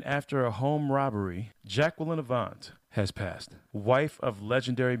 And after a home robbery, Jacqueline Avant has passed. Wife of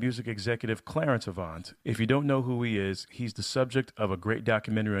legendary music executive Clarence Avant. If you don't know who he is, he's the subject of a great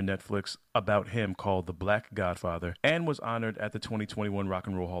documentary on Netflix about him called The Black Godfather, and was honored at the 2021 Rock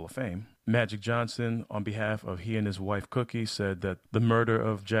and Roll Hall of Fame. Magic Johnson, on behalf of he and his wife Cookie, said that the murder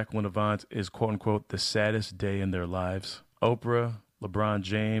of Jacqueline Avant is quote-unquote the saddest day in their lives. Oprah, LeBron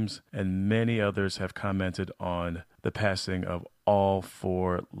James, and many others have commented on the passing of all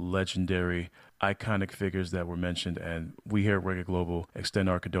 4 legendary, iconic figures that were mentioned, and we here at Reggae Global extend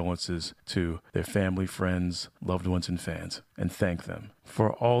our condolences to their family, friends, loved ones, and fans, and thank them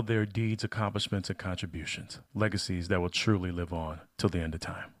for all their deeds, accomplishments, and contributions, legacies that will truly live on till the end of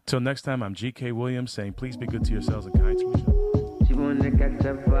time. Till next time, I'm G.K. Williams saying please be good to yourselves and kind to each other. She wanna catch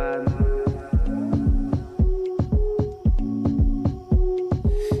a vibe.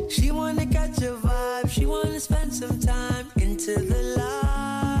 She wanna catch a vibe, she wanna spend some time into the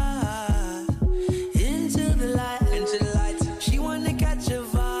light, into the light, into the light. She wanna catch a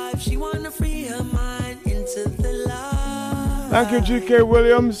vibe, she wanna free her mind into the light. Thank you, G.K.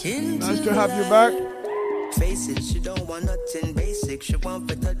 Williams. Nice to have you back. Face it, she don't want nothing basic. basic. She want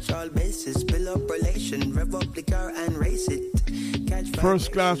to touch all bases, build up relation, rev up the car and race it. Catch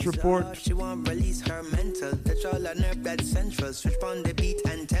First class report. She want release her mental, touch all her nerve that central. Switch on the beat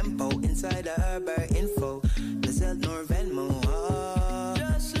and tempo inside of her bare info. The Zelle nor Venmo.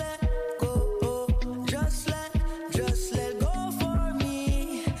 Just let go, just let go for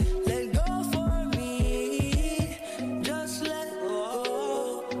me. Let go for me. Just let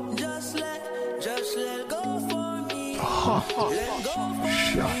go, just let go for me. Let go for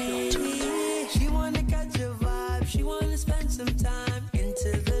me. She wanna catch a vibe, she wanna spend some time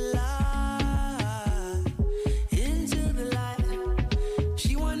into the light, into the light.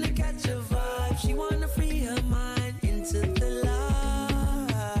 She wanna catch a vibe, she wanna free her mind into the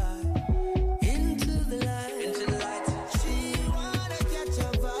light, into the light, into the light. She wanna catch a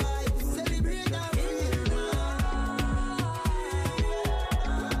vibe, celebrate her in the night.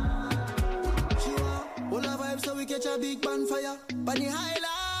 She want all her vibes so we catch a big bonfire. Bunny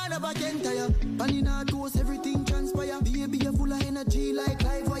Highland of a Kentire. Bunny not toast, everything transpire. Baby, you're full of energy like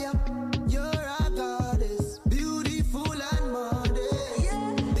live wire. You're a goddess, beautiful and modest.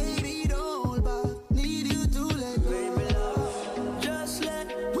 Yeah. Baby, don't hold back, need you to let go. Baby, love, just let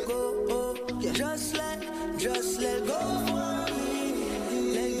go. Yeah. Just let go for me.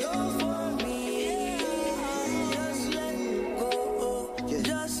 Let go for me. Just let go. Yeah.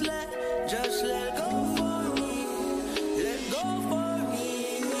 Just let go for me. Let go for me.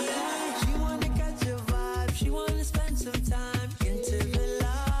 She wanna catch a vibe, she wanna spend some time into the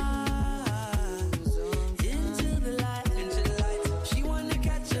light, into the light, into the light. She wanna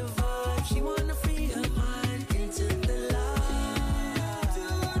catch a vibe, she wanna free her mind into the light,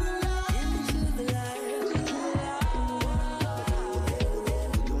 into the light.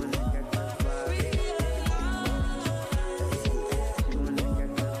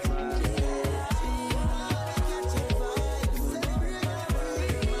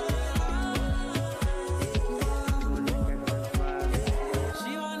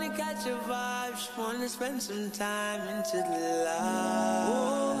 She wanna catch a vibe, she wanna spend some time into the light.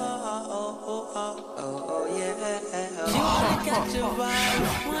 Oh, yeah. She wanna catch a vibe,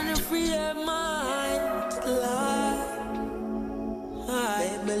 she wanna free her mind to the light.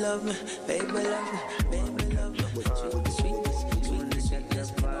 Baby love me, baby love me, baby love me. Sweet, sweetness, sweetness, sweetness,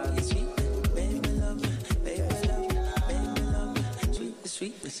 sweetness. Baby love me, baby love me, baby love me. Sweetness,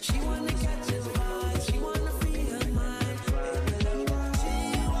 sweetness. She wanna catch a vibe, she wanna free her mind. Baby love me, she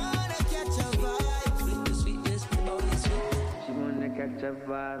wanna catch a vibe. Sweetness, sweetness, oh yeah, sweetness. She wanna catch a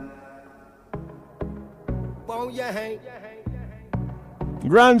vibe. Oh yeah, hey.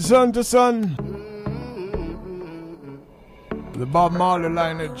 Grandson to son. The Bob Marley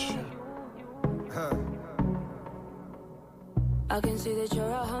lineage. I can see that you're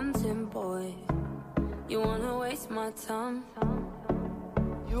a hunting boy. You wanna waste my time.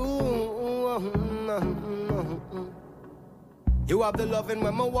 You have the loving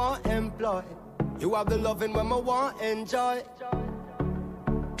when I want employ. You have the loving when I want enjoy.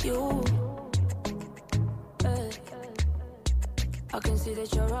 You, I can see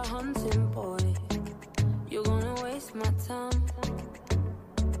that you're a hunting boy. You're gonna waste my time.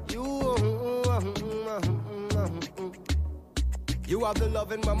 You have the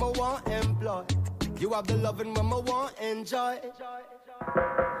loving when I want employ. You have the loving when I want enjoy.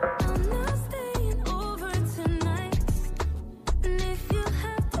 I'm not staying over tonight. And if you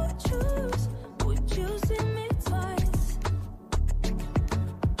have to choose, would you see me twice?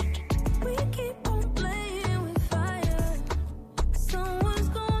 We keep on playing with fire. Someone's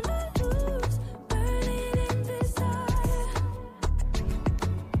gonna lose, burning in desire.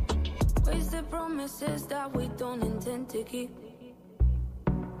 Wasted promises that we don't intend to keep.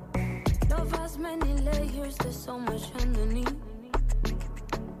 Love has many layers, there's so much underneath.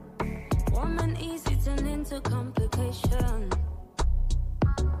 Warm and easy turn into complication.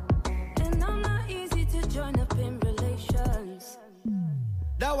 And I'm not easy to join up in relations.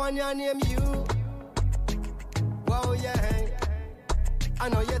 That one your name you. Wow, yeah. I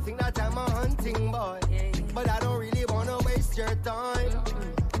know you think that I'm a hunting boy, but I don't really wanna waste your time.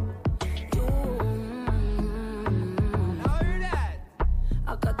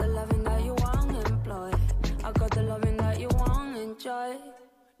 I got the loving that you want employ. I got the loving that you want enjoy.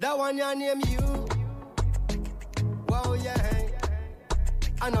 That one your name you. Wow, yeah.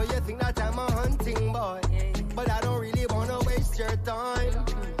 I know you think that I'm a hunting boy, but I don't really wanna waste your time.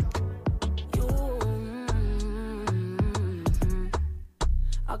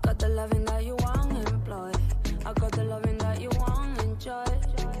 I got the loving that you want employ. I got the loving that you want enjoy.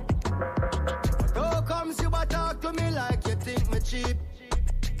 How comes you but talk to me like you think me cheap?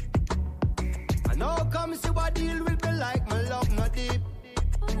 I know come see what deal will be like, my love not deep.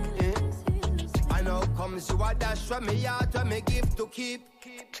 I know comes you a dash from me heart when me give to keep.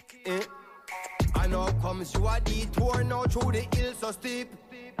 I know comes you a detour now through the hills so steep.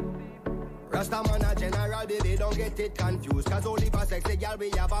 Rasta man a general, baby, don't get it confused. Cause only for sexy girl we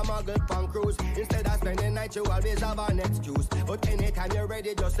have a muggle punk cruise. Instead of spending night you always have an excuse. But anytime you're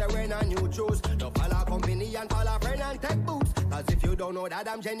ready just say when a new choose. Don't follow company and follow friend and take boots. Cause if you don't know that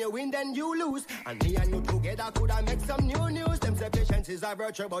I'm genuine then you lose. And me and you together coulda make some new news. Them say patience is a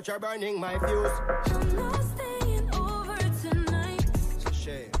virtue but you're burning my fuse. I'm not staying over tonight. It's a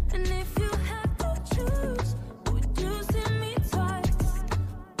shame. And if you have to choose, would you send me twice?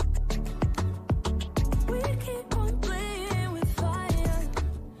 We keep on playing with fire.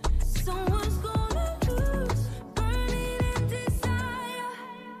 Someone's gonna lose, burning in desire.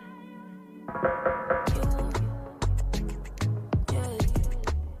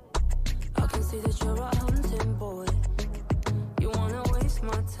 I can see that you're a hunting boy. You wanna waste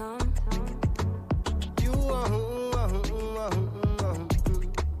my time.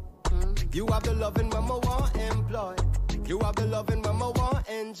 You have the loving mama want employ. You have the loving mama want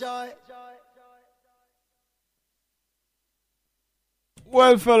enjoy.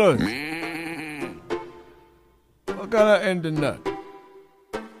 Well, fellas, what kind of ending that?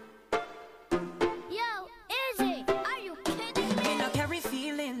 Yo, Izzy, are you kidding me? Me no carry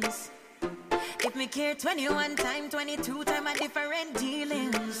feelings. If me care 21 time, 22 time, a different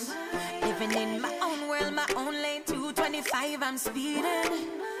dealings. Living in my own world, my own lane, 225, I'm speeding.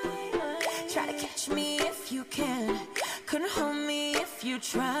 Try to catch me if you can. Couldn't hold me if you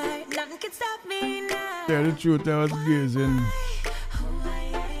tried. Nothing can stop me now. Tell the truth, I was gazing,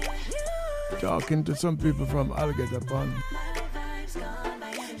 talking to some people from Alligator Pond.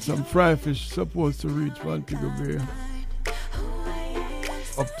 Some fry fish supposed to reach Montego Bay.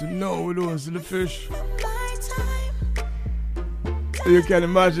 Up to now, we don't see the fish. You can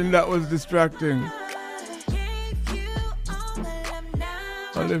imagine that was distracting.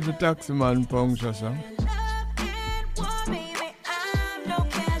 I left the taxi man puncture, sir.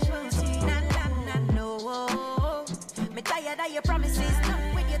 Me tired of your promises, not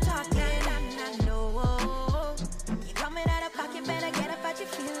when you're talking. I know you coming out of pocket, better get up at your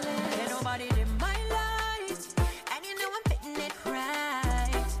feelings. Ain't nobody in my life, and you know I'm fitting it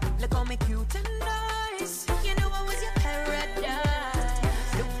right. Look on me cute and nice, you know I was your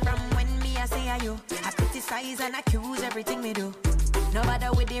paradise. Look from when me I say I you, I criticize and accuse everything me do. No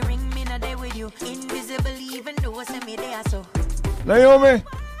matter with the ring, me not there with you. Invisible even though I send me there so. Naomi.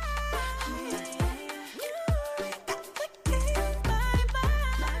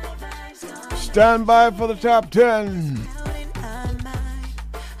 Stand by for the top 10.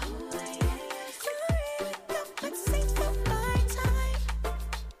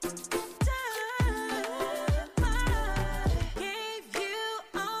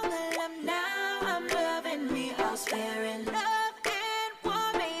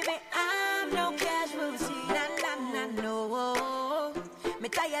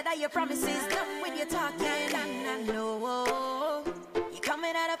 Your promises, not when you're talking. I know you're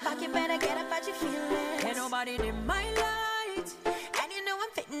coming out of pocket, better get up at your feelings. Ain't nobody in my light, and you know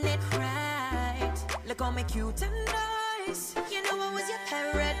I'm fitting it right. Look on me cute and nice, you know I was your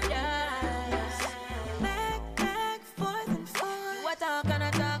paradise. Back, forth and forth. You are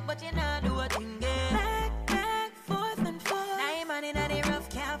talk, but you not do a thing. Back, forth and forth. Now you're man in the rough,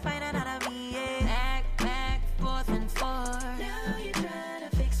 can't find another me. Back, forth and forth. Now you're trying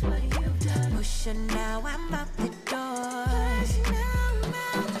to fix what you've done. Pushing now, I'm out the doors.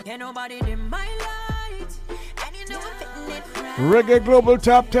 Ain't nobody in my light, and you know I'm fitting it right. Reggae Global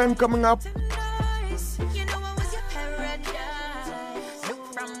Top 10 coming up. You know I was your paradise.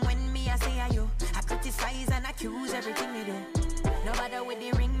 Look from when me I say I you, I criticize and accuse everything me do. No matter with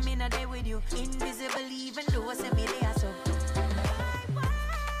the ring, me not there with you. Invisible even though I say me there so.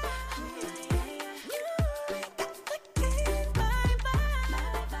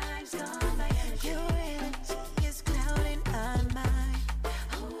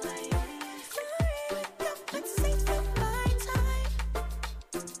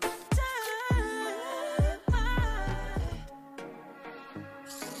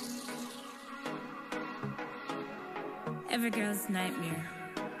 Every girl's nightmare.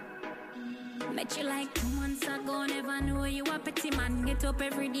 Met you like 2 months ago, never knew you a petty man. Get up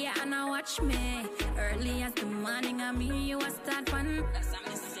every day and I watch me. Early as the morning, I mean you a start fun. That's how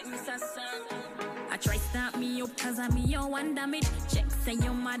me sing a song. I try stop me up cause I me your one damage. Check say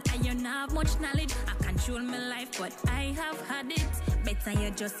you mad and you not have much knowledge. I control control my life, but I have had it. Better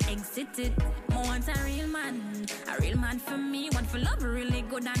you just exit it. More want a real man for me. Want for love really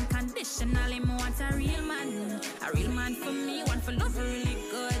good unconditionally. More want a real man for me. Want for love really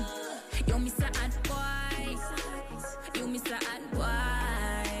good. Yo, Mr. Hot Boy. You, Mr. Hot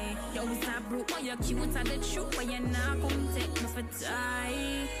Boy. Yo, Mr. Brook, boy, you're cute and the truth, but you're not come take me for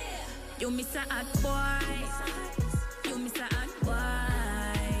die. You, Mr. Hot Boy. You, Mr. Hot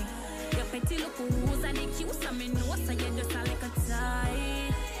Boy. Your petty look who's and the cute, so me know, so you're just a like a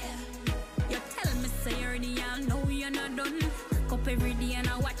tie. You tell me, say you're the y'all know you're not done. Up every day and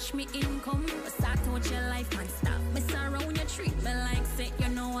I watch me income. Start out your life, man, stop mess around. You treat me like say you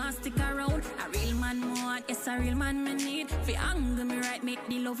know I stick around. A real man more, yes, a real man me need. Fi anger me right, make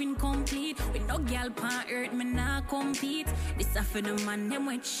the loving complete. With no girl pan earth, me nah compete. This a for the man, them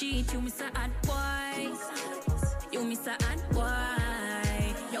with cheat. You Mr. Hot Boy. You Mr. Hot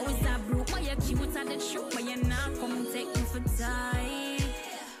Boy. You is a broke, but you cute and the truth, but you nah come take me for die.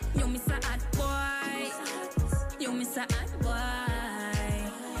 You Mr. Hot Boy. You Mr. Hot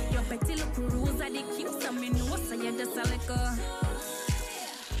Boy. Your petty look rules are the cute, so me know, so you just a little.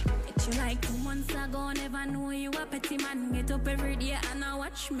 It's you like 2 months ago, never knew you a petty man. Get up every day and I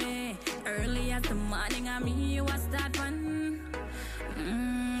watch me. Early as the morning, I mean you a start one.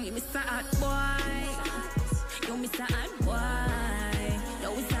 You Mr. Hot Boy. You Mr. Hot Boy. You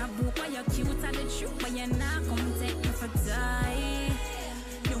Mr. Brook, but you're cute and the truth, but you're not come take me for die.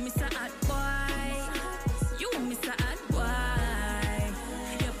 You Mr. Hot Boy. You Mr. Hot Boy.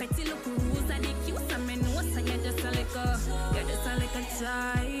 Your petty look rules and the cute, so me know, so you're just a little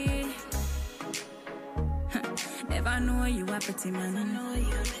tie. Never know you a petty man.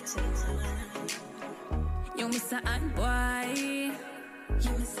 You Mr. Hot Boy.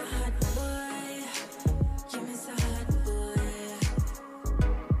 You Mr. Hot Boy. You Mr. Hot boy.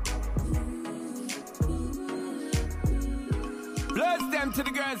 Bless them to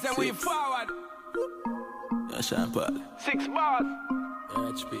the girls and we forward. Yeah, Champagne. 6 bars.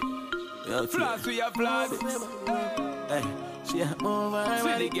 HP. Floss with your floss. Hey, she a move her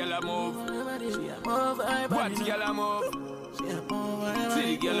body. See the girl a move. She a move her body. Watch the girl a move. She a move her body.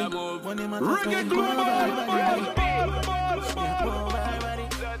 See the girl a move. Reggae global. She a move her body.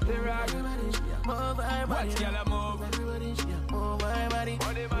 Dirty rock. She a move her body. Watch the girl a move. She a move her body.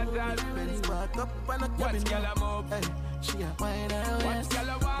 Money matters. Back up and a watch the girl a move. She a wine her waist. Watch the girl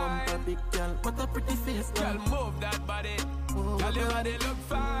a wine. Bump a big girl, what a pretty face. Girl, move that body. Girl, your body look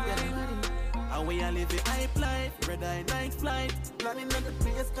fine. And we a live a hype life, red eye night flight. Planning on the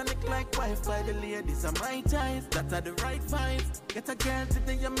place connect like Wi-Fi. The ladies are my ties, that are the right vibes. Get a girl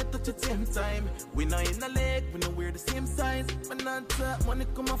today, you me touch at the same time. We not in a leg, we know we're the same size. But not that money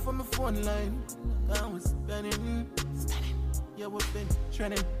come off from my phone line. I was spending, yeah, we've been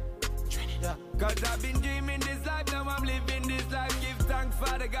trending. Yeah. Cause I've been dreaming this life, now I'm living this life. Give thanks,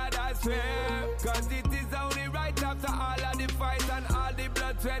 Father God, I swear. Cause it is only right after all of the fight and all the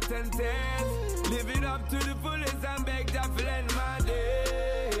blood, sweat and tears. Living up to the fullest and beg that to end my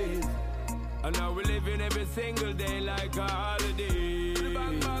days. And now we're living every single day like a holiday.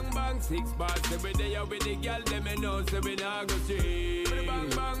 Bang, bang, bang, 6 bars every day out with the girl, them me know, so we not go straight. Bang,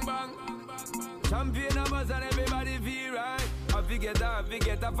 bang, bang. Champion of us and everybody feel right. I forget a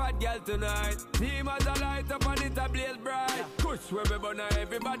fat girl tonight. Team as a light up and it a blaze bright. Push where we burn,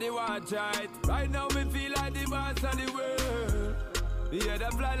 everybody watch it. Right now me feel like the boss of the world. Yeah,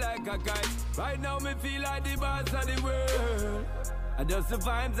 that fly like a kite. Right now me feel like the boss of the world. And just the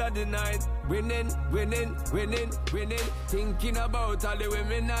vibes of the night. Winning, winning, winning, winning. Thinking about all the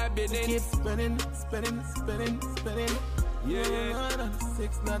women I've been in. Keep spinning, spinning, spinning, spinning. Yeah,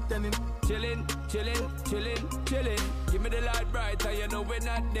 6 not 10. Chillin', chillin', chillin', chillin'. Give me the light bright, and you know we're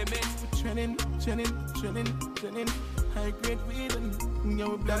not dimming. Chillin', chillin', chillin', chillin'. High grade weed and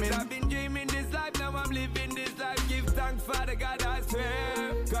yo, cause I've been dreaming this life, now I'm living this life. Give thanks, Father God, I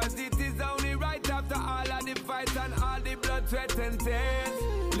swear. Cause it is only right after all of the fights and all the blood, sweat and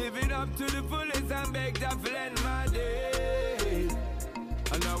tears. Living up to the fullest and beg that to end my days.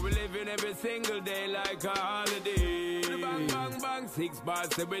 And now we're living every single day like a holiday. Bang, bang, bang, 6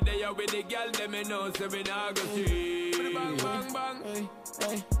 bars every day out with the girl, them me know, so we not go straight. Bang, bang, bang. Hey,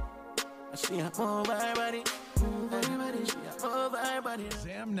 hey. She a move her body.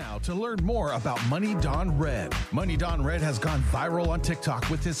 Sam now to learn more about Money Don Red. Money Don Red has gone viral on TikTok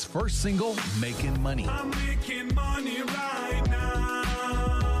with his first single, Making Money. I'm making money right now.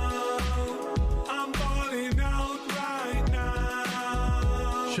 I'm balling out right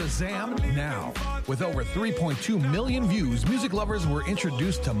now. Shazam now. With over 3.2 million views, music lovers were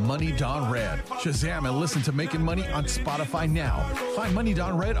introduced to Money Dawn Red. Shazam and listen to Making Money on Spotify now. Find Money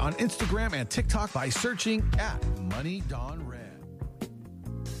Dawn Red on Instagram and TikTok by searching at Money Dawn Red.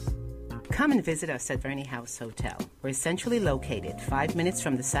 Come and visit us at Verney House Hotel. We're centrally located 5 minutes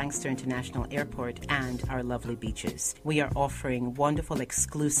from the Sangster International Airport and our lovely beaches. We are offering wonderful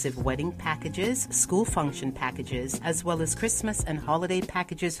exclusive wedding packages, school function packages, as well as Christmas and holiday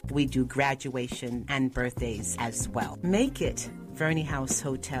packages. We do graduation and birthdays as well. Make it Verney House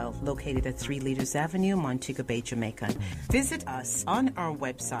Hotel, located at 3 Leaders Avenue, Montego Bay, Jamaica. Visit us on our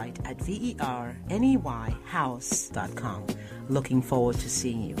website at verneyhouse.com. Looking forward to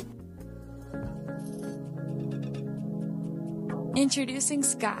seeing you. Introducing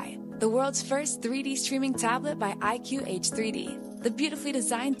Sky, the world's first 3D streaming tablet by IQH3D. The beautifully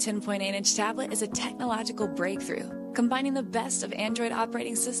designed 10.8-inch tablet is a technological breakthrough, combining the best of Android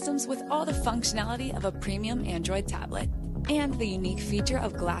operating systems with all the functionality of a premium Android tablet, and the unique feature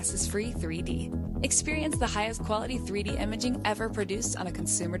of glasses-free 3D. Experience the highest quality 3D imaging ever produced on a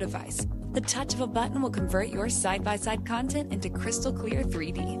consumer device. The touch of a button will convert your side-by-side content into crystal clear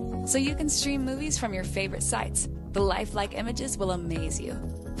 3D, so you can stream movies from your favorite sites. The lifelike images will amaze you.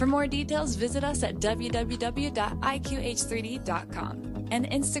 For more details, visit us at www.iqh3d.com and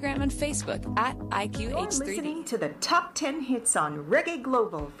Instagram and Facebook at IQH3D. You're listening to the top 10 hits on Reggae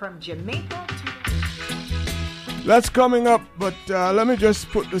Global from Jamaica to... That's coming up, but let me just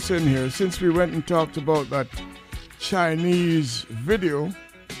put this in here. Since we went and talked about that Chinese video,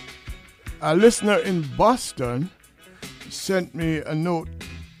 a listener in Boston sent me a note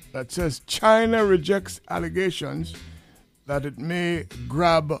that says China rejects allegations that it may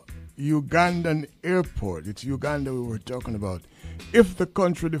grab Ugandan airport. It's Uganda we were talking about, if the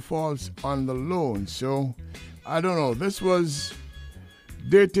country defaults on the loan. So, I don't know. This was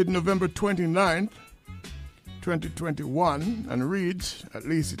dated November 29th, 2021, and reads, at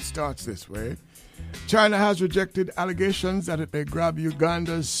least it starts this way: China has rejected allegations that it may grab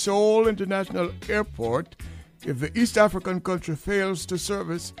Uganda's Seoul International Airport if the East African country fails to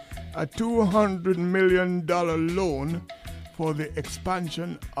service a $200 million loan for the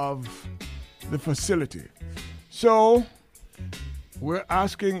expansion of the facility. So, we're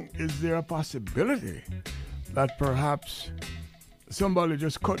asking, is there a possibility that perhaps somebody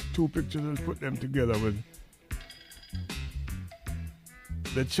just cut two pictures and put them together with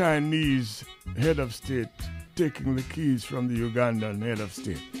the Chinese head of state taking the keys from the Ugandan head of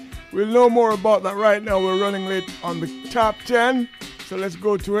state? We'll know more about that right now. We're running late on the top 10, so let's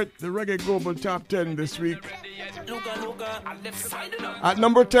go to it. The Reggae Global Top 10 this week. At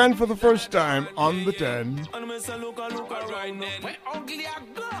number 10 for the first time on the 10.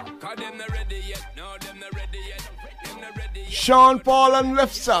 Sean Paul and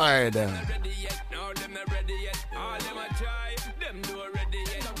Left Side.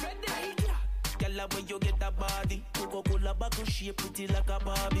 When you get a body, Coca-Cola bottle shape pretty like a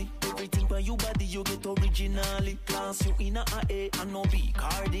Barbie. Everything by you body you get originally. Class you in a A and no B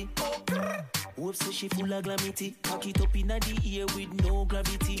Cardi. Whoops, say she full of glamity. Cock it up in the ear with no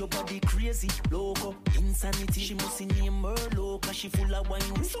gravity. Your body crazy, loco, insanity. She must name her loca, she full of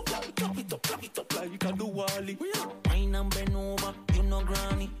wine. So clap it up like a Duwali. Wine and bend over, you know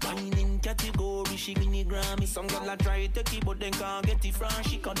granny. Wine in category, she win the Grammy. Some girl a try to keep but then can't get it from.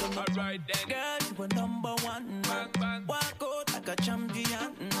 She can't do nothing. Alright then. Girl, you a number one. Walk out like a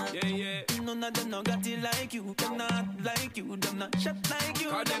champion. Yeah. None of them no got it like you. Them not like you. Them not shot like you.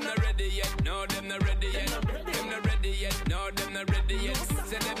 Cause them not ready yet. No, them not ready yet. Them not ready yet. No, them not ready yet.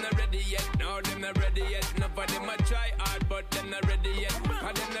 Say them not ready yet. No, them not ready yet. None of them a try hard, but them not ready yet.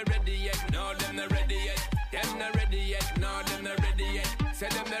 Cause them not ready yet. No, them not ready yet. Them not ready yet. No, them not ready yet. Say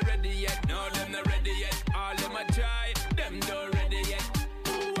them not ready yet. No, them not ready yet. All them a try, them not ready yet.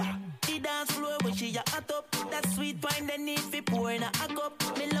 The dance floor when she a hot up. That sweet wine they need fi pour in a cup.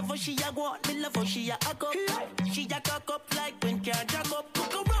 Me love how she a go out, me love how she a hack up. She a cock up like when car jack up.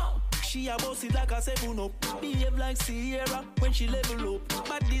 Look around. She a boss it like a 7-up. Behave like Sierra when she level up.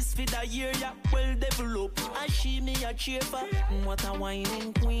 But this fit a year, yeah, well developed. And she me a cheaper. What a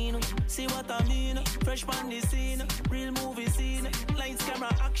whining queen. See what I mean? Fresh pan the scene. Real movie scene. Lights,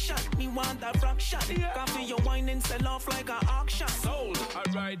 camera, action. Me want a fraction. Coffee your wine and sell off like an auction. Sold.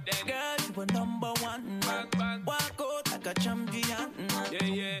 Alright then. Girl, you a number one. Walk out like a champion.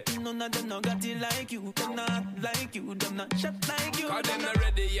 Yeah. None of them no got it like you. Them not like you. Them not shot like you. Cause them not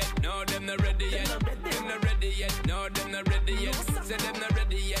ready yet. No, them not ready yet. Them not ready yet. No, them not ready yet. Say them not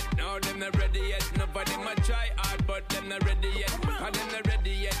ready yet. No, them not ready yet. Nobody might try hard, but them not ready yet. Cause them not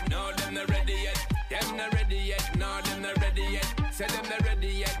ready yet. No, them not ready yet. Them not ready yet. No, them not ready yet. Say them them not ready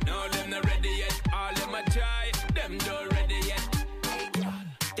yet. No, them not ready yet. All them a try, them not ready yet.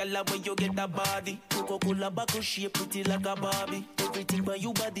 Girl, when you get that body, Coca-Cola back shape pretty like a Barbie. Everything by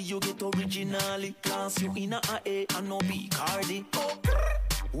you body you get originally. Class you in a A and no B Cardi.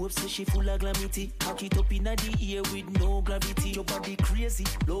 Whoops, say she full of glamity. Cock it up in the air with no gravity. Your body crazy,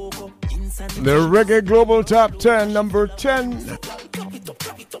 loco, insanity. The Reggae Global Top 10, number 10.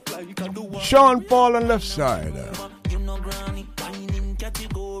 Sean Paul on left side. Them no ready.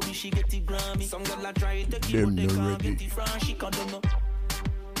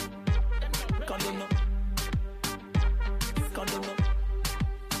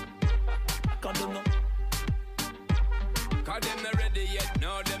 Cause them not ready yet,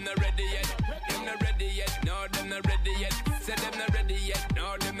 no, them not ready yet. Them not ready yet, no, them not ready yet. Say them not ready yet,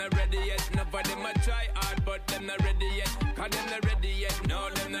 no, them not ready yet. Nobody might try hard, but them not ready yet. Cause them not ready yet, no,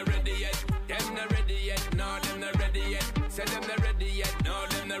 them not ready yet. Them not ready yet, no, them not ready yet. Say them not ready yet, no,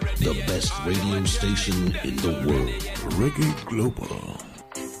 them not ready yet. The best radio station in the world, Reggae Global.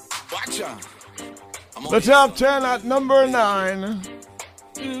 Watch out. The top 10 at number 9.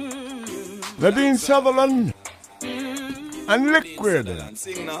 Nadine Sutherland and Liquid.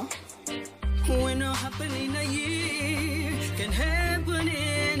 When no happen in a year, can happen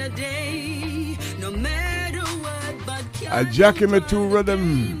in a day. No matter what, but A Jackie Matu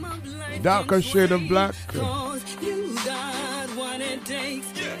rhythm, darker shade of black. you got what it takes.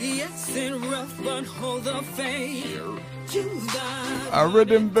 Yes, it's rough, but hold the faith. You got A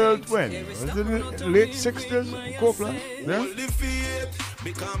rhythm built when? Was it in the late 60s? Copeland? Yeah?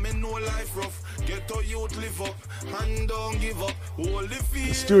 Because me know life rough. Get to youth live up and don't give up. Hold the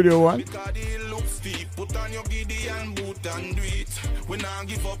feet. Studio One. Because it looks steep. Put on your Gideon boot and do it. We not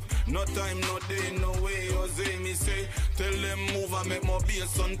give up. No time, no day, no way. Jose me say, tell them move and make my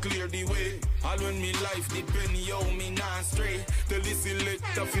bass and clear the way. All when me life depend, yo, me not stray. Tell the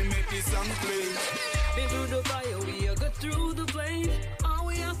selector fi make this song play. been through the fire, we are got through the flame. All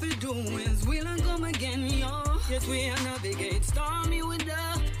we have to do is we'll come again, yo. Yes, we are navigate stormy with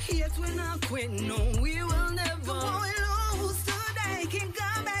the. Yes, we're not quit, no, we will never. The boy lose today can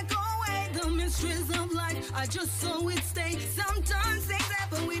come back away. The mysteries of life, I just saw it stay. Sometimes things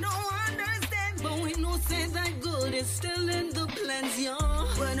happen, we don't understand. But we know say that good is still in the plans, yo.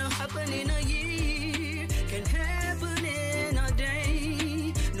 When it happen in a year, can happen in a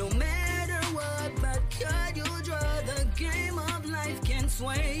day. No matter what, but could you draw the game of life can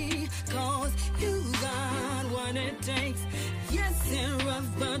sway? Cause you got what it takes. Yes, it's rough,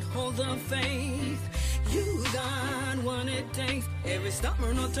 but hold the faith. You got what it takes. Every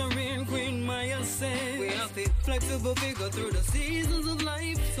stopper, not a real queen, Maya said. We have to flexible figure through the seasons of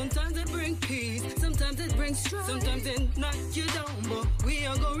life. Sometimes it brings peace, sometimes it brings strife. Sometimes it knock you down, but we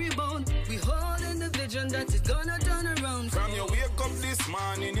are gonna rebound. We hold in the vision that it's gonna turn around. From your wake up this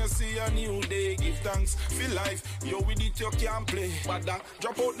morning, you see a new day. Give thanks for life. You with it, you can't play. But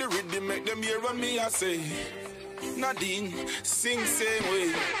drop out the rhythm, make them hear what me I say. Nadine, sing same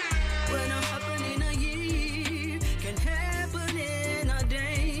way. When it happen in a year, can happen in a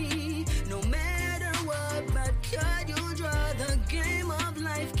day. No matter what, but could you draw the game of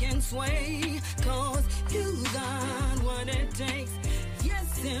life can sway? Cause you got what it takes.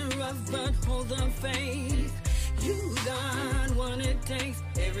 Yes, it's rough, but hold the faith. You got what it takes.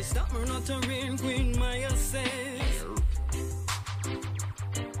 Every stopper, not a real queen, Maya says.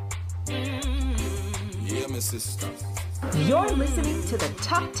 Yeah, my sister. You're listening to the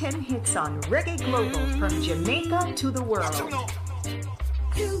top 10 hits on Reggae Global from Jamaica to the world.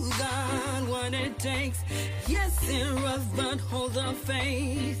 You got what it takes. Yes, it's rough, but hold the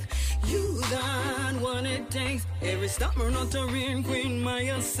faith. You got what it takes. Every stopper, not a real queen,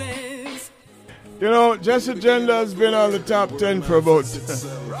 Maya says. You know, Just Agenda has been on the top 10 for about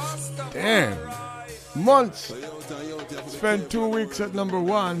months. Spent 2 weeks at number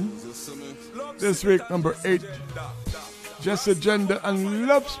 1. This week, number 8. Just Agenda and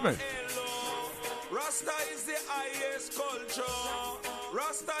Love Smith. Rasta is the highest culture.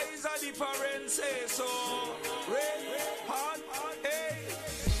 Rasta is a different say so. Red, hot, hey.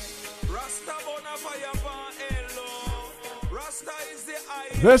 Rasta bona fire pan hello. Rasta is the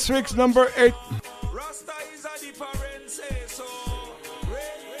highest. This week's number 8. Rasta is a different say so.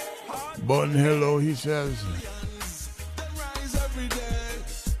 Red, hot. Bon hello, he says. Rise every day.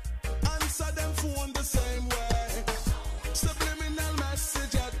 Answer them phone the same way. Subliminal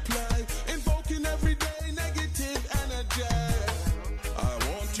message at play. Invoking every day negative energy. I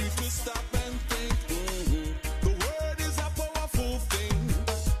want you to stop and think. The word is a powerful thing.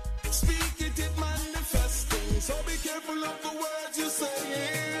 Speak it, it manifesting. So be careful of the words you're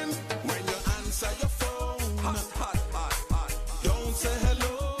saying. When you answer your phone, don't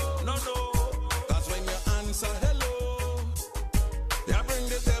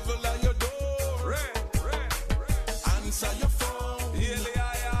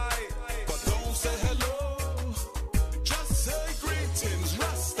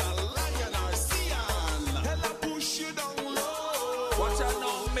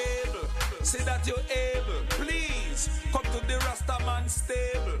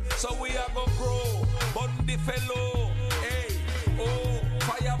unstable. So we are go grow. Bundy fellow. Hey, oh,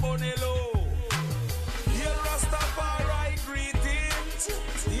 fire bonello. Here Rastafari greetings.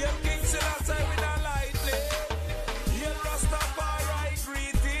 Here King Selassie with a lightning. Here Rastafari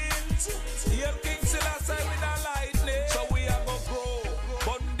greetings. Here King Selassie with a lightning. So we are go grow.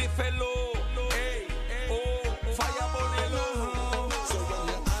 Bundy fellow. Hey, oh, fire bonello. So when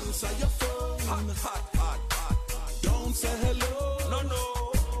you answer your phone, don't say hello.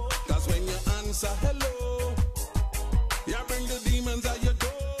 No. Cause when you answer hello, you bring the demons at your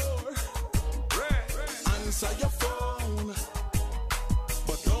door. Answer your phone,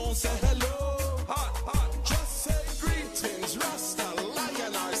 but don't say hello. Just say greetings, Rasta,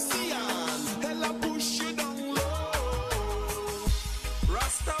 Lion, or Sion. Hella push you down low.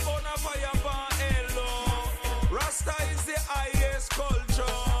 Rasta bona fire pan hello. Rasta is the highest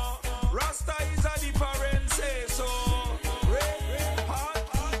culture. Rasta is a different say so.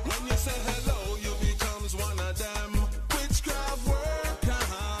 When you say hello, you becomes one of them witchcraft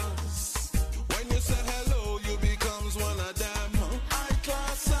workers. When you say hello, you becomes one of them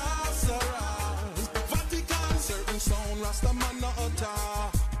high-class sorcerers. Vatican, certain sound, Rasta man not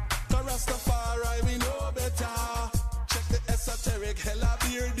utter. The Rastafari, we know better. Check the esoteric, hella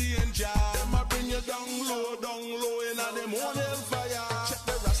beer, danger. Them a bring you down low, in a them own hellfire. Check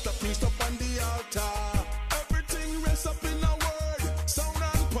the Rasta priest up on the altar. Everything rests up in a word, sound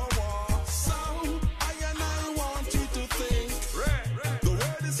and power. Sound, I want you to think. The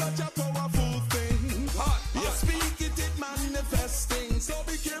word is such a powerful thing. You speak it, it manifesting. So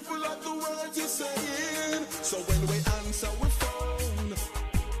be careful of the words you're saying. So when we answer with phone,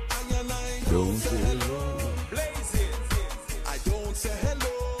 I don't say hello. I don't say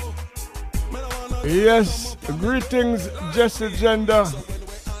hello. Man, I wanna Yes, greetings, Jesse Gender.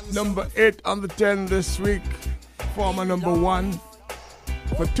 Number 8 on the 10 this week. Former number 1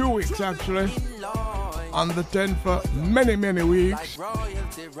 for 2 weeks actually. On the 10 for many, many weeks.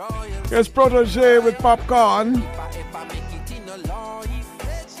 Here's Protege with Popcorn.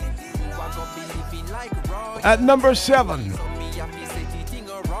 At number 7.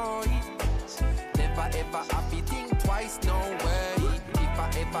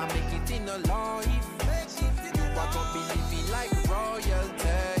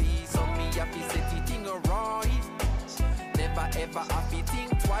 Ever happy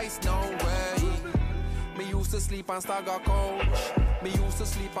think twice, no way. Me used to sleep on Stagger Coach. Me used to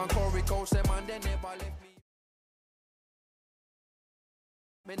sleep on Corey Coach. Them and they never left me.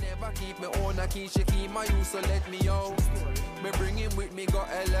 Me never keep me own a key. She keep my used to let me out. Me bring him with me, go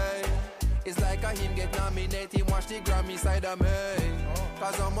LA. It's like a him get nominated. Him watch the Grammy side of me.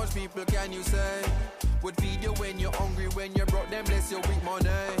 Cause how much people can you say would feed you when you're hungry, when you brought them bless you with money?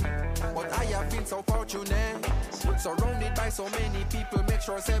 But I have been so fortunate, surrounded by so many people, make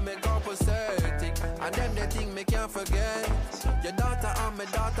sure say me go pathetic. And them they think me can't forget. Your daughter and my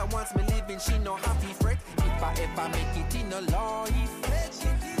daughter wants me living, she no happy fret. If I ever make it in a life,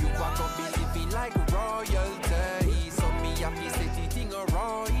 you are gonna be living like royalty. So me happy set it in a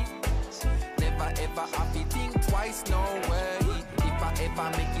right. Never ever happy think twice, no way. If I ever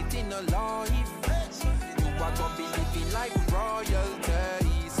make it in a life, you are gonna be living like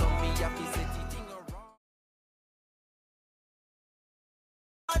royalty. So me happy set it in a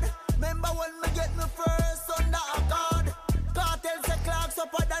right. Remember when me get me first under a card? Cartel say clocks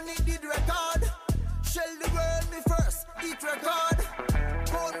up and it did record. Shell the world me first, it record.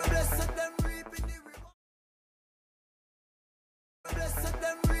 God me blessed them reaping the reward. Blessed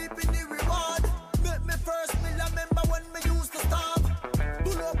them reaping the reward. Make me first me remember when me used to stop.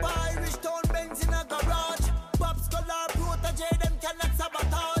 Pull up Irish town Benz in a garage. Pop Scholar Protege them cannot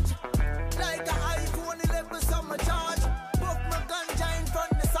sabotage. Like a iPhone 11 summer charge. Buff my ganja in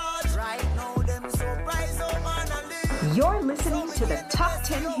front the Sarge. Right now them surprise oh man I live. You're listening to the top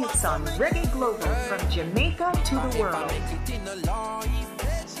 10 hits on Reggae Global from Jamaica to the world.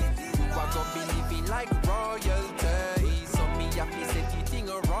 You are gonna be living like royalty. So me happy set it in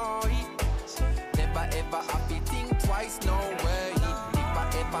a right. Never ever happy think twice, no way. If I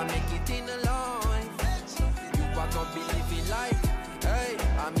ever make it in a life, you are gonna be living like, hey,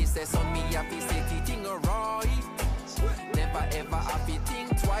 I me say so me happy set it in a right. Never ever happy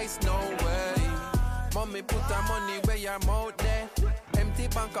think twice, no way. Mommy put her money where your mouth there. Empty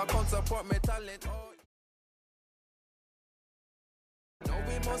bank account support me talent. Oh. Now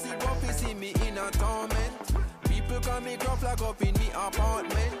we must see rough, you see me in a torment. People call me gruff like up in me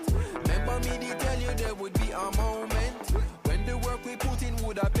apartment. Remember me they tell you there would be a moment when the work we put in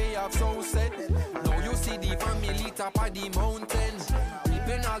would have pay off so set. Now you see the family top of the mountain,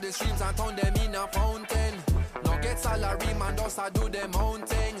 reaping all the streams and turn them in a fountain. Now get salary man does I do them own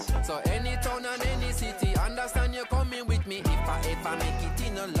thing. So any town and any city, understand you coming with me. If I ever make it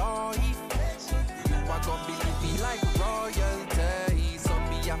in a life, you are gonna be living like royalty. So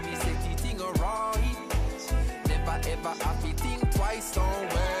me happy set it in a right. Never ever happy think twice, don't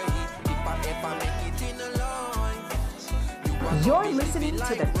wait. If I ever make it in a life, You're listening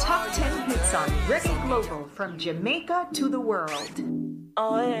to the Top 10 Hits on Reggae Global from Jamaica to the world.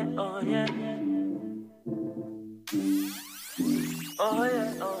 Oh yeah, oh yeah. Oh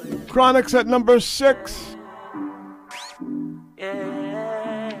yeah, oh yeah. Chronics at number 6.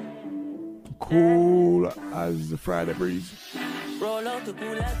 Yeah. Cool as the Friday breeze. Roll out the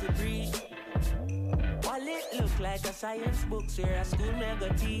cool as the breeze. While it look like a science book, where a school never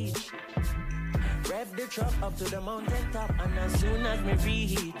teach. Rev the truck up to the mountain top, and as soon as me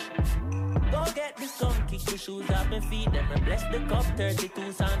reach, go get the sun, kick the shoes off my feet, then me bless the cup,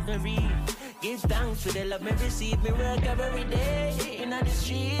 32 songs me read. Give thanks for the love me receive, me work every day, in the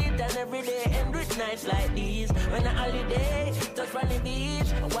street, and every day end with nights like these. When a holiday, touch on the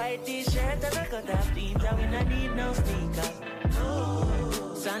beach, a white t-shirt and a cut off jeans, and we not need no sneakers.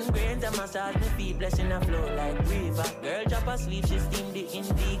 Sun grains and massage my feet, blessing a flow like river. Girl drop asleep, she steam the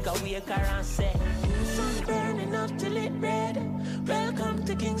indica, wake her and say, sun burning up till it red. Welcome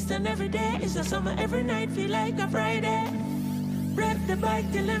to Kingston every day. It's a summer every night, feel like a Friday. Rev the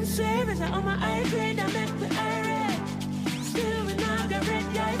bike till I'm swear. As I'm on my high grade, I make the irate. Still we not got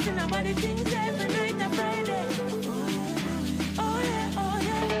red guys, and nobody thinks every night a Friday. Oh yeah, oh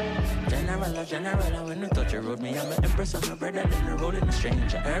yeah. General, when you touch your road, me I'm an empress, I'm a brother, then the road in the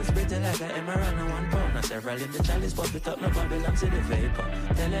stranger. Herbs pretty like an emerald and 1 pound. Now several in the chalice, pop it up, no Babylon to the vapor.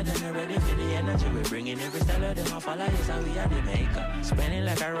 Tell her then they're ready for the energy, we bring in every style of them, I follow, yes, and we are the maker. Spending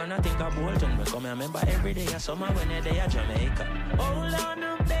like I run, I think I Bolton, we come and remember every day, I summer when they're there, Jamaica. Hold on,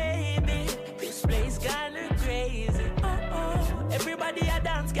 no, baby, this place kinda crazy. Oh, everybody a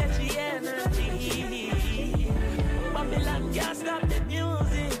dance, catch the energy. Babylon can't stop the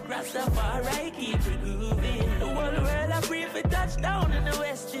music. Rastafari keep it grooving. The whole world a free for touchdown in the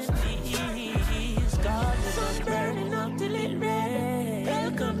West Indies. God, the sun's burning up till it red.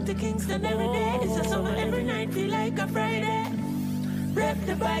 Welcome to Kingston every day. It's a summer every night, feel like a Friday. Rev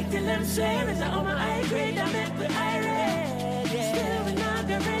the bike till I'm swear. As I'm on my high grade, I make the irate. Still we not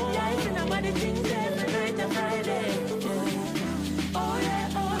the red lights, and nobody thinks every night a Friday. Oh yeah,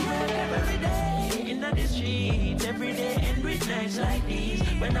 every day. In the street, every day, and with nights like these.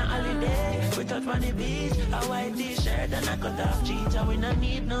 When a holiday, we touch on the beach. A white t-shirt and a cut off jeans, and we not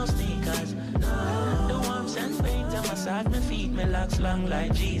need no sneakers. No, the warmth and paint, I massage my feet, my locks long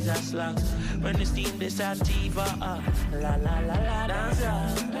like Jesus locks. When the steam this sativa, la la la la, dance la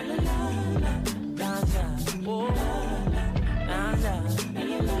la la la, dance oh dance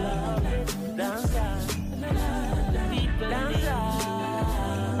love it, dance people dance.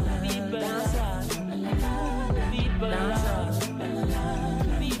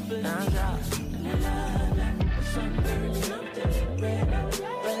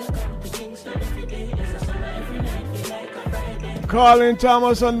 Colin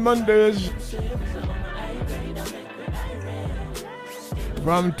Thomas on Mondays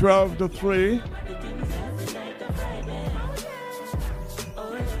from 12 to 3.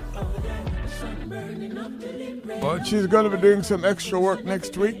 But she's going to be doing some extra work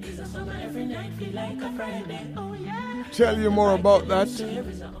next week. Tell you more about that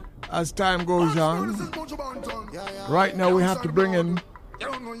as time goes on. Right now we have to bring in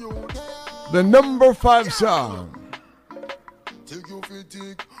the number 5 song.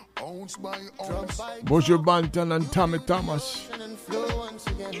 Buju Banton and Tommy Thomas.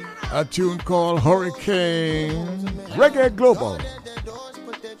 A tune called Hurricane. Reggae Global.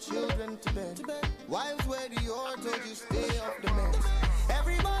 Wives where the order, just stay off the mess.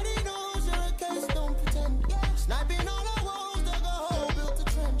 Everybody knows you're a case, don't pretend. Sniping all the walls, dug a hole, built a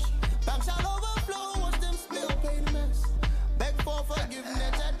trench. Banks shall overflow, watch them spill, pay the mess. Beg for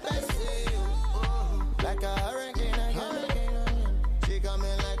forgiveness at best, say, like a hurricane again. She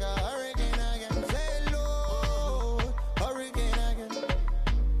coming like a hurricane again. Say, Lord, hurricane again.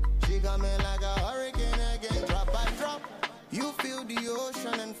 She coming like a hurricane again. Drop by drop, you feel the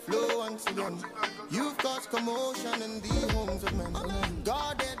ocean and flow once again. You've caused commotion in the homes of men.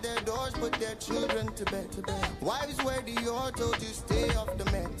 Guarded their doors, put their children to bed. Wives where the auto, just stay off the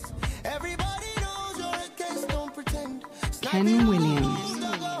meds. Everybody knows you're a case, don't pretend. Ken Williams.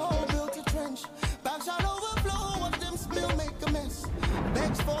 Built a trench. Bags shall overflow, watch them spill, make a mess.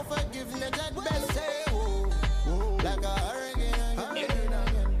 Begs for forgiveness at best, say, whoa, whoa. Like a hurricane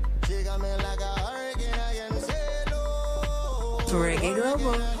again. She got me like a hurricane again, say, no. Reggae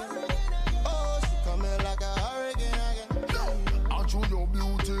Global.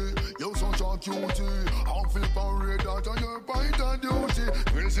 cutie. I'll flip and read that on your point of duty.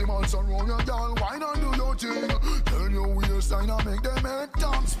 Crazy man, son, roll your girl, wine and do your thing. Turn your waistline and make them head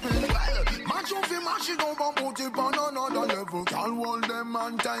top spin. Well, match up and mash it up and put it on another level. Can't hold them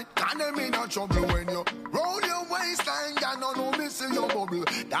man tight, can them in a trouble when you roll your waistline. Got no missing your bubble.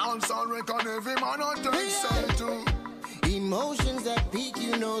 Dance and reckon every man on turn side too. Emotions that peak,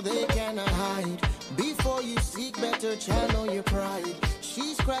 you know they cannot hide. Before you seek better, channel your pride.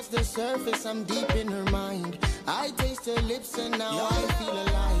 She scratched the surface, I'm deep in her mind. I taste her lips and now I feel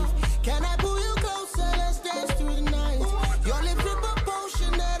alive. Can I pull you closer? Let's dance through the night. Your lips with a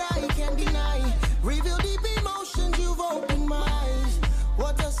potion that I can't deny. Reveal deep emotions, you've opened my eyes.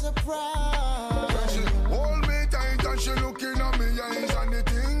 What a surprise. She hold me tight and she looking at me eyes. And the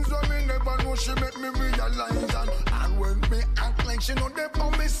things that me never know, she make me realize. And when me act like she know they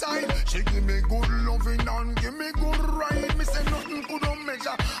on me side, she give me good loving and give me good ride. Me say nothing could not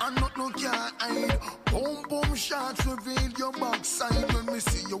measure and nothing can hide. Boom boom shots reveal your backside. When me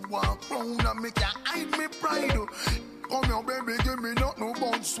see you walk round and me can't hide me pride. Come here, baby, give me nothing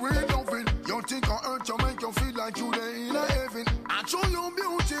but sweet loving. You think I hurt you, make you feel like you there in a heaven. I show you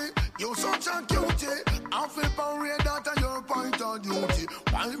beauty, you're such a cutie. I flip and read that on your point of duty.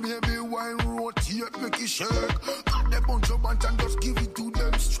 Why, baby, why rotate, make it shake? Got the bunch of bunch and just give it to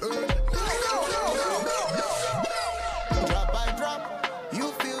them straight. Drop by drop,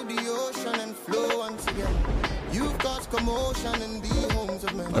 you feel the ocean and flow once again. You've caused commotion in the homes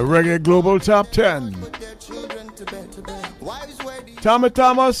of men. A Reggae Global Top 10. Tommy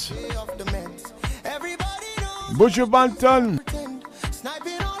Thomas, Buju Banton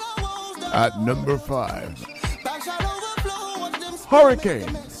at number 5.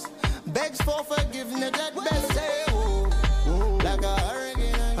 Hurricane. Begs for forgiveness at best. Say, oh, oh, like a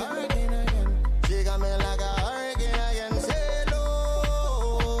hurricane again. She got me like a hurricane again. Say,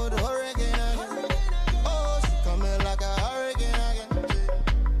 Lord, hurricane again. Oh, she coming like a hurricane again.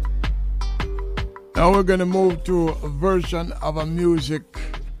 Now we're going to move to a version of a music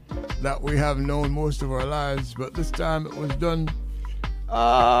that we have known most of our lives, but this time it was done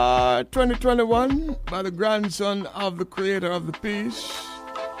 2021 by the grandson of the creator of the piece.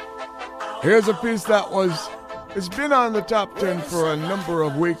 Here's a piece that it's been on the top 10 for a number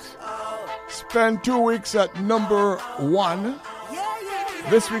of weeks. Spent 2 weeks at number 1.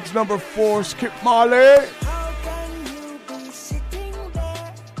 This week's number 4, Skip Marley.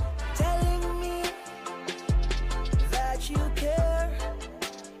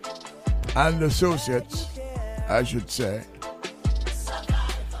 And associates, I should say.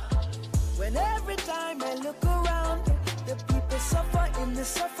 When every time I look around, the people suffer in the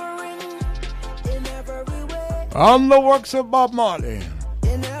suffering in every way. On the works of Bob Marley.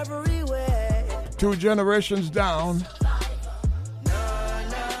 In every way. 2 generations down.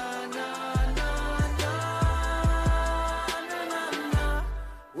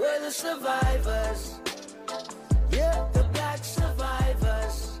 We're the survivors. Yeah, the black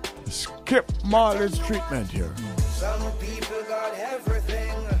survivors. Skip Marley's treatment here. Some people got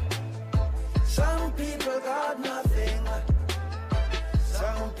everything. Some people got nothing.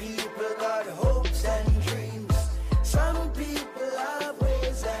 Some people got hopes and dreams. Some people have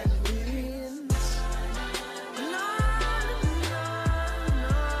ways and means.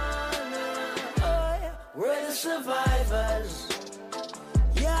 Oh, yeah. We're the survivors.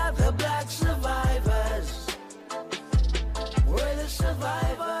 Yeah, the black survivors. We're the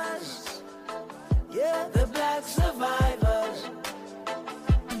survivors. Yeah, the black survivors.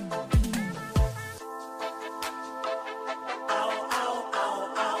 Ow, ow,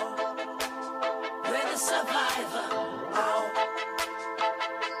 ow, ow. We're the survivor. Ow.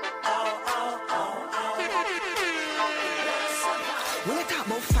 Ow, ow, ow, ow. When I talk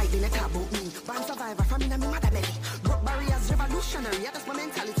about fighting, I talk about me. Born survivor from in a me mother belly. Broke barriers, revolutionary. Yeah, that's my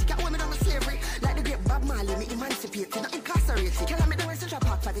mentality. Got women on the slavery. Like the great Bob Marley, me emancipated, not incarcerated. Can I make the rest of your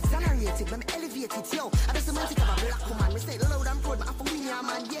part for exonerated? But me elevated, yo. I just semantic of a black woman. Me say loud and proud, but I'm for winning, yeah,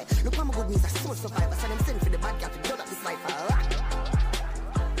 man, yeah. Look how my good means a soul survivor. So them send for the bad guy to build up this life.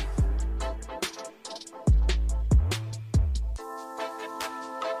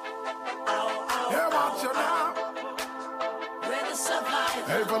 Hey, watch you now. We're the survivors.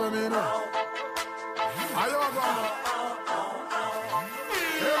 Hey, follow me now. Are you going?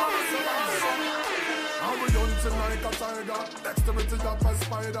 Like a tiger, dexterity up a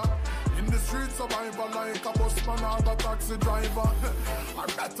spider. In the street survivor like a busman or a taxi driver. I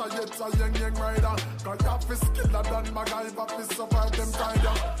better yet a yang rider. Cause you fi skiller than MacGyver fi survive them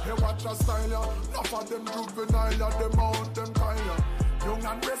tiger. Hey, watch a style ya. Enough of them juvenile ya, them out them kyle ya. Young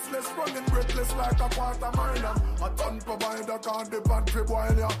and restless, running breathless like a quarter mile. A ton provider can't depend for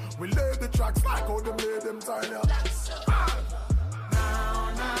while ya. We lay the tracks like how them lay them tile ya.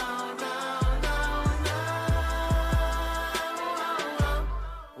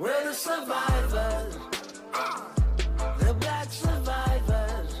 We're the survivors, the black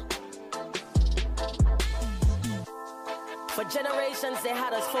survivors. For generations, they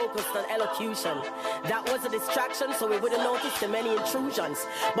had us focused on elocution. That was a distraction, so we wouldn't notice the many intrusions.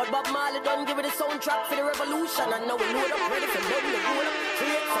 But Bob Marley done give it a soundtrack for the revolution. And now we load up, ready for them to roll up,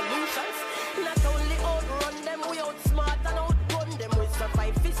 create solutions. Not only outrun them, we outsmart and outgun them. We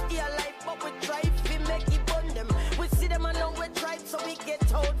survive 50 alive, but we try to make it bun them. We see them along with tribe, so we get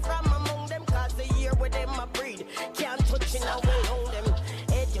out from among them. Cause the year with them a breed, can't touch in our way on them.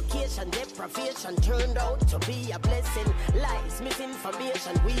 Education, deprivation turned out to be a blessing. Lies,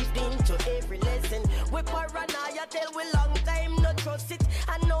 misinformation weaved into every lesson. We paranoia till we long time not trust it.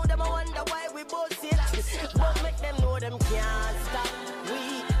 I know them, I wonder why we boast it. But make them know them can't stop.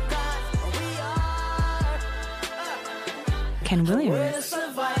 We, cause we are Ken We're the Williams.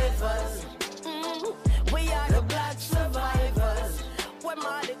 survivors. We are the black survivors. When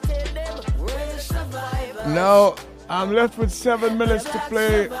Marley tell them, we're the survivors. Now, I'm left with 7 minutes to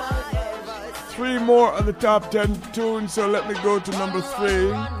play 3 more of the top 10 tunes, so let me go to number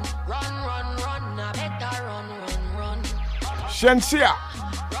 3. Shensia.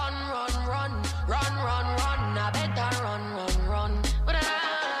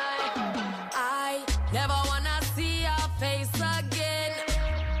 I never wanna see your face again.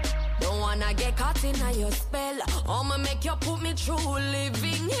 Don't wanna get caught in your spell. I'ma make you put me through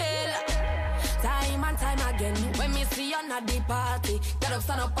living hell. Time and time again, when me see you at the party, get up,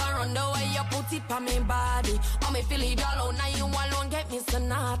 stand up and run the way you put it on me body. Oh, me feel leave you alone, now you alone get me so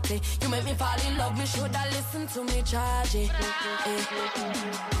naughty. You make me fall in love, me shoulda listen to me charge it.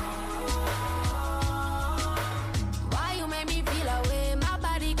 Why you make me feel away, my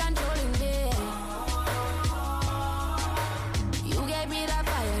body controlling me. You gave me that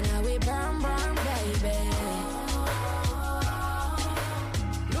fire, now we burn, burn, baby.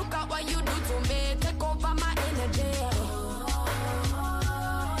 Look at what you do to me, take over my energy.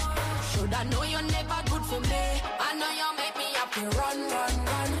 Should I know you're never good for me? I know you make me happy, run, run,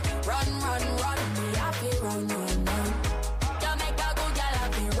 run, run, run, run, me happy, run, run, run. You make a good girl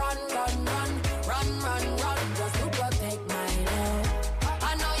happy, run, run, run, run, run, run, just to protect my love.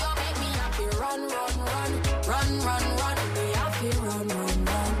 I know you make me happy, run, run, run, run, run, run, me happy, run, run,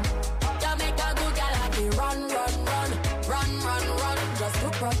 run. You make a good girl happy, run, run, run, run, run, run, just to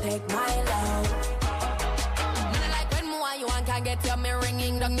protect my love. Man, I like when more you want can get you, me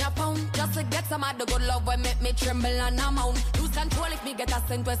ringing down your phone. Just to get some of the good love will make me tremble and amount. Lose control if me get a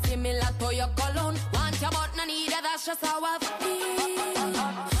scent was similar to your cologne. Want your but no need it, that's just how I feel.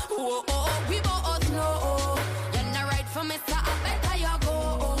 Oh, oh, we both know. You're not right for me, so I better you go.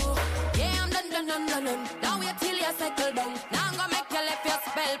 Yeah, I'm done, done, done, done, done. Now wait till you settle down. Now I'm gonna make you left your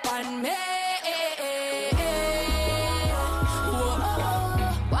spell on me.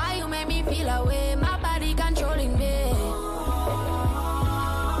 Why you make me feel away? My body controlling me.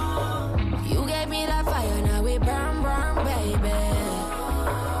 You gave me that fire, now we burn, burn, baby.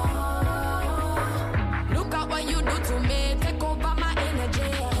 Look at what you do to me, take over my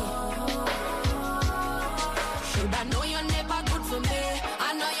energy. Should I know you're never good for me?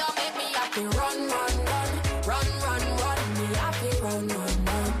 I know you make me happy, run, run, run, run, run, run, me happy, run, run,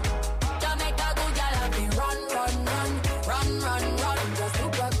 run. You make a good girl happy, run, run, run, run, run, run, just to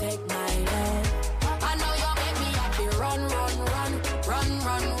protect my love. I know you make me happy, run, run, run, run,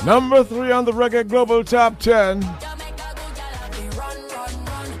 run, run. Number 3 on the Reggae Global Top 10. Run, run,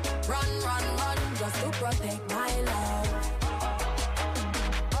 run, run, run, run, just to protect my love.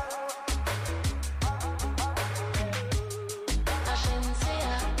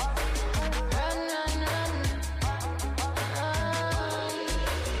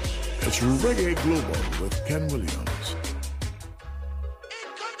 It's Reggae Global with Ken Williams.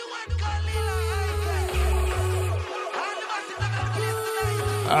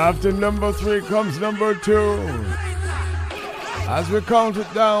 After number 3 comes number 2. As we count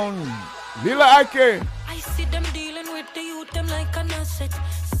it down, Lila Ike. I see them dealing with the youth, them like an asset.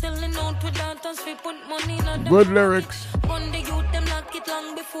 Selling out without us, we put money in them. Good lyrics. On the youth, them lock it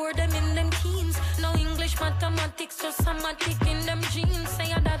long before them in them teens. No English, mathematics, just somatic in them genes.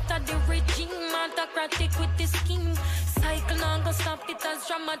 Say that the regime, autocratic with the scheme. Cycle now gonna stop it as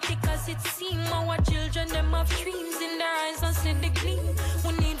dramatic as it seems. Our children, them have dreams in their eyes and see the gleam.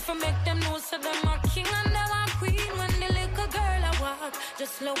 We need to make them know so them are king and them are queen. When the little girl I walk talk.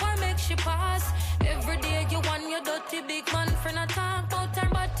 Just slow and make she pass. Every day you want your dirty big man friend a talk about her,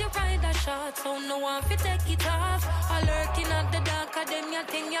 but you ride a shot. So no one fi take it off. I lurking at the dark of them, you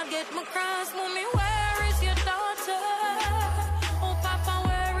think you get me cross. Mommy, where is your daughter? Oh, Papa,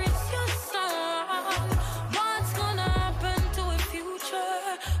 where is your son? What's gonna happen to a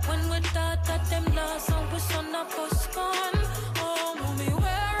future when we thought that them lost and we son of us gone? Oh, mommy,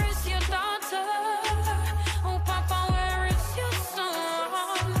 where is your daughter? Oh, Papa, where is your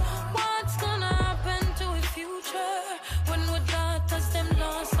son? What's gonna happen to a future when we thought that them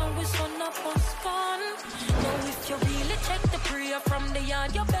lost and we son of us gone? Now, if you really check the prayer from the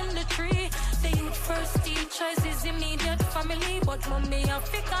yard, you bend the tree. The youth first teachers is immediate family, but mommy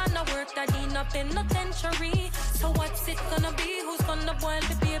Africa no work that in a penitentiary. So what's it gonna be? Who's gonna boil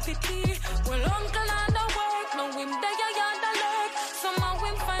the baby tea? Well, uncle on the work, no him there yard alert. Somehow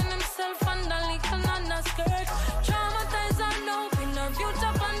him find himself under little on a skirt. Traumatized and no in our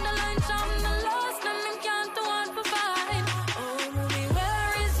future on the line. Jam the lost, and him can't do what provide. Oh, mommy,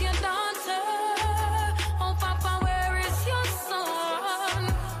 where is your daughter? Oh, Papa, where is your son?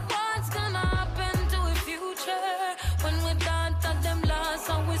 What's gonna happen to a future when we thought that them lost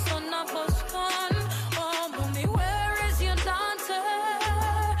and we son of us gone? Oh, mommy, where is your daughter?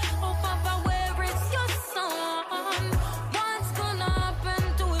 Oh, Papa, where is your son? What's gonna happen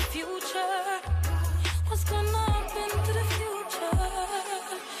to a future? What's gonna happen to the future?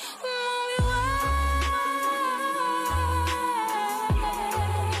 Mommy, where's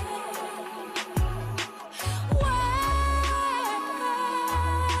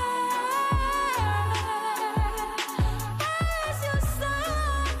your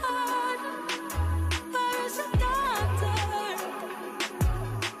son? Where's your daughter?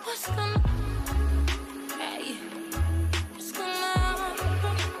 What's gonna, hey, what's gonna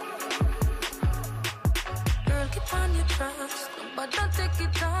happen? Girl, keep on your trust, but don't take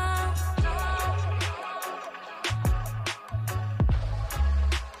it off.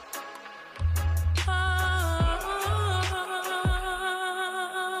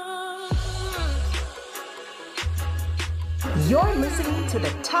 You're listening to the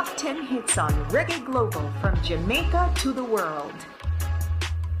Top 10 Hits on Reggae Global from Jamaica to the world.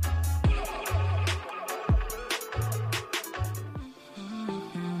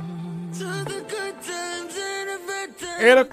 To the good times and the bad times. 8